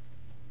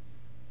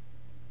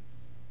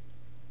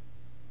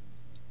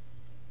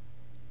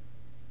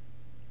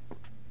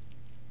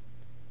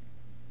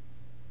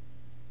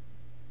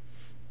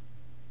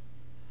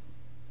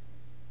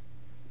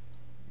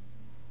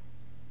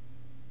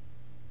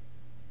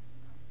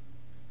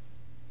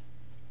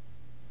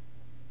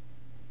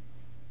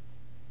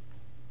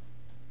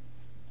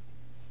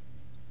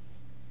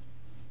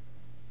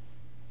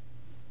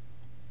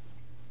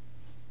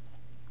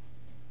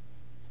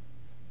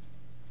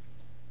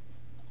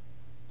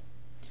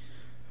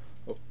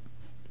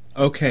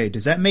 Okay,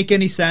 does that make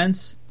any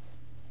sense?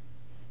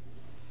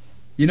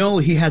 You know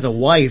he has a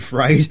wife,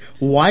 right?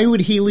 Why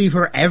would he leave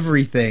her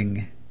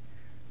everything?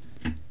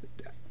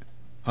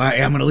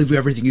 Alright, I'm gonna leave you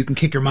everything. You can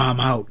kick your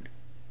mom out.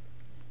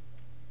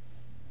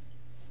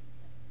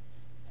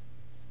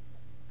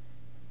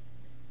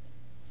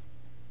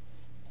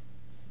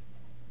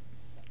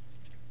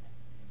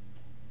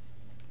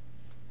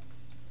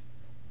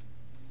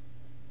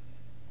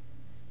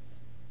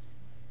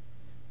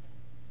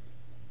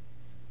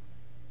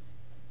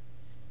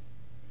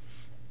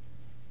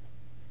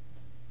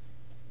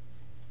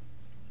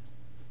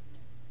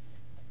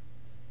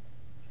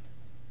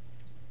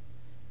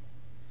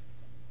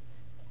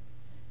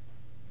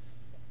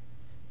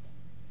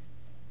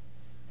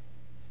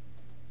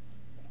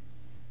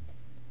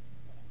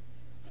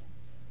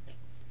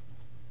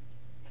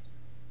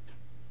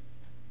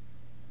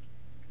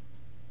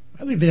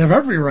 I think they have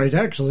every right,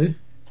 actually.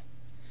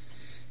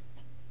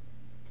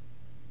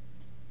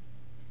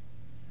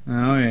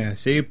 Oh, yeah.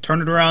 See,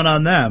 turn it around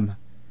on them.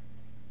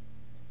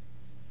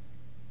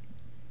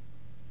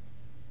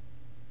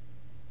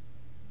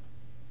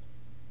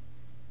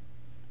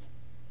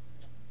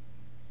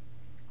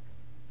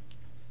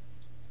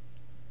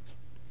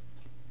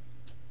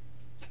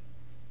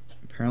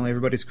 Apparently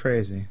everybody's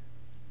crazy.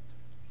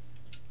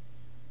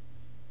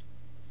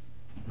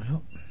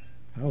 Well,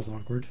 that was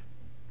awkward.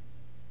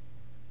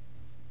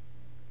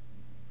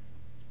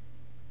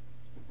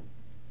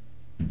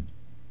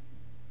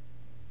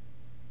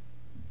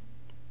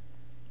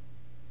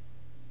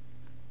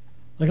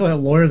 Like how that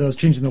lawyer that was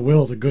changing the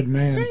will is a good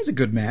man. He's a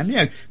good man.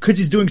 Yeah, because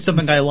he's doing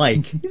something I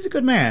like. He's a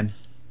good man.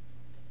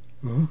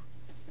 Huh?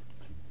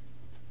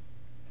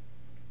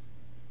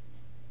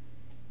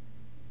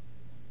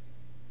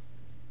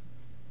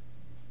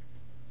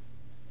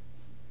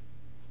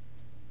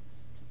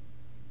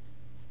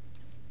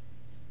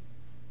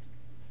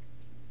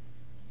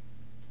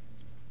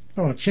 I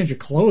don't want to change your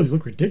clothes. You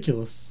look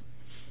ridiculous.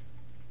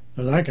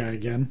 There's that guy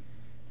again.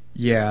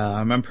 Yeah,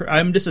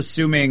 I'm just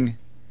assuming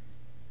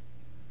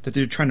that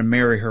they're trying to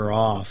marry her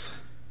off.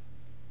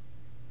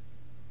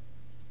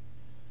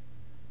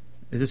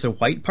 Is this a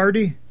white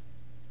party?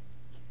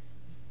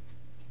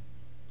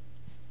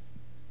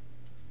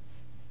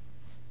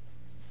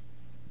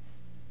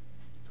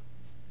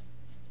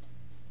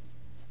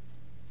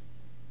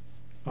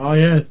 Oh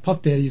yeah,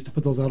 Puff Daddy used to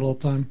put those out all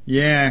the time.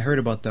 Yeah, I heard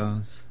about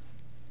those.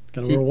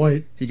 Gotta wear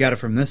white. He got it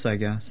from this, I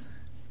guess.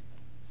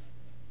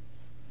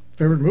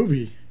 Favorite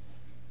movie?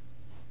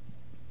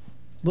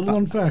 Little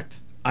known fact.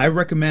 I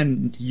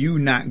recommend you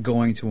not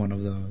going to one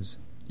of those.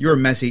 You're a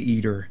messy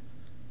eater.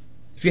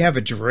 If you have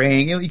a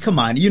drink, come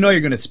on, you know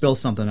you're going to spill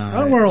something on it.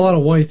 I don't wear a lot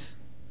of white.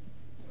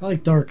 I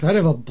like dark. I'd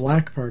have a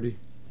black party.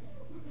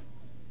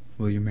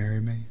 Will you marry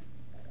me?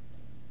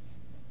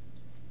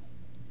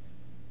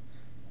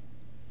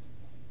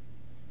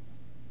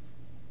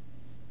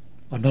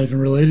 I'm not even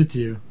related to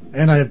you.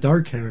 And I have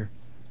dark hair.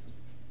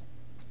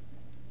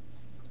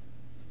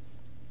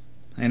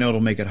 I know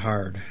it'll make it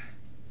hard.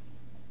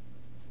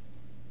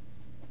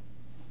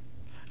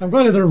 I'm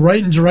glad they're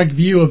right in direct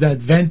view of that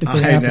vent that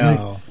they I happen to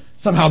know.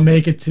 somehow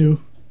make it to.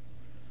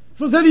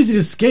 If it was that easy to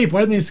escape,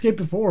 why didn't they escape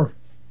before?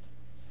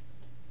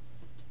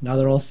 Now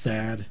they're all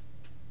sad.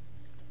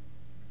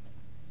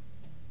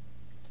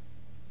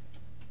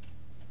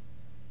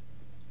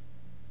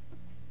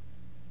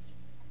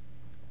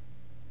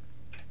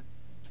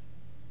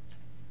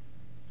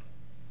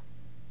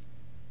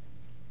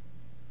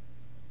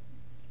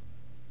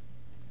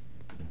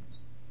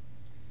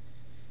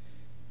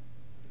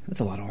 That's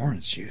a lot of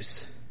orange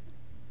juice.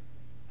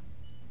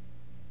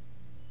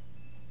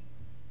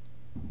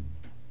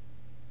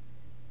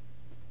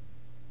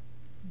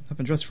 Up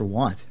and dressed for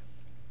what?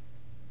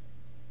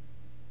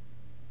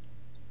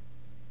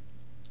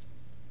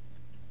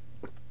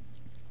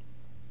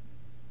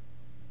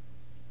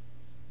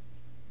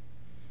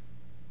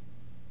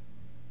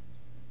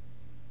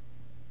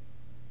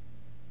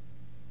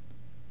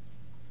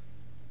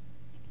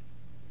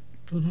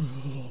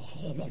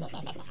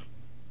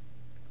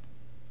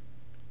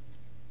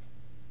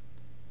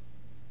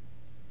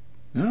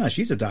 Ah,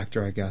 she's a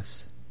doctor, I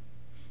guess.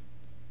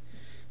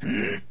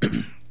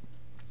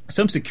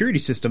 Some security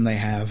system they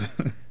have.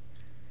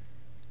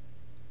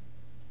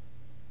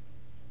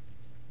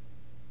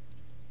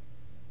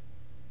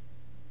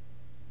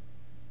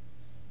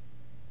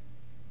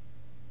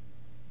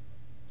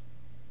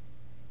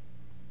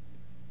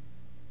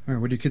 Alright,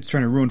 what are you kids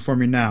trying to ruin for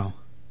me now?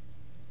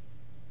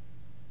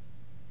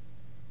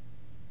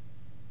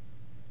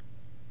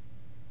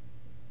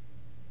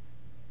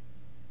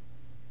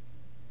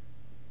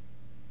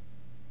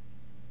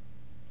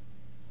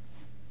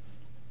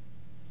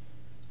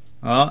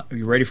 Oh, are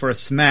you ready for a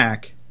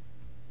smack?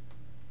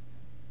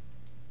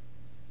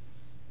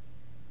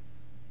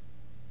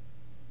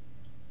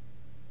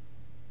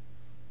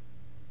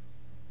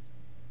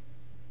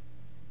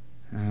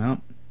 Oh.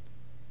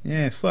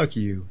 Yeah, fuck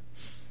you.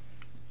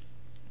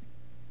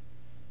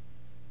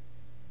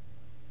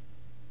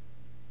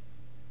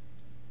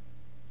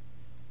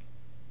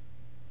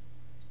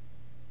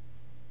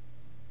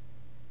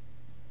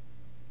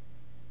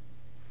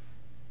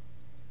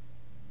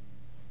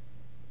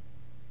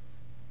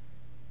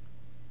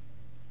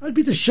 I'd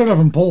beat the shit out of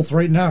them both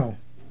right now.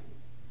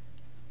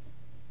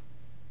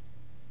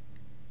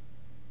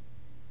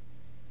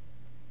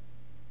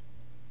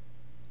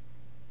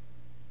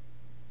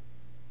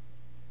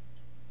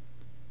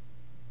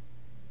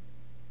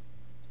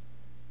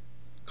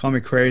 Call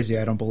me crazy,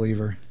 I don't believe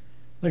her.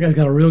 That guy's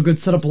got a real good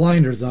set of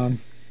blinders on.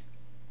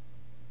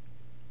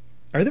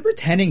 Are they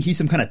pretending he's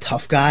some kind of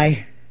tough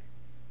guy?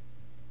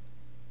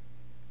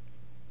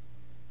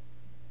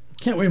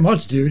 Can't weigh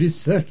much, dude. He's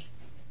sick.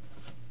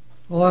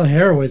 A lot of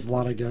hair weighs a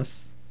lot, I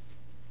guess.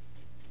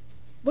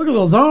 Look at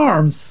those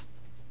arms.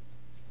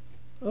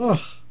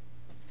 Ugh.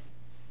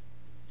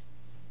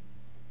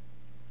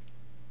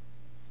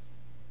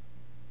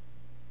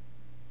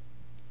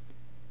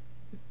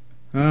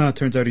 Oh,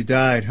 turns out he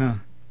died, huh?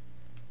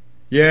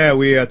 Yeah,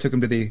 we took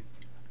him to the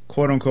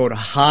quote-unquote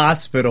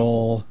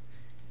hospital.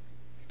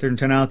 Didn't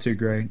turn out too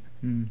great.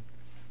 Did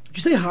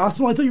you say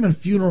hospital? I thought you meant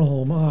funeral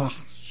home. Oh,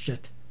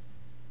 shit.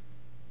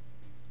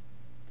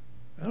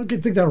 I don't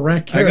think that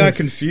rat cares. I got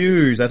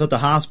confused. I thought the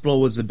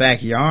hospital was the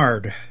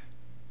backyard.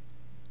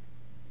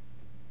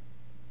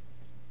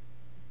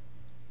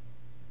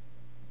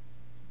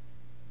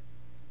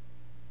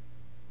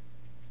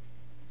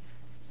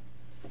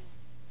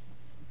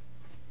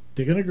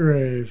 Digging a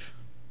grave.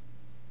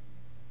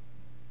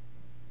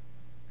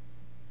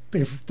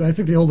 I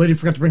think the old lady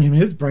forgot to bring him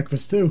his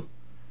breakfast, too.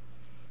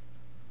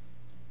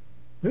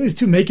 Look at these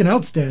two making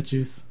out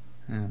statues.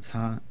 Yeah, it's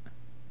hot.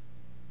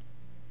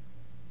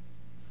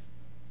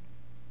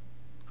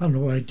 I don't know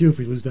what I'd do if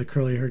we lose that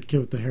curly-haired kid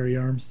with the hairy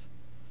arms.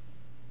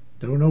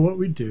 Don't know what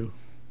we'd do.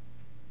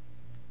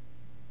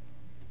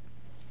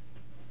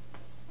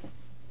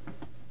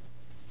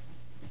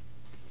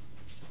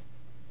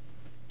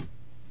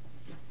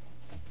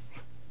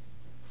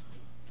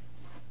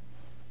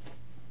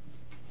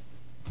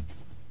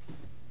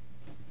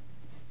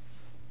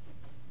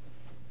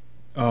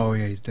 Oh,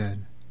 yeah, he's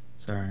dead.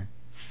 Sorry.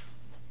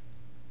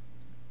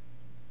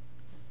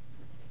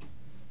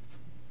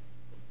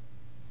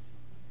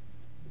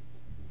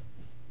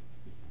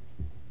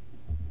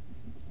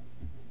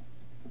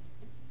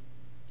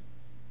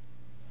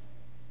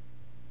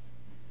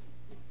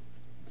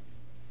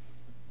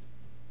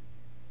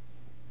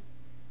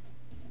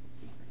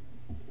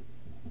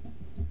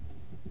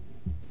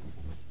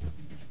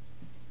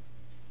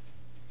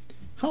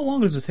 How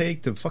long does it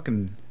take to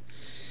fucking...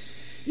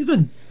 He's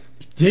been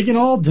digging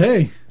all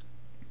day.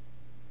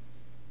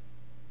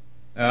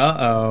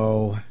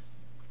 Uh-oh.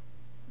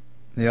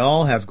 They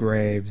all have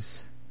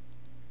graves.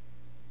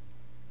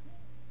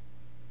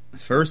 The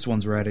first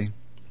one's ready.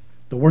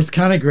 The worst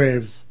kind of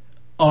graves.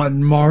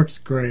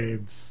 Unmarked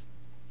graves.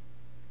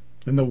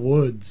 In the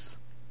woods.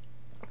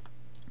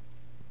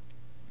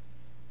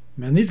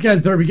 Man, these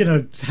guys better be getting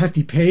a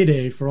hefty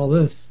payday for all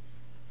this.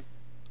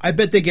 I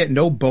bet they get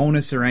no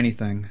bonus or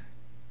anything.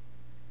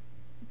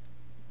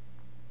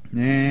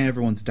 Nah,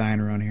 everyone's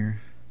dying around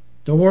here.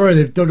 Don't worry,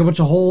 they've dug a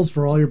bunch of holes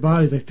for all your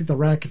bodies. I think the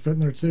rat could fit in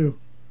there too.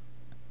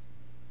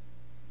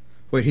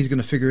 Wait, he's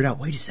gonna figure it out.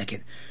 Wait a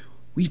second.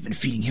 We've been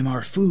feeding him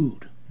our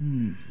food.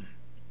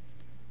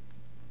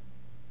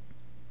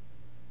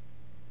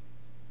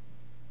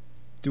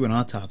 Do an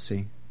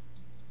autopsy.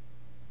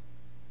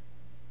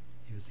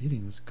 He was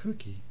eating this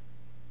cookie.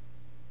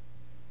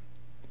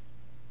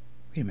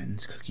 Wait a minute,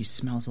 this cookie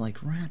smells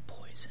like rat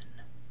poison.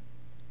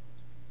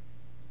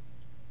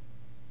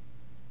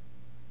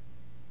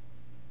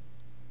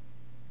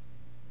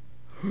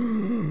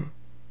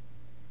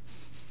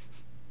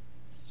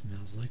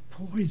 Smells like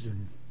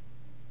poison.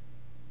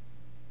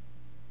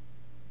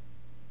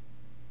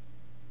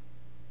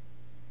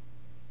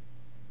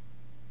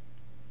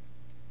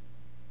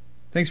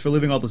 Thanks for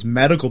leaving all those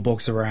medical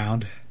books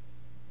around.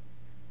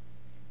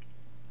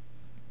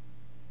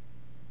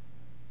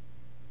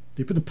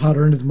 Did you put the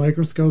powder in his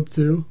microscope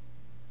too?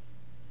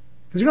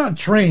 Because you're not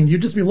trained.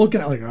 You'd just be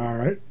looking at like, all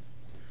right.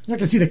 You're not going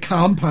to see the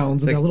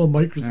compounds in that little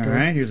microscope. All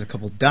right, here's a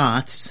couple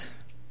dots.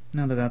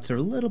 Now the dots are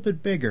a little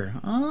bit bigger.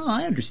 Oh,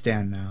 I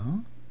understand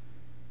now.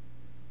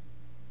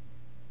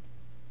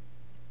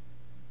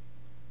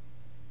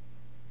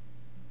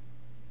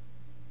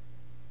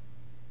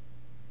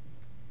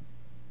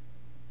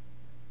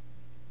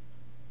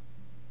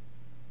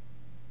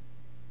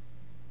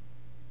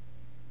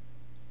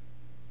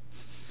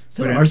 Is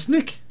that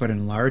arsenic? But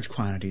in large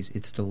quantities,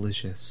 it's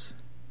delicious.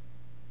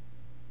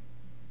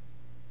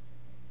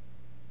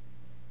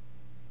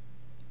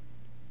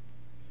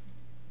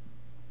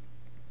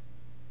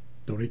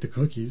 Don't eat the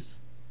cookies.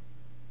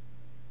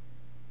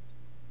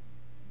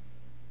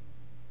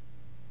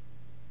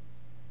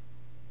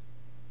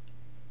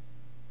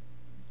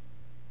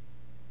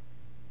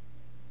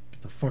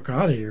 Get the fuck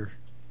out of here.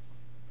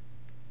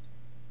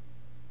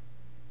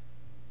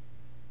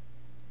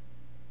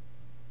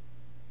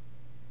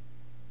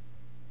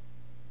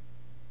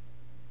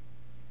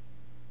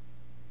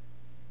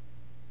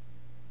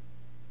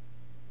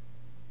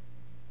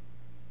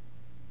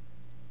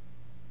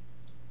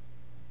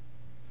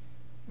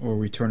 Or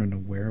we turn into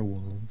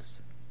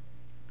werewolves.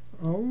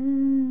 Oh.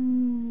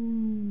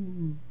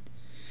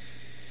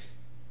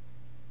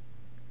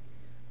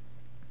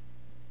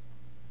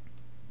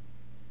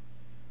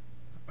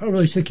 don't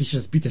really think he should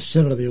just beat the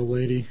shit out of the old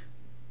lady.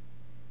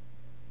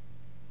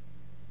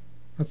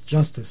 That's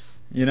justice.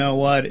 You know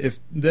what? If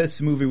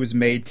this movie was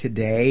made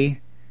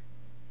today,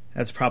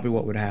 that's probably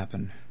what would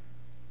happen.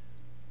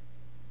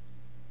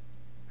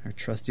 Our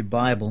trusty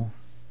Bible.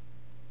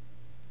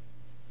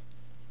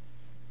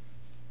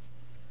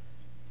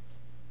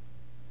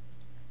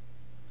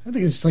 I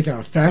think it's just like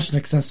a fashion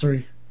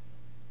accessory.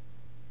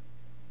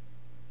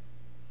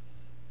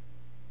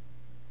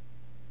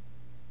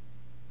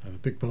 I have a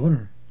big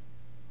boner.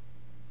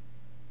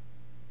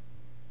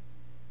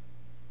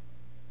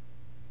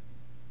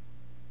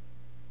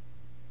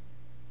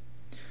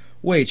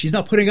 Wait, she's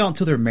not putting out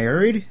until they're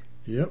married?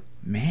 Yep.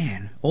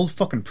 Man, old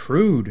fucking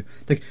prude.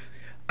 Like,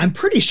 I'm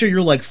pretty sure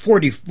you're like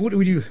 40. What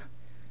would you?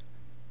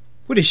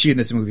 What is she in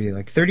this movie?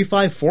 Like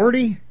 35,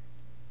 40?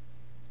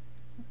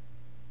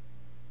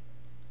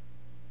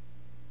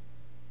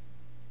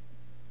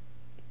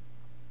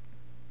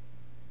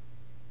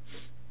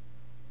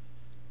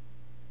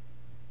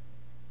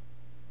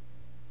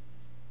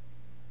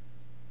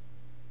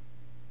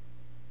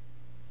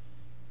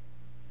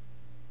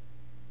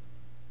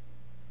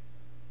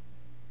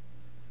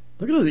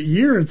 Look at the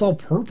ear, it's all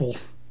purple.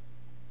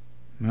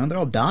 Man, they're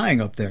all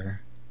dying up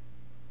there.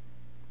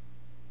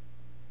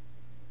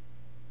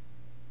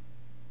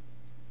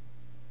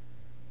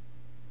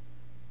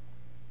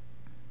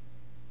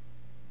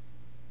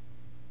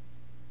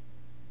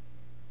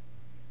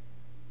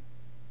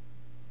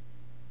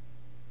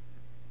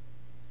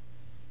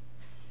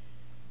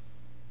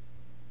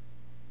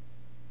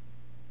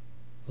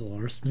 A little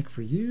arsenic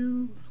for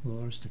you, a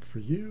little arsenic for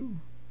you.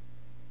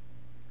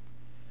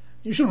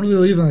 You shouldn't really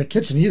leave it in the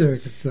kitchen either,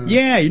 because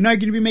Yeah, you're not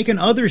going to be making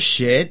other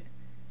shit,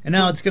 and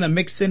now it's going to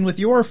mix in with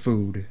your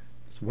food.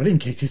 this wedding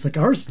cake tastes like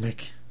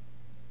arsenic.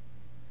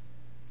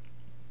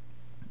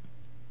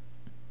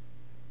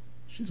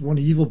 She's one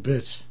evil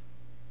bitch.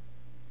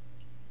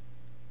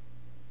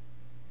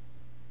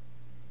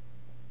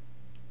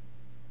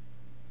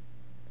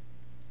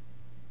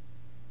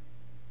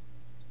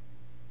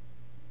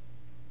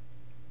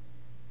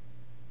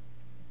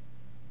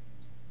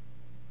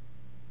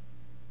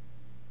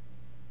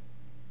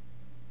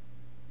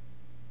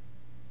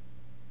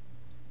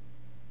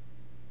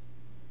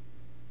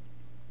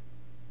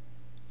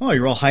 Oh,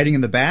 you're all hiding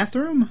in the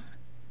bathroom?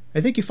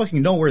 I think you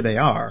fucking know where they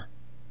are.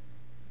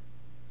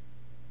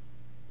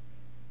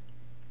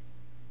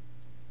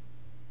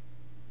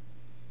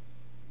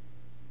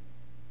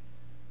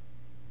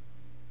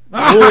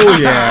 Oh,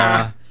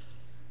 yeah.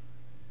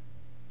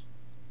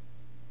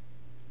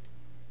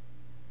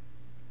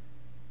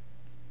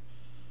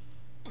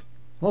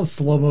 Love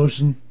slow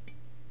motion.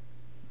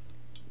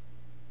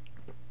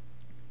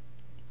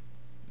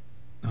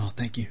 Oh,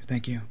 thank you,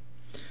 thank you.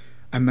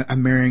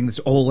 I'm marrying this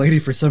old lady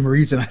for some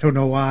reason. I don't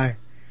know why.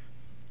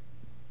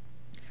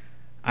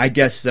 I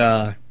guess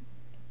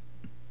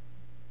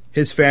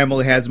his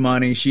family has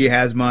money. She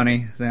has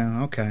money. So,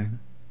 okay.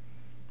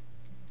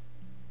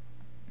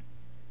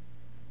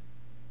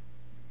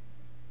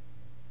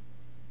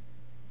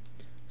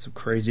 Some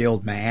crazy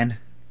old man.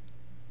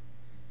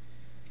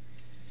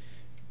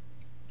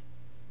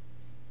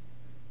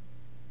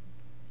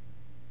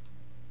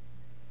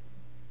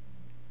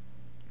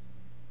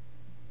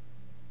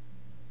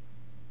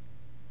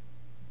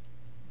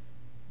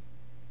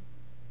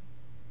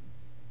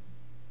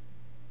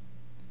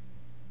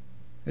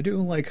 I do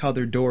like how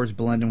their doors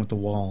blend in with the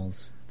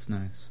walls. It's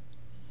nice.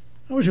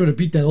 I wish I would have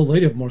beat that old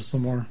lady up more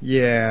some more.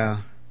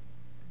 Yeah.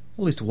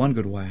 At least one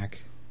good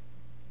whack.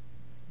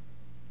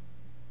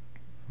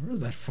 Where is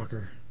that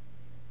fucker?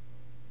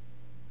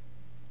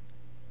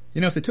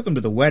 You know, if they took him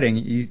to the wedding,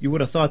 you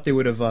would have thought they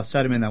would have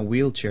sat him in that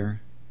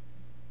wheelchair.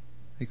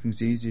 Make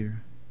things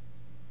easier.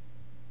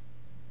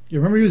 You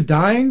remember he was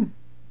dying?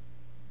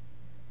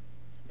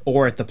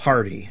 Or at the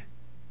party.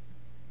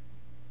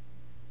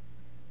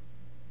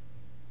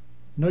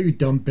 No, you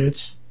dumb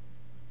bitch.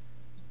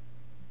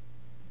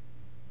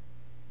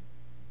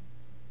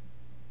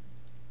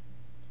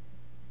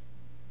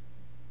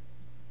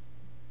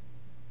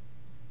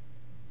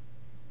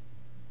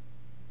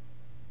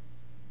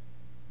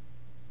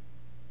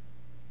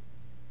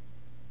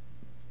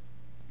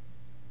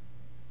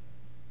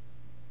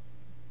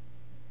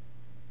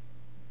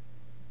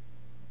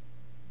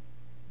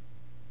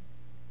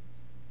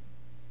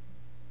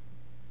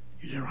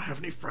 You don't have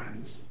any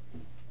friends.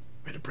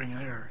 Way to bring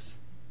heirs.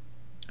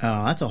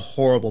 Oh, that's a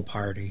horrible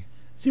party.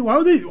 See, why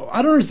would they?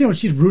 I don't understand why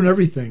she'd ruin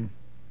everything.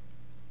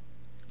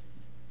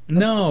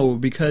 No,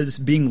 because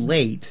being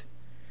late.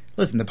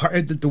 Listen,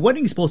 the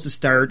wedding's supposed to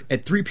start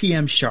at 3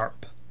 p.m.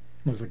 sharp.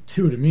 Looks like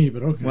 2 to me,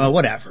 but okay. Well,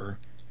 whatever.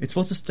 It's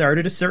supposed to start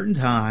at a certain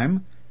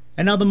time,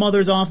 and now the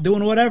mother's off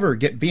doing whatever,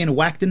 being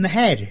whacked in the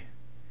head.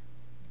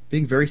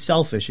 Being very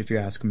selfish, if you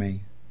ask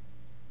me.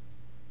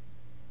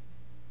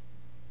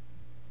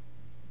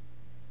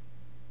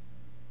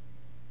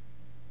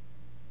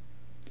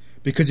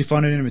 Because you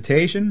found an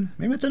invitation?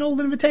 Maybe it's an old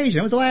invitation.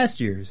 It was last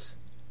year's.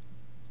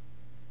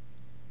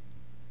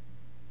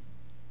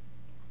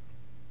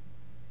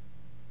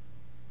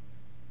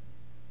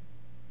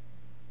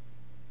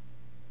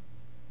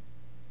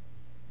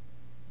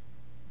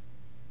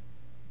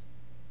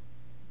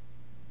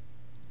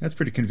 That's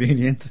pretty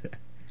convenient.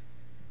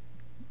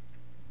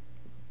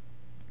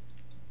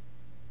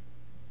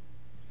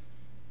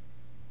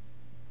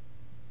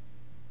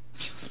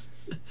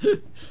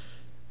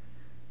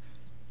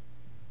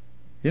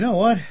 You know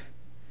what?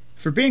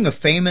 For being a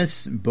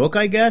famous book,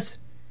 I guess,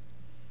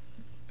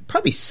 it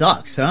probably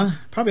sucks, huh?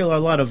 Probably a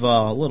lot of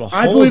little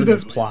holes in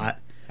this plot.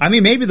 I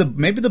mean, maybe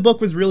the book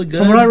was really good.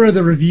 From what I read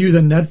the reviews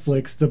on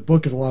Netflix, the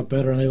book is a lot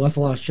better, and they left a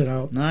lot of shit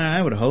out.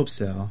 I would hope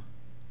so.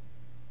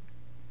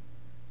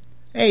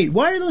 Hey,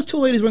 why are those two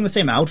ladies wearing the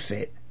same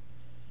outfit?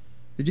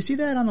 Did you see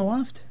that on the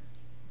left?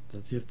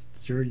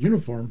 It's your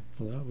uniform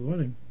for that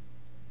wedding.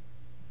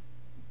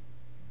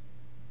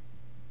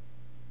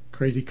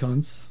 Crazy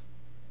cunts.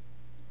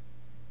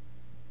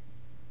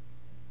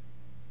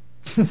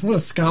 What a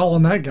scowl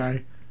on that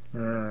guy.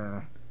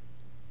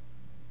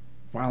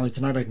 Finally,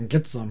 tonight I can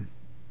get some.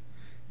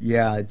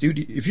 Yeah, dude,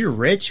 if you're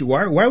rich,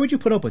 why would you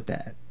put up with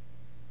that?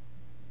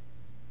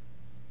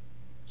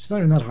 She's not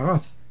even that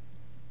hot.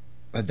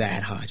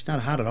 That hot. She's not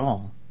hot at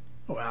all.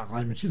 Well,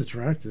 I mean, she's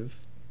attractive.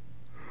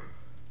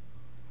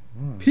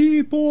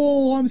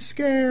 People, I'm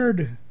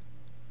scared.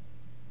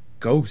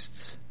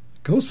 Ghosts.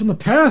 Ghosts from the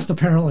past,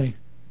 apparently.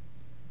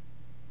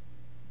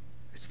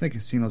 I was thinking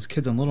of seeing those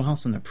kids on Little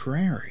House on the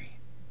Prairie.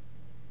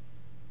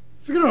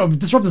 If you're going to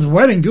disrupt this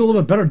wedding, do a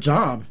little bit better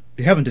job.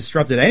 You haven't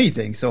disrupted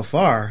anything so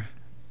far.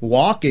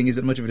 Walking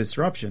isn't much of a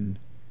disruption.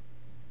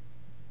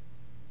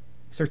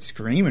 Start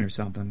screaming or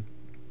something.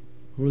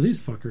 Who are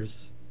these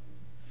fuckers?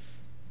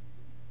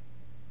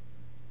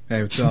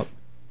 Hey, what's up?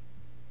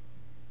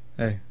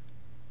 Hey.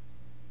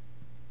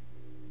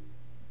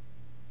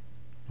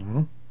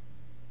 Huh?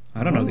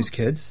 I don't know these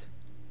kids.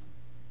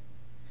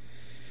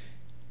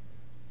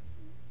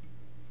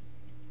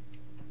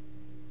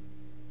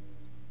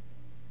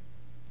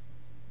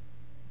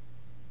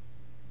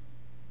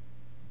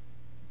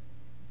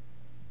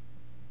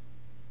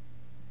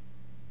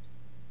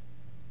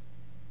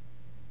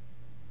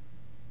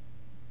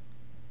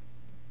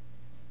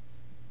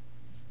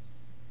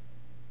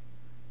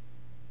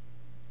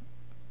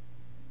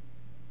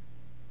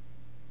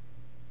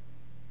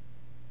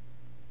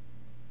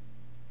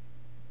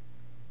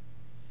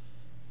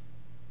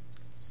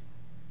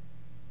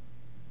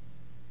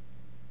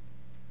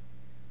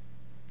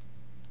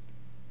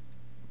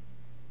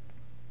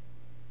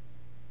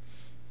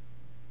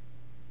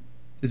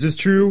 Is this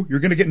true? You're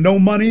gonna get no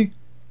money?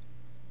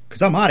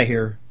 'Cause I'm out of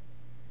here.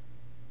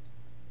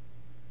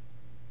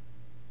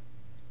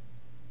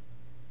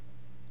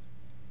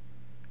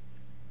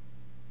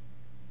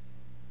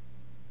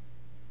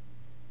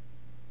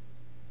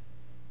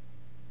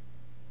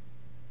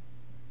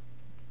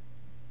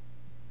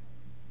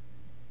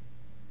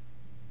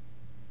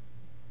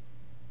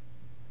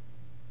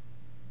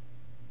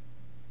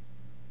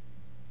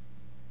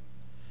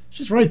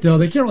 She's right, though.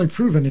 They can't really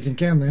prove anything,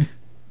 can they?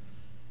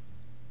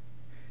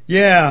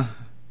 Yeah.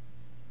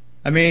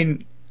 I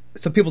mean,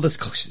 some people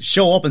just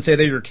show up and say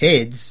they're your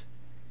kids.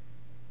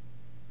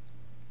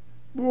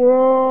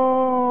 Whoa!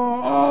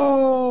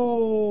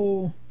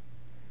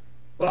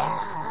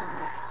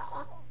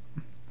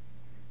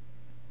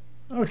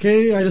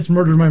 Okay, I just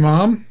murdered my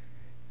mom.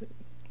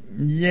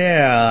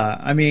 Yeah,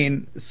 I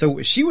mean,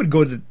 so she would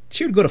go to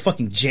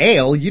fucking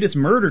jail. You just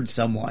murdered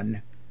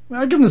someone.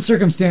 Well, given the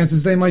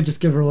circumstances, they might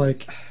just give her,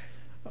 like,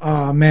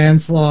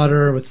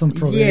 manslaughter with some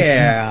probation.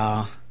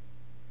 Yeah.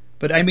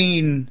 But, I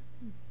mean,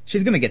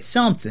 she's gonna get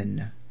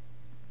something.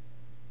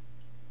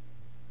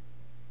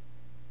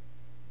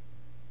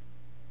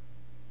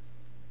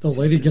 The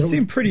lady It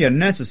seemed pretty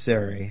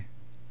unnecessary.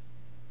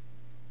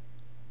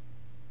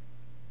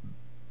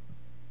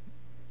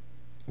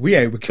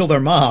 We killed our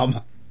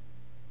mom.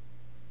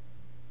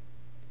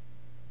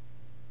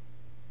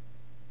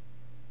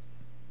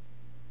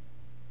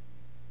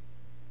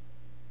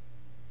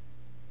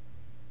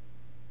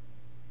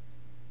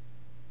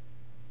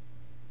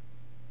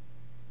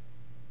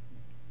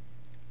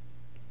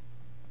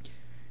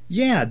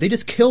 Yeah, they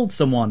just killed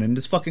someone and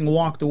just fucking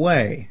walked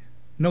away.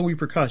 No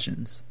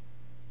repercussions.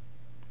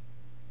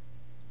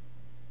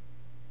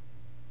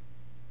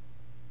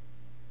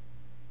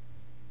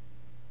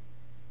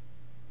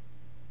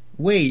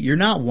 Wait, you're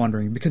not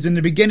wondering, because in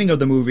the beginning of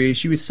the movie,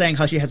 she was saying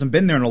how she hasn't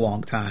been there in a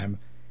long time.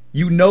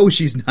 You know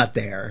she's not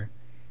there.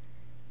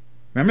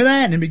 Remember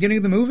that in the beginning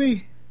of the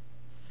movie?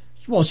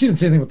 Well, she didn't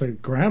say anything with the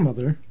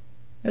grandmother.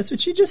 That's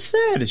what she just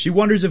said. She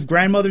wonders if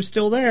grandmother's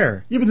still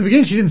there. Yeah, but in the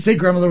beginning she didn't say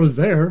grandmother was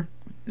there.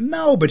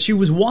 No, but she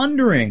was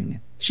wondering.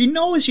 She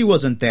knows she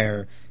wasn't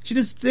there.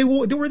 They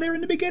were there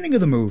in the beginning of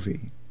the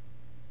movie.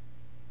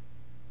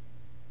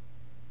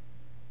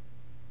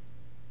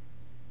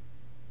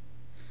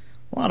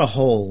 A lot of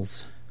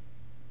holes.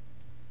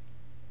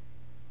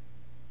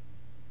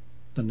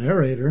 The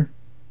narrator.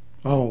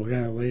 Oh,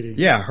 yeah, lady.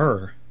 Yeah,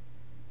 her.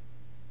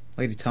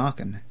 Lady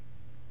talking.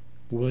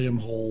 William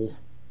Hole.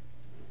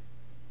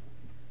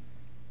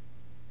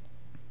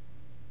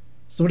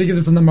 So what do you give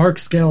this on the Mark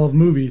scale of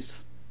movies?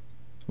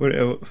 What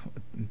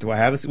do I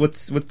have?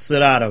 What's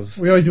it out of?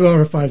 We always do out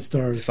of 5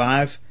 stars.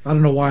 5? I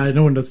don't know why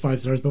no one does 5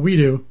 stars, but we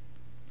do.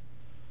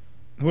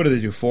 What do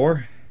they do,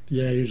 4?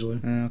 Yeah, usually.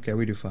 Okay,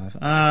 we do 5.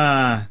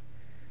 I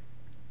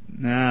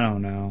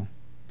don't know.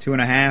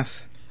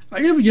 2.5?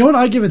 You know what?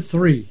 I give it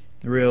 3.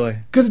 Really?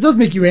 Because it does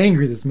make you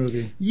angry, this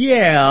movie.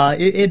 Yeah,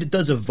 it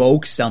does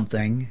evoke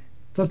something.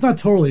 So it's not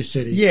totally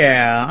shitty.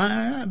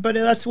 Yeah, but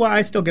that's why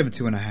I still give it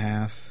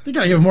 2.5. You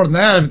gotta give it more than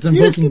that if it's You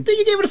invoking...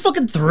 gave it a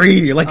fucking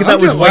 3. Like, that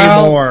was way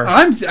more.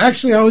 I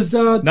was...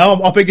 No,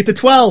 I'm upping it to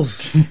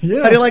 12.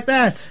 Yeah. How do you like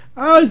that?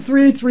 I was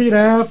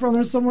 3.5 on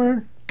there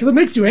somewhere. Because it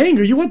makes you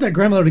angry. You want that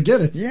grandmother to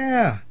get it.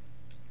 Yeah.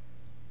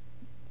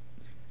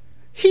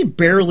 He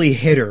barely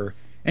hit her,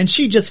 and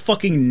she just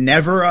fucking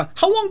never...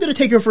 how long did it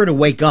take her for her to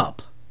wake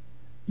up?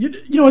 You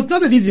know, it's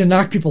not that easy to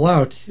knock people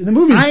out. In the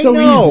movies, it's so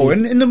easy. I know.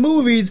 In the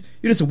movies,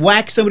 you just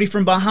whack somebody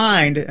from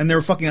behind, and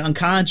they're fucking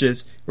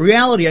unconscious. In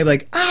reality, I'd be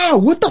like, ow,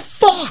 what the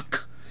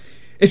fuck?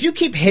 If you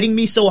keep hitting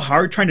me so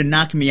hard trying to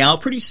knock me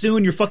out, pretty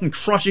soon you're fucking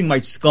crushing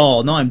my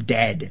skull. No, I'm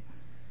dead.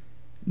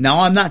 No,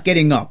 I'm not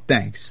getting up,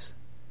 thanks.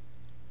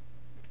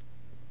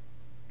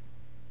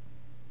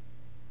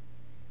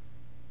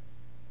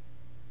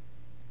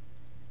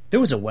 There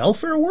was a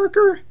welfare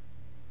worker?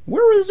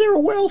 Where was there a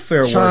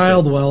welfare worker?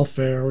 Child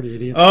welfare, what are you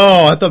idiots?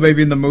 Oh, I thought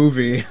maybe in the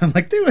movie. I'm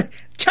like,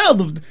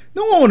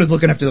 no one was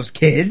looking after those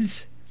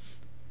kids.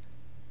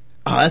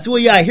 Oh, that's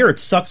what, yeah, I hear it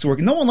sucks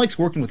working. No one likes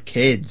working with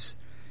kids.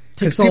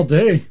 Takes all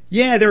day.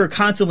 Yeah, they were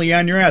constantly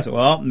on your ass.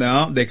 Well,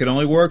 no, they could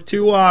only work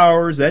 2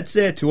 hours. That's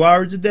it, 2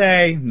 hours a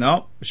day.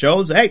 No,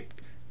 show's, hey,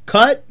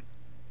 cut.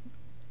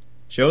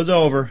 Show's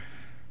over.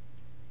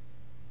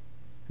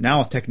 Now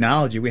with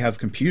technology, we have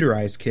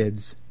computerized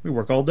kids. We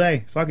work all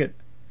day. Fuck it.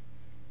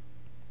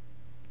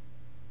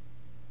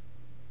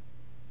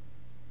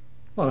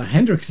 A lot of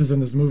Hendrixes in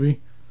this movie.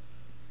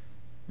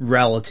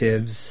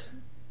 Relatives.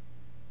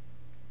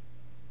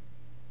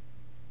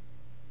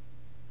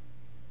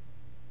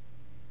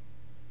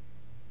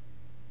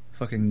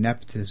 Fucking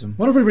nepotism.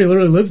 I wonder if everybody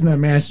literally lives in that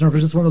mansion, or if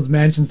it's just one of those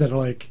mansions that are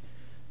like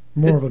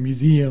more of a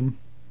museum.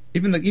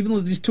 Even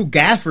these 2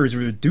 gaffers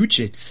or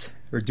Duchets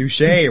or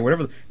Duche or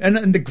whatever,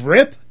 and the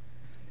grip.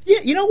 Yeah,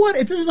 you know what?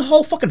 This is a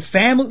whole fucking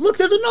family. Look,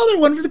 there's another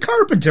one for the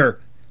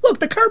carpenter. Look,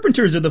 the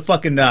Carpenters are the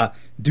fucking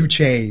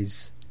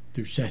Duches.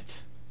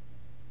 Duchette.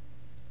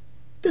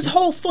 This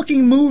whole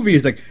fucking movie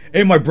is like,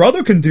 hey, my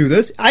brother can do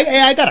this.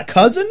 I got a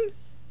cousin.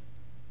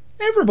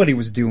 Everybody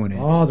was doing it.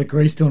 Oh, the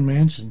Greystone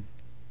Mansion.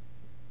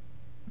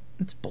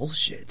 That's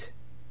bullshit.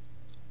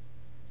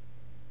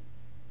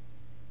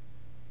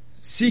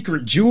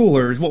 Secret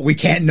jewelers. What, we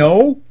can't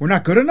know? We're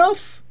not good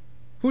enough?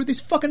 Who are these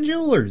fucking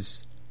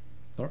jewelers?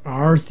 There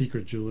are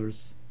secret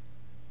jewelers.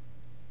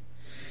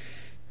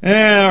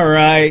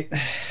 Alright.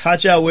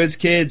 Hotshot Whiz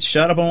Kids,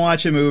 shut up and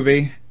watch a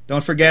movie.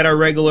 Don't forget our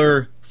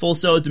regular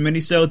full-sodes and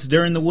mini-sodes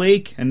during the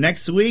week. And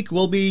next week,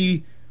 we'll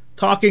be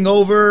talking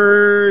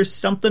over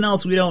something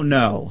else we don't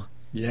know.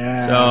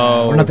 Yeah.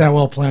 So, we're not that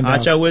well planned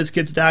out.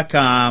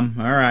 HotshotWhizKids.com.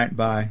 Alright,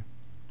 bye.